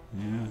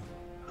 Yeah,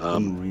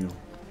 unreal.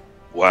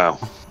 Wow.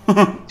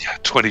 Yeah,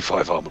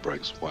 25 armor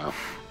breaks. Wow.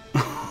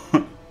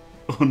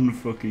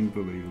 Unfucking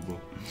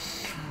believable.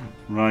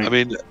 Right. I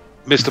mean,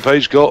 Mr.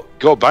 Page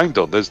got banged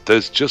on.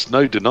 There's just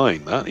no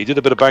denying that. He did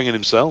a bit of banging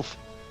himself,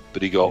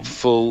 but he got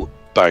full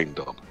banged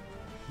on.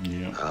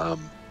 Yeah.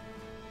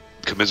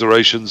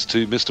 Commiserations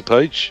to Mr.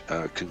 Page.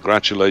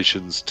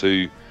 Congratulations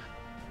to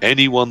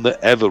anyone that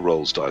ever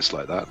rolls dice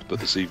like that, but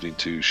this evening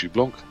to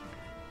Chou-Blanc.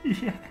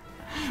 Yeah.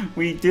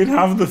 We did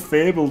have the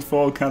fabled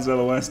 4 Kaz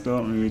LOS,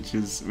 don't we?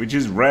 Which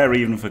is rare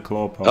even for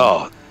Clawpom.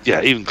 Oh,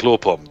 yeah, even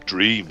Clawpom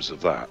dreams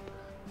of that.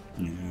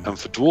 Yeah. And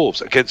for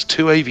Dwarves, against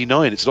 2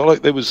 AV9, it's not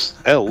like there was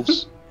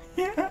elves.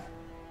 Yeah.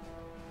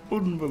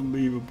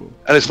 Unbelievable.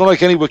 And it's not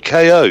like any were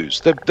KOs.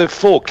 They're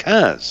 4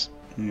 Kaz.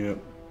 Yep.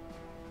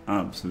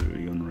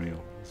 Absolutely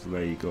unreal. So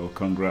there you go.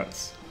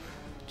 Congrats,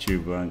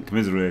 Chou-Blanc.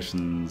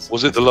 Commiserations.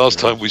 Was it the last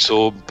time we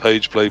saw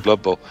Page play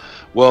Blood Bowl?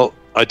 Well,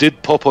 I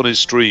did pop on his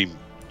stream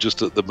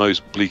just at the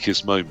most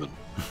bleakest moment.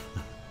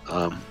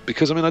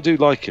 Because, I mean, I do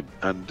like him.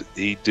 And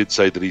he did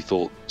say that he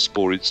thought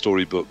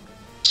storybook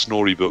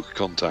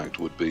contact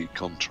would be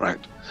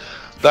contract.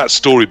 That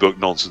storybook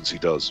nonsense he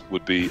does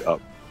would be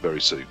up very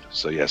soon.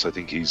 So yes, I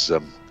think he's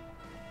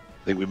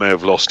I think we may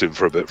have lost him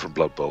for a bit from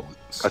Blood Bowl.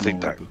 I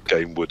think that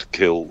game would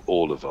kill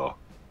all of our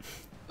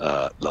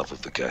love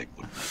of the game,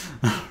 wouldn't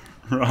it?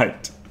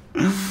 Right.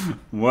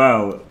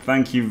 Well,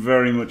 thank you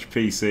very much,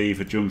 PC,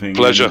 for jumping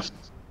Pleasure.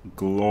 in.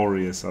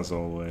 Glorious as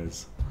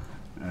always.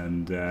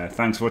 And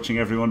thanks for watching,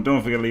 everyone.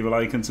 Don't forget to leave a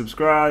like and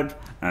subscribe,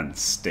 and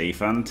stay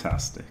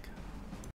fantastic.